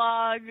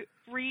dialogue,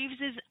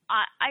 Reeves is,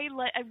 I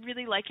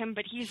really like him,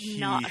 but he's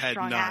not a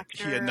strong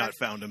actor. He had not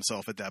found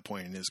himself at that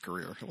point in his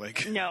career.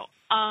 Like, no.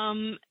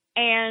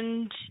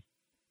 And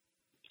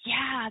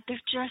yeah,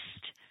 there's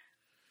just,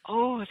 there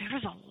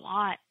was a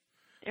lot.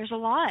 There's a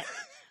lot.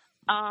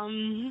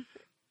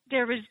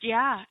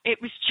 It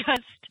was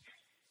just,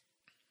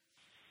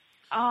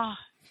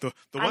 the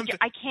one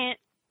I can't.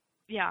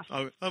 Yeah.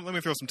 Let me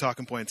throw some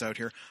talking points out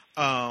here.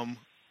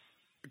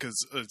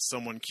 Because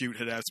someone cute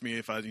had asked me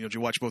if I, did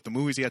you watch both the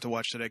movies you had to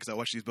watch today? Because I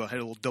watched these, but I had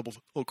a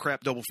little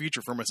crap double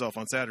feature for myself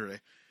on Saturday.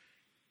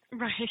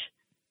 Right.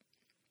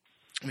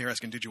 And they were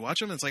asking, did you watch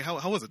them? And it's like,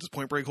 how was it? Does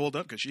Point Break hold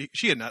up? Because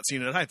she had not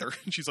seen it either.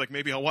 And she's like,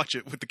 maybe I'll watch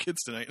it with the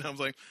kids tonight. And I was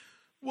like,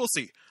 we'll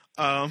see.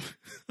 I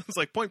was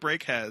like, Point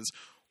Break has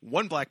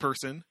one black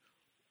person,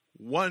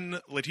 one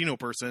Latino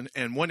person,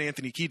 and one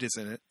Anthony Kiedis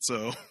in it.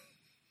 So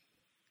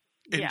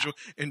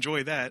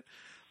enjoy that.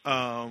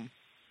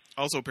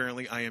 Also,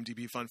 apparently,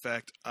 IMDb fun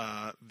fact,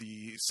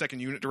 the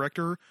second unit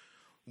director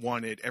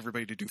wanted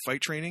everybody to do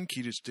fight training.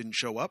 Kiedis didn't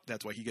show up.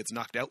 That's why he gets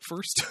knocked out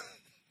first.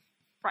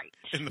 Right.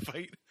 In the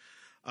fight.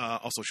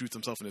 Also shoots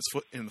himself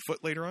in the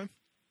foot later on.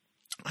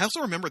 I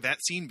also remember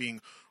that scene being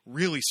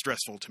really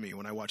stressful to me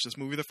when I watched this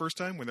movie the first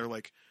time, when they're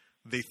like,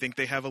 they think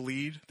they have a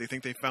lead. They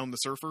think they found the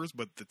surfers,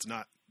 but it's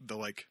not the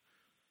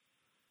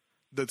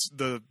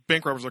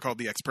bank robbers are called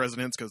the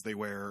ex-presidents because they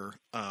wear,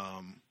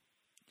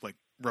 like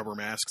rubber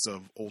masks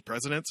of old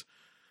presidents.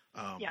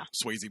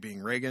 Swayze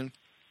being Reagan.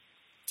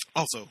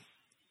 Also,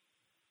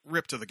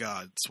 rip to the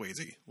god,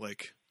 Swayze.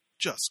 Like,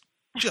 just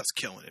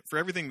killing it. For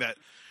everything that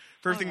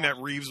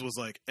Reeves was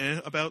like,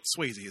 about,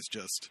 Swayze is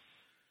just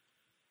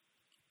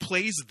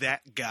plays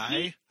that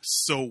guy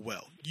so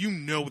well. You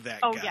know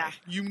that guy. Yeah.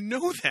 You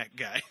know that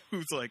guy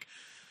who's like,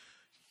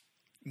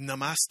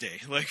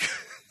 namaste. Like,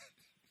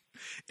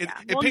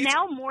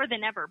 now more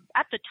than ever.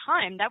 At the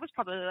time, that was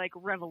probably like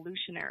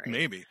revolutionary.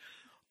 Maybe.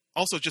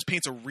 Also, just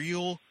paints a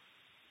real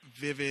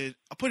vivid.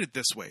 I'll put it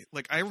this way.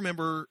 Like, I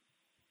remember.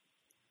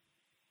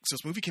 So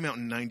this movie came out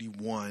in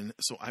 91,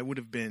 so I would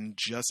have been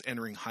just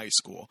entering high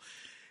school.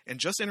 And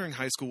just entering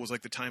high school was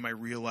like the time I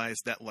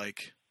realized that,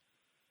 like,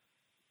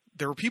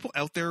 there were people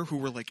out there who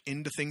were like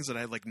into things that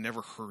I like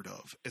never heard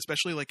of,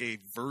 especially like a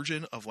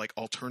version of like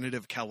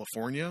alternative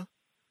California.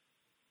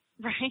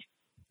 Right.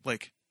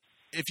 Like,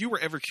 if you were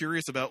ever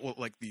curious about what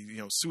like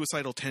the,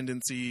 suicidal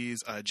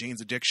tendencies,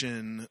 Jane's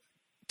Addiction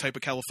type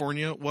of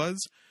California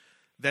was,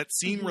 that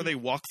scene where they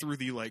walk through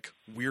the like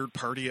weird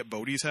party at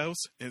Bodhi's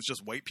house and it's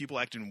just white people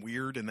acting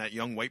weird in that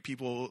young white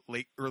people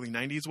early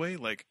 90s way.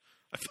 Like,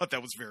 I thought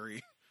that was very,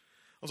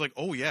 I was like,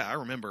 oh yeah, I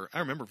remember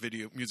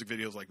music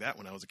videos like that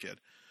when I was a kid.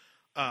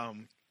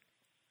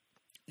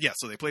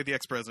 So they played the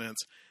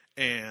ex-presidents,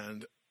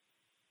 and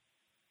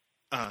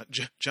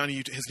Johnny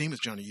Utah, his name is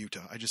Johnny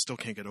Utah. I just still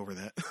can't get over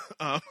that.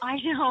 I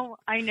know.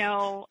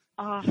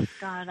 Oh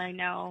God, I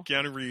know.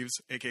 Keanu Reeves,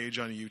 aka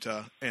Johnny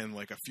Utah, and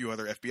like a few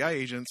other FBI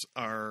agents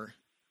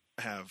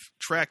have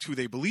tracked who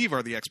they believe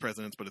are the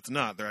ex-presidents, but it's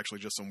not. They're actually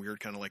just some weird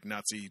kind of like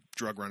Nazi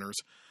drug runners.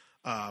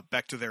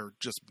 Back to their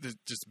just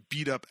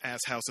beat up ass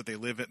house that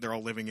they're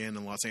all living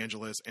in Los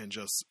Angeles, and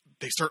just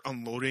they start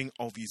unloading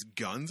all these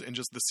guns, and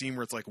just the scene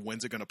where it's like,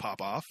 when's it going to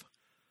pop off?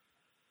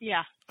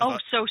 Yeah.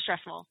 So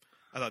stressful.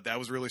 I thought that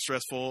was really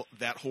stressful.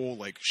 That whole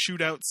like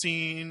shootout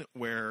scene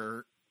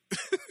where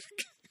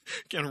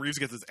Keanu Reeves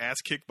gets his ass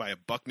kicked by a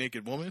buck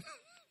naked woman.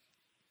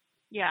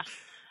 Yeah.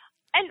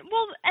 And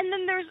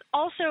then there's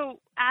also,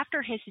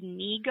 after his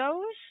knee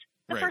goes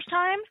the first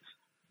time,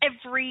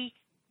 every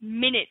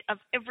minute of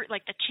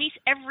the chase,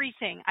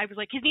 everything, I was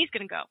like, his knee's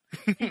gonna go.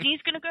 His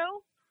knee's gonna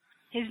go.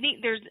 His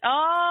knee,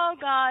 oh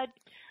God.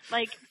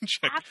 Like,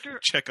 after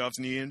Chekhov's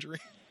knee injury.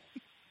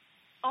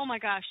 Oh my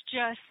gosh,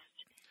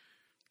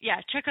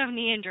 Chekhov's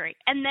knee injury.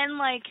 And then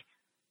like,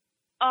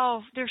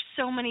 there's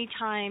so many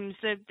times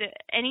that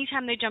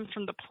anytime they jumped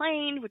from the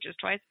plane, which is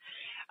twice,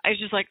 I was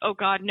just like, oh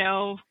God,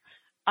 no.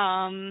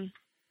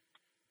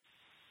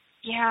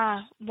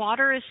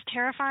 Water is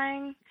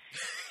terrifying.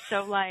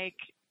 So like,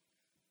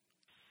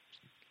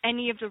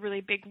 any of the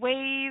really big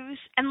waves,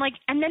 and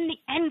then the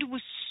end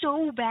was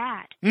so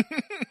bad.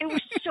 It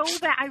was so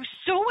bad. I was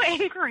so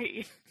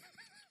angry.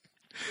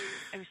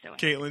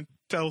 Caitlin,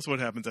 tell us what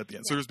happens at the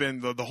end. So there's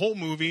been the whole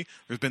movie.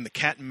 There's been the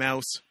cat and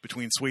mouse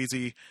between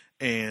Swayze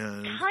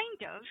and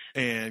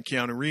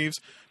Keanu Reeves,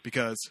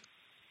 because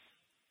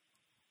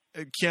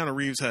Keanu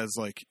Reeves has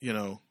like,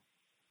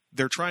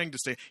 they're trying to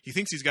stay. He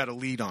thinks he's got a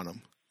lead on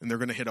him, and they're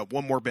going to hit up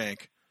one more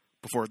bank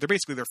before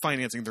they're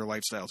financing their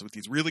lifestyles with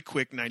these really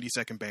quick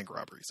 90-second bank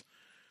robberies.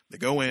 They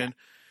go in,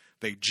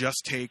 they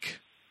just take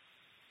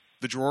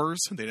the drawers.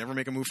 They never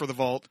make a move for the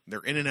vault.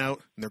 They're in and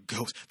out, and they're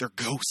ghosts. They're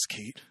ghosts,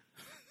 Kate.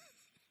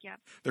 Yeah.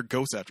 They're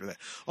ghosts after that.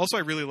 Also,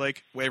 I really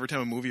like every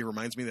time a movie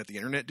reminds me that the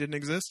internet didn't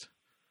exist.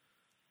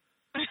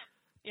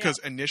 Because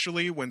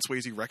initially, when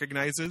Swayze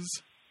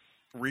recognizes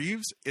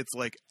Reeves, it's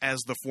like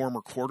as the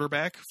former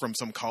quarterback from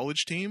some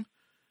college team.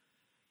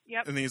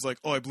 Yep. And then he's like,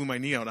 oh, I blew my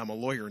knee out. I'm a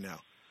lawyer now.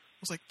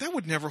 I was like, that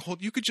would never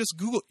hold. You could just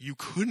Google. You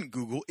couldn't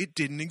Google. It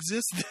didn't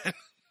exist then.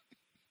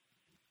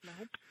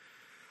 Nope.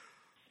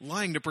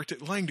 Lying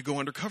to go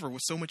undercover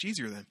was so much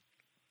easier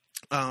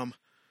then.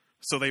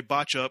 So they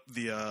botch up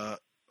the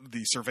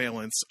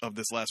surveillance of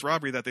this last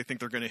robbery that they think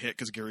they're going to hit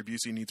because Gary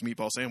Busey needs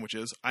meatball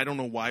sandwiches. I don't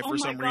know why for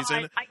some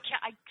reason.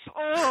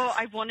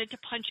 I wanted to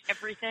punch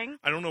everything.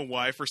 I don't know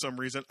why for some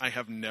reason I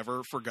have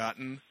never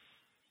forgotten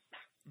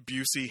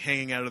Busey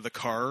hanging out of the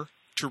car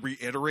to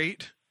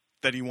reiterate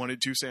that he wanted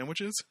 2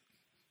 sandwiches.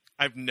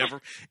 I've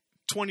never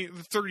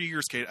 30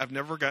 years, Kate. I've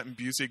never gotten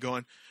Busey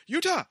going,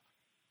 Utah,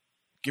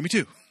 give me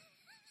 2.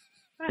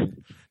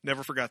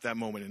 Never forgot that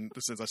moment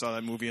since I saw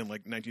that movie in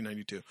like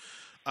 1992.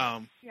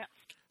 Yeah.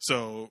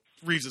 So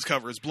Reeves'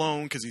 cover is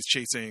blown because he's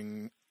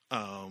chasing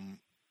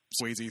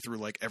Swayze through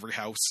like every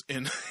house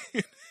in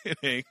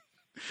a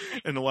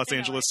Los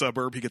Angeles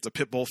suburb. He gets a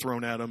pit bull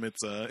thrown at him.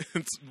 It's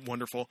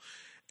wonderful,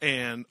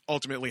 and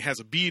ultimately has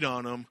a bead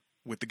on him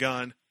with the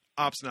gun.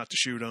 Opts not to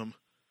shoot him,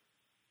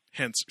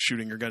 hence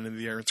shooting your gun into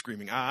the air and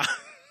screaming "ah!"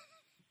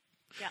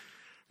 Yeah.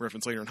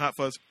 Reference later in Hot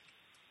Fuzz.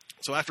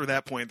 So after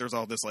that point, there's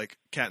all this like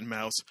cat and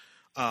mouse,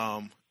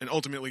 and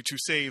ultimately to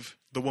save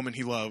the woman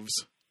he loves,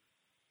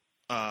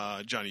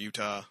 Johnny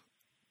Utah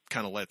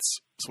kind of lets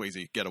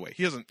Swayze get away.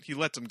 He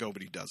lets him go,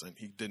 but he doesn't.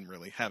 He didn't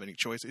really have any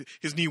choice.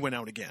 His knee went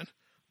out again.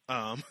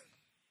 Well,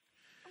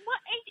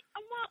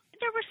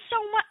 there was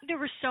so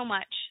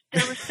much.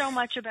 There was so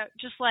much about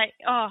just like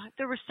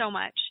there was so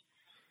much.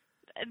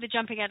 The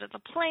jumping out of the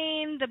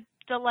plane,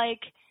 the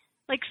like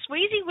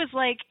Swayze was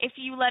like, if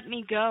you let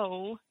me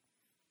go,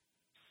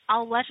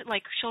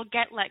 she'll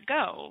get let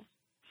go.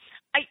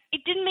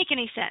 It didn't make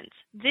any sense.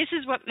 This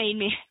is what made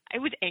me, I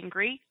was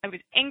angry. I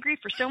was angry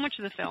for so much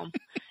of the film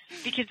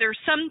because there were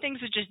some things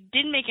that just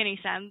didn't make any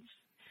sense.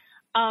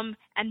 And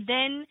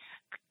then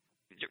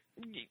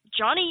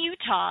Johnny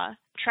Utah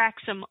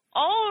tracks him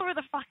all over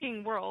the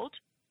fucking world.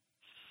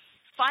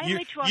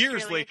 Finally to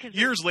Australia.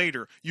 Years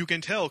later, you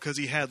can tell because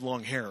he had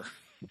long hair.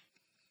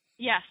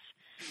 Yes.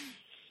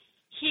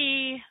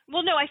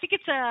 I think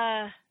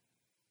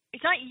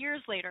it's not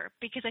years later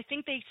because I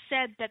think they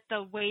said that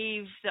the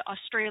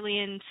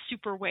Australian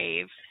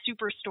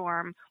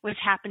superstorm was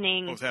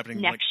happening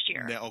next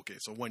year. Yeah, okay,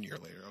 so 1 year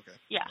later. Okay.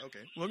 Yeah. Okay.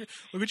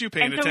 Look at you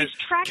paying attention,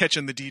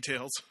 catching the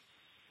details.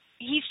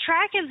 He's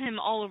tracking him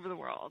all over the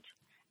world,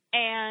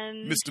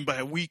 and missed him by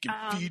a week in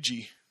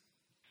Fiji.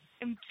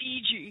 In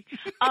Fiji,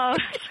 and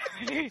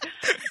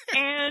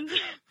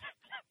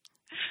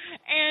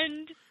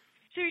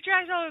so he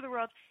tracks all over the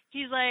world.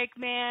 He's like,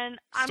 man,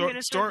 I'm going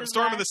to storm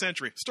of the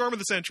century. Storm of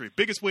the century.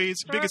 Biggest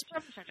waves,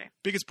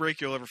 biggest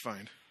break you'll ever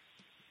find.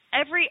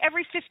 Every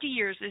 50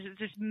 years is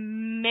this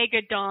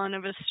mega dawn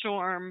of a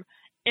storm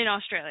in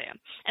Australia.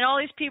 And all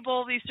these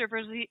people, these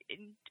surfers,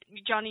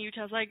 Johnny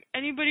Utah's like,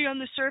 anybody on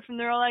the surf? And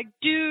they're all like,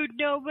 dude,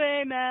 no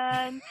way,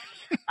 man.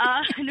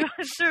 No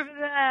one's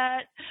surfing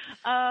that.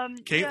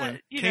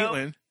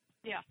 Caitlin.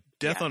 Yeah.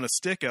 Death on a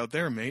stick out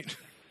there, mate.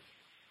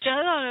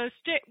 Death on a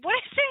stick. What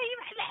is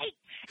it, mate?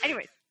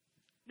 Anyways.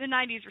 The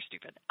 90s were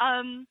stupid.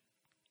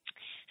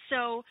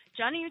 So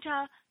Johnny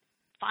Utah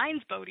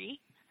finds Bodhi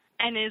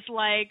and is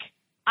like,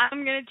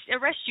 I'm going to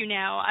arrest you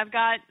now. I've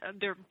got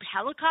there are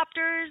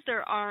helicopters.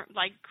 There aren't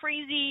like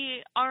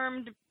crazy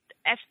armed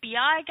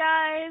FBI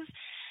guys.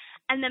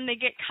 And then they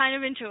get kind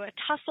of into a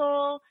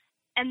tussle.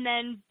 And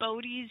then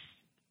Bodhi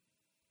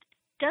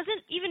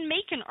doesn't even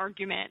make an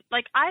argument.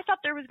 Like, I thought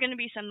there was going to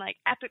be some like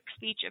epic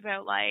speech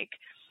about like,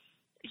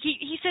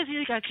 he says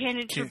he's like, I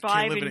can't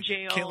survive in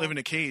jail. Can't live in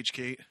a cage,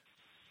 Kate.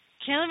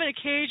 Can't live in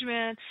a cage,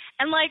 man.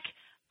 And, like,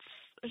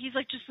 he's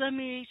like, just let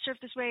me surf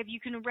this wave. You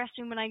can arrest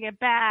him when I get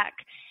back.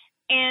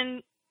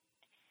 And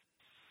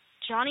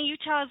Johnny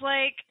Utah's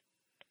like,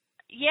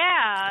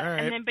 yeah.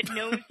 Right. And then, but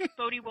knows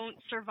Bodhi won't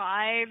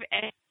survive.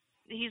 And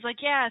he's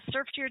like, yeah,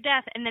 surf to your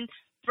death. And then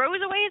throws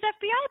away his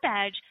FBI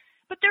badge.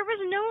 But there was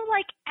no,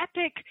 like,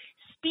 epic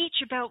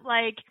speech about,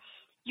 like,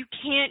 you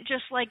can't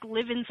just, like,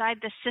 live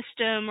inside the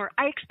system. Or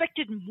I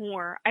expected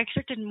more. I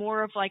expected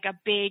more of, like, a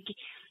big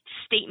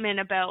statement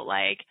about,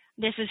 like,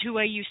 this is who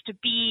I used to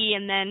be,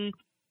 and then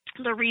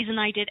the reason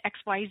I did X,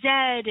 Y, Z,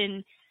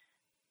 and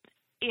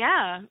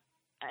yeah.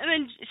 I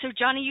mean, so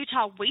Johnny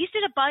Utah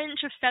wasted a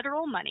bunch of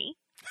federal money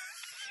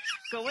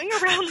going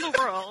around the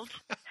world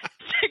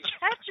to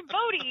catch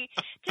Bodhi,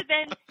 to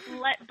then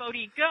let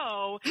Bodhi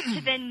go,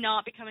 to then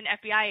not become an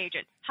FBI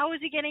agent. How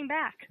is he getting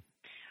back?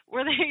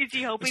 Is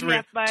he hoping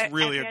it's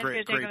really a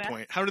great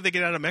point. How did they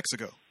get out of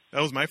Mexico?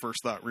 That was my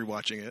first thought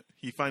rewatching it.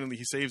 He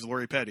saves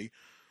Lori Petty.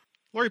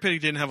 Lori Petty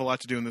didn't have a lot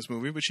to do in this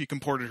movie, but she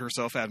comported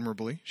herself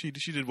admirably. She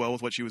did well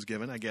with what she was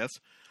given, I guess.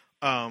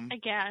 I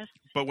guess.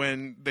 But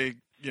when they,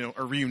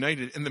 are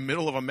reunited in the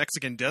middle of a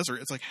Mexican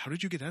desert, it's like, how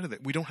did you get out of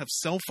it? We don't have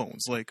cell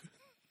phones. Like,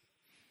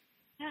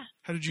 yeah.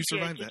 How did you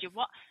survive that?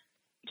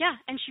 Yeah,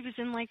 and she was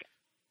in like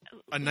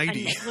a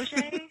nightie. A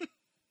negligee.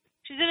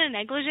 She's in a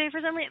negligee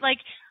for some reason. Like,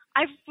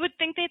 I would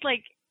think they'd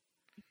like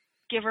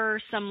give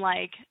her some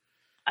like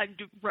a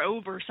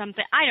robe or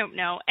something. I don't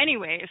know.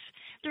 Anyways,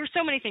 there were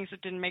so many things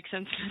that didn't make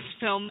sense in this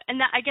film, and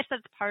that I guess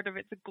that's part of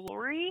its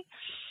glory.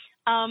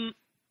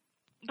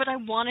 But I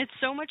wanted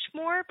so much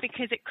more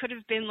because it could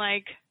have been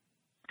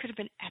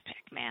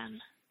epic, man.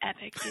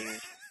 Epic,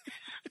 dude.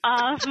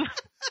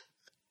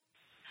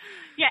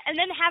 Yeah, and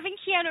then having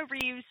Keanu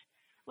Reeves,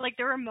 like,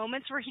 there were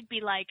moments where he'd be,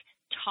 like,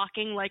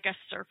 talking like a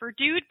surfer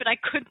dude, but I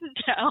couldn't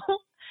tell.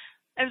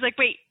 I was like,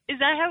 wait, is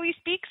that how he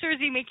speaks, or is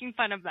he making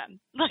fun of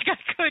them? Like, I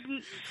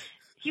couldn't.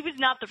 He was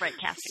not the right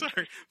casting.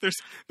 Sorry,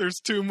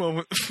 there's two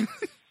moments.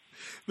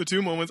 The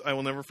two moments I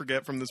will never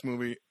forget from this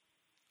movie.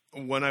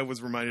 One I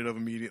was reminded of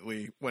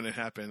immediately when it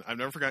happened. I've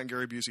never forgotten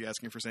Gary Busey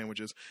asking for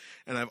sandwiches,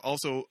 and I've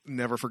also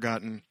never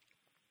forgotten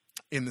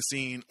in the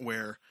scene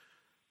where.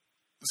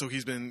 So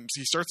he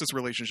starts this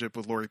relationship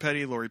with Lori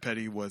Petty. Lori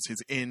Petty was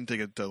his in to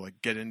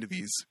get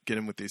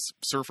in with these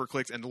surfer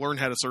cliques and to learn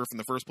how to surf in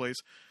the first place.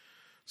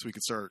 So he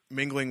could start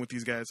mingling with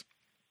these guys,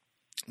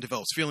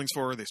 develops feelings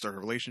for her. They start a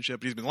relationship,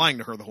 but he's been lying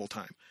to her the whole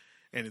time.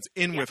 And his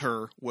in with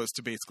her was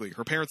to basically,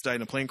 her parents died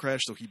in a plane crash.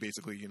 So he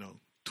basically,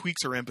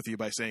 tweaks her empathy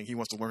by saying he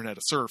wants to learn how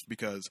to surf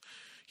because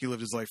he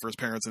lived his life for his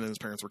parents and then his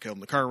parents were killed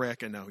in the car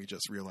wreck. And now he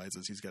just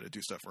realizes he's got to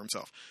do stuff for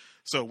himself.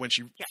 So when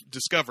she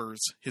discovers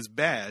his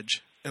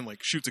badge and like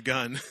shoots a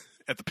gun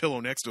at the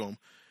pillow next to him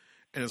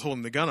and is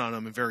holding the gun on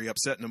him and very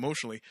upset and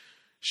emotionally,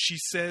 she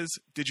says,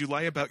 "Did you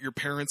lie about your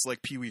parents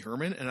like Pee Wee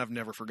Herman?" And I've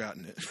never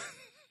forgotten it.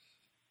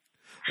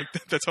 Like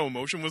that's how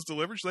emotion was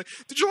delivered. She's like,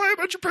 "Did you lie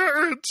about your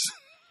parents?"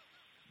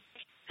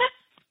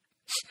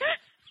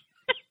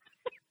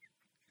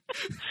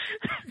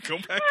 Go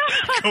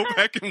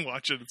back and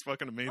watch it. It's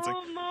fucking amazing.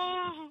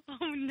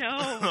 Oh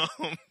no.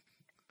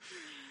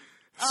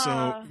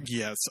 So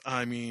yes,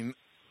 I mean,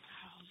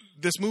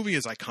 this movie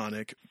is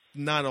iconic.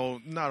 Not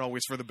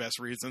always for the best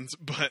reasons,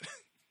 but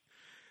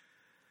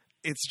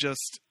it's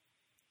just,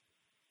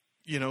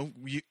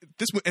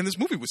 this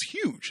movie was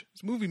huge.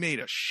 This movie made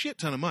a shit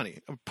ton of money,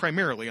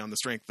 primarily on the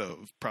strength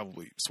of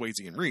probably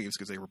Swayze and Reeves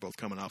because they were both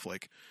coming off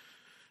like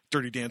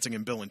Dirty Dancing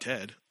and Bill and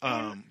Ted.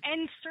 And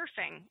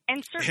surfing.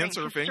 And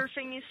surfing.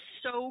 Surfing is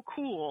so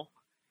cool.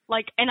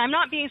 Like, and I'm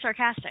not being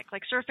sarcastic.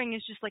 Like, surfing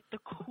is just like the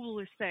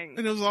coolest thing.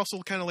 And it was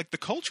also kind of like the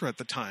culture at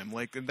the time.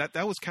 Like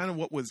that was kind of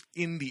what was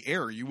in the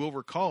air. You will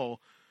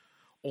recall,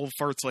 old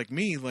farts like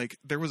me, like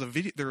there was a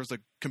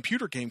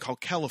computer game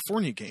called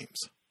California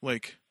Games.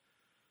 Like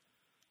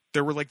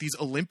there were like these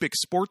Olympic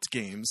sports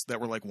games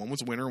that were like one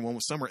was winter and one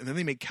was summer, and then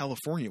they made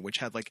California, which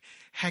had like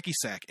hacky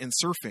sack and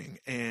surfing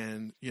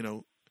and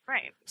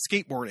right,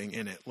 skateboarding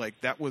in it.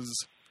 Like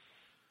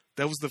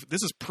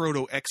this is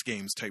proto X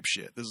Games type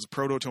shit. This is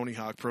proto Tony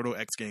Hawk, proto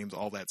X Games,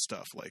 all that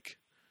stuff. Like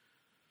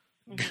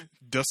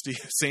dusty,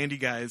 sandy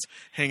guys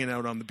hanging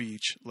out on the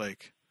beach,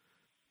 like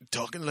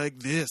talking like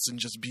this and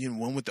just being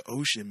one with the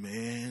ocean,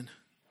 man.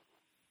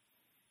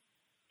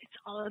 It's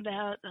all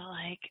about the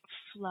like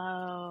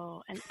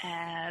flow and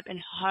ebb and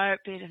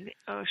heartbeat of the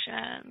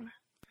ocean.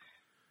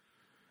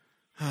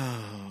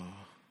 Oh.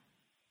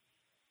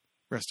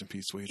 Rest in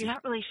peace, Swayze. You're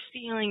not really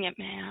feeling it,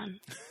 man.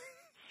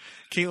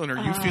 Caitlin,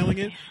 are you feeling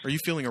it? Are you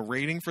feeling a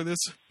rating for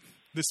this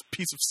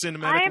piece of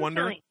cinematic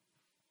wonder?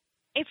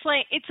 It's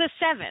a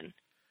 7.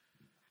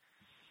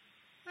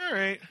 All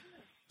right.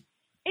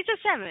 It's a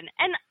 7.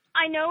 And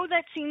I know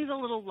that seems a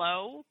little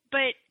low,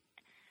 but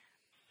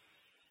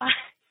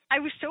I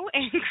was so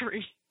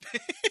angry.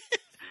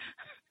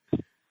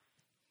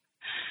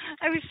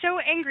 I was so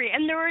angry.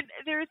 And there were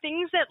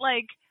things that,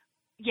 like,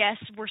 yes,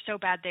 were so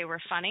bad they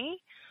were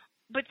funny,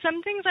 but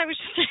some things I was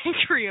just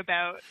angry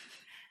about.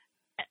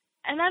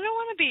 And I don't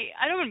want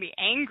to be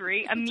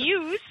angry,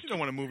 amused. You don't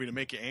want a movie to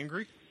make you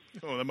angry?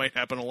 Oh, that might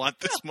happen a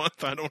lot this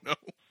month. I don't know.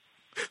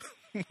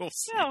 We'll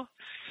see. No.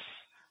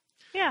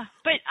 Yeah,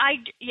 but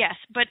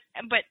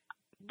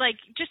like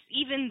just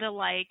even the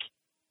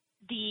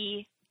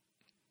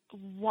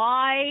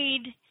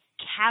wide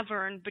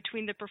cavern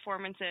between the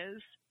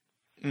performances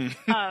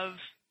of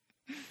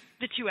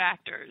the two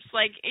actors.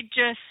 Like it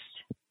just,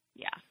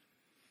 yeah.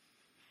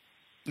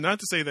 Not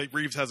to say that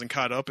Reeves hasn't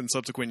caught up in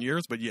subsequent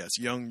years, but yes,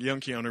 young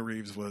Keanu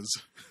Reeves was.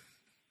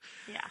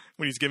 Yeah.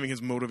 When he's giving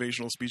his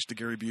motivational speech to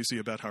Gary Busey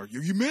about how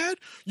you mad?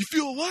 You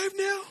feel alive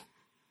now?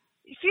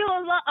 You feel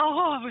alive?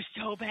 Oh, it was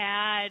so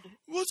bad.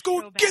 Let's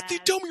go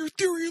tell me your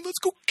theory and let's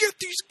go get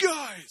these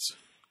guys.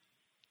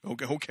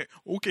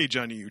 Okay,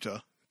 Johnny Utah,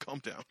 calm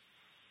down.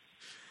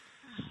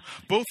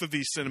 Both of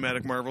these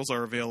cinematic marvels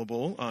are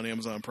available on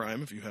Amazon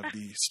Prime if you have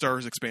the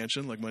Stars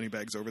expansion, like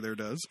Moneybags over there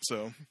does.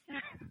 So.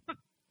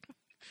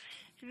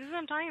 This is what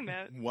I'm talking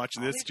about. Watch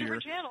this, dear.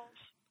 Channels.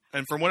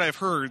 And from what I've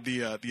heard,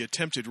 the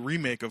attempted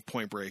remake of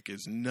Point Break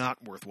is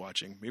not worth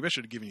watching. Maybe I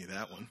should have given you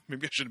that one.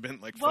 Maybe I should have been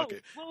like, fuck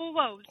it.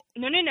 Whoa.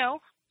 No.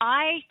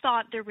 I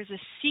thought there was a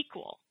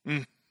sequel.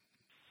 There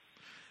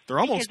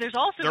Because almost there's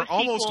also there a sequel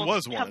almost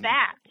was to one.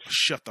 Bats.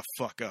 Shut the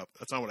fuck up.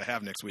 That's not what I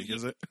have next week,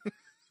 is it?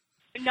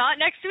 Not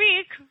next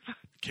week.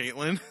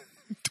 Caitlin,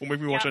 don't make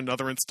me watch Yep.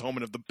 another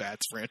installment of the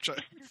Bats franchise.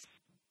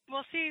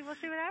 We'll see what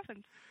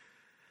happens.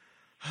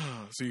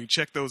 So you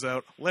check those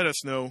out. Let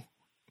us know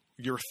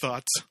your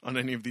thoughts on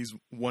any of these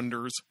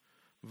wonders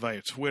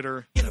via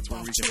Twitter. That's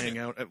where we can hang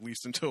out, at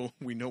least until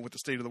we know what the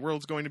state of the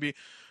world is going to be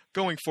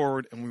going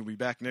forward. And we'll be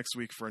back next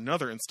week for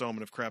another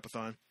installment of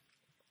Crapathon.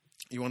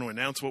 You want to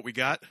announce what we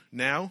got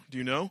now? Do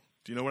you know?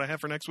 Do you know what I have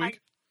for next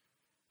week?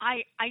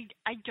 I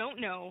don't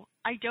know.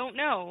 I don't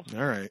know.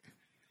 All right.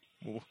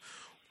 Well,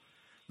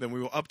 then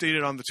we will update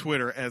it on the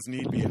Twitter as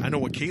need be. I know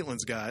what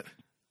Caitlin's got,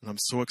 and I'm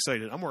so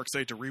excited. I'm more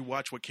excited to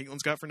rewatch what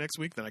Caitlin's got for next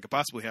week than I could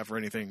possibly have for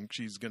anything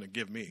she's going to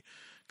give me,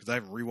 because I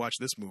haven't rewatched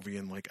this movie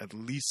in like at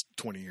least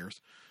 20 years.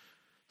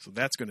 So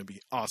that's going to be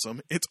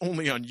awesome. It's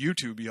only on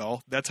YouTube,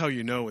 y'all. That's how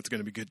you know it's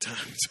going to be good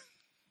times.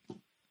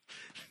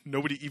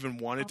 Nobody even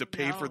wanted to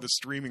pay for the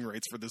streaming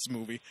rights for this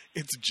movie.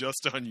 It's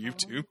just on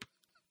YouTube.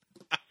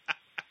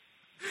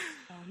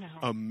 Oh, no.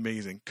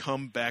 Amazing.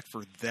 Come back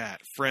for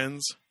that.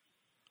 Friends,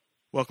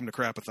 welcome to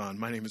Crapathon.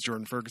 My name is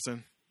Jordan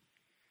Ferguson.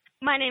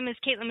 My name is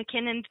Caitlin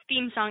McKinnon. The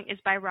theme song is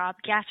by Rob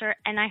Gasser,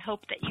 and I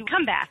hope that you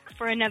come back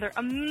for another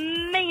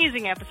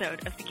amazing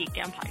episode of the Geek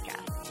Down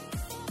Podcast.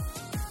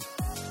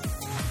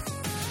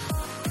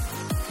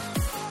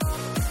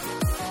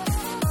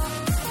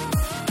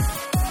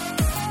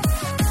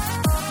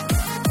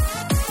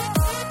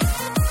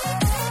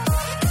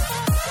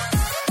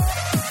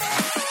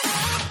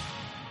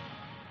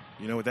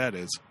 You know what that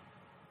is?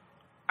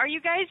 Are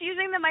you guys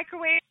using the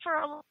microwave for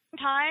a long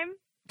time?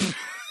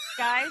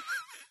 Guys?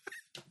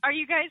 Are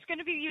you guys going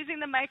to be using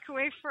the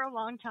microwave for a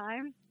long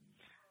time?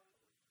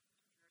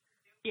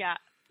 Yeah,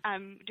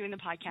 I'm doing the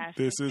podcast.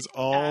 This is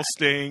all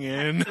staying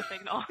in. The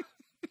signal.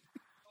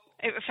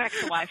 It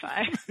affects the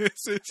Wi-Fi.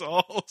 This is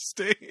all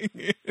staying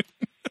in.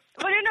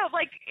 But no,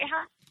 like,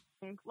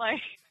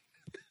 like,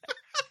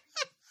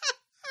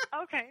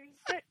 okay.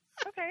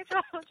 Okay, so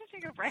let's just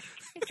take a break.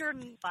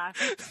 Jordan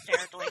laughing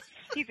hysterically.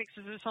 He thinks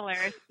this is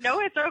hilarious. No,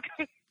 it's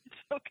okay. It's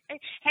okay.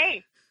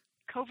 Hey,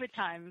 COVID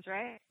times,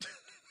 right?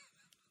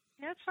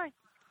 Yeah, it's fine.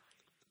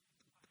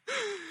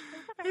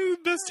 It's okay.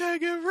 Best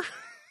tag ever.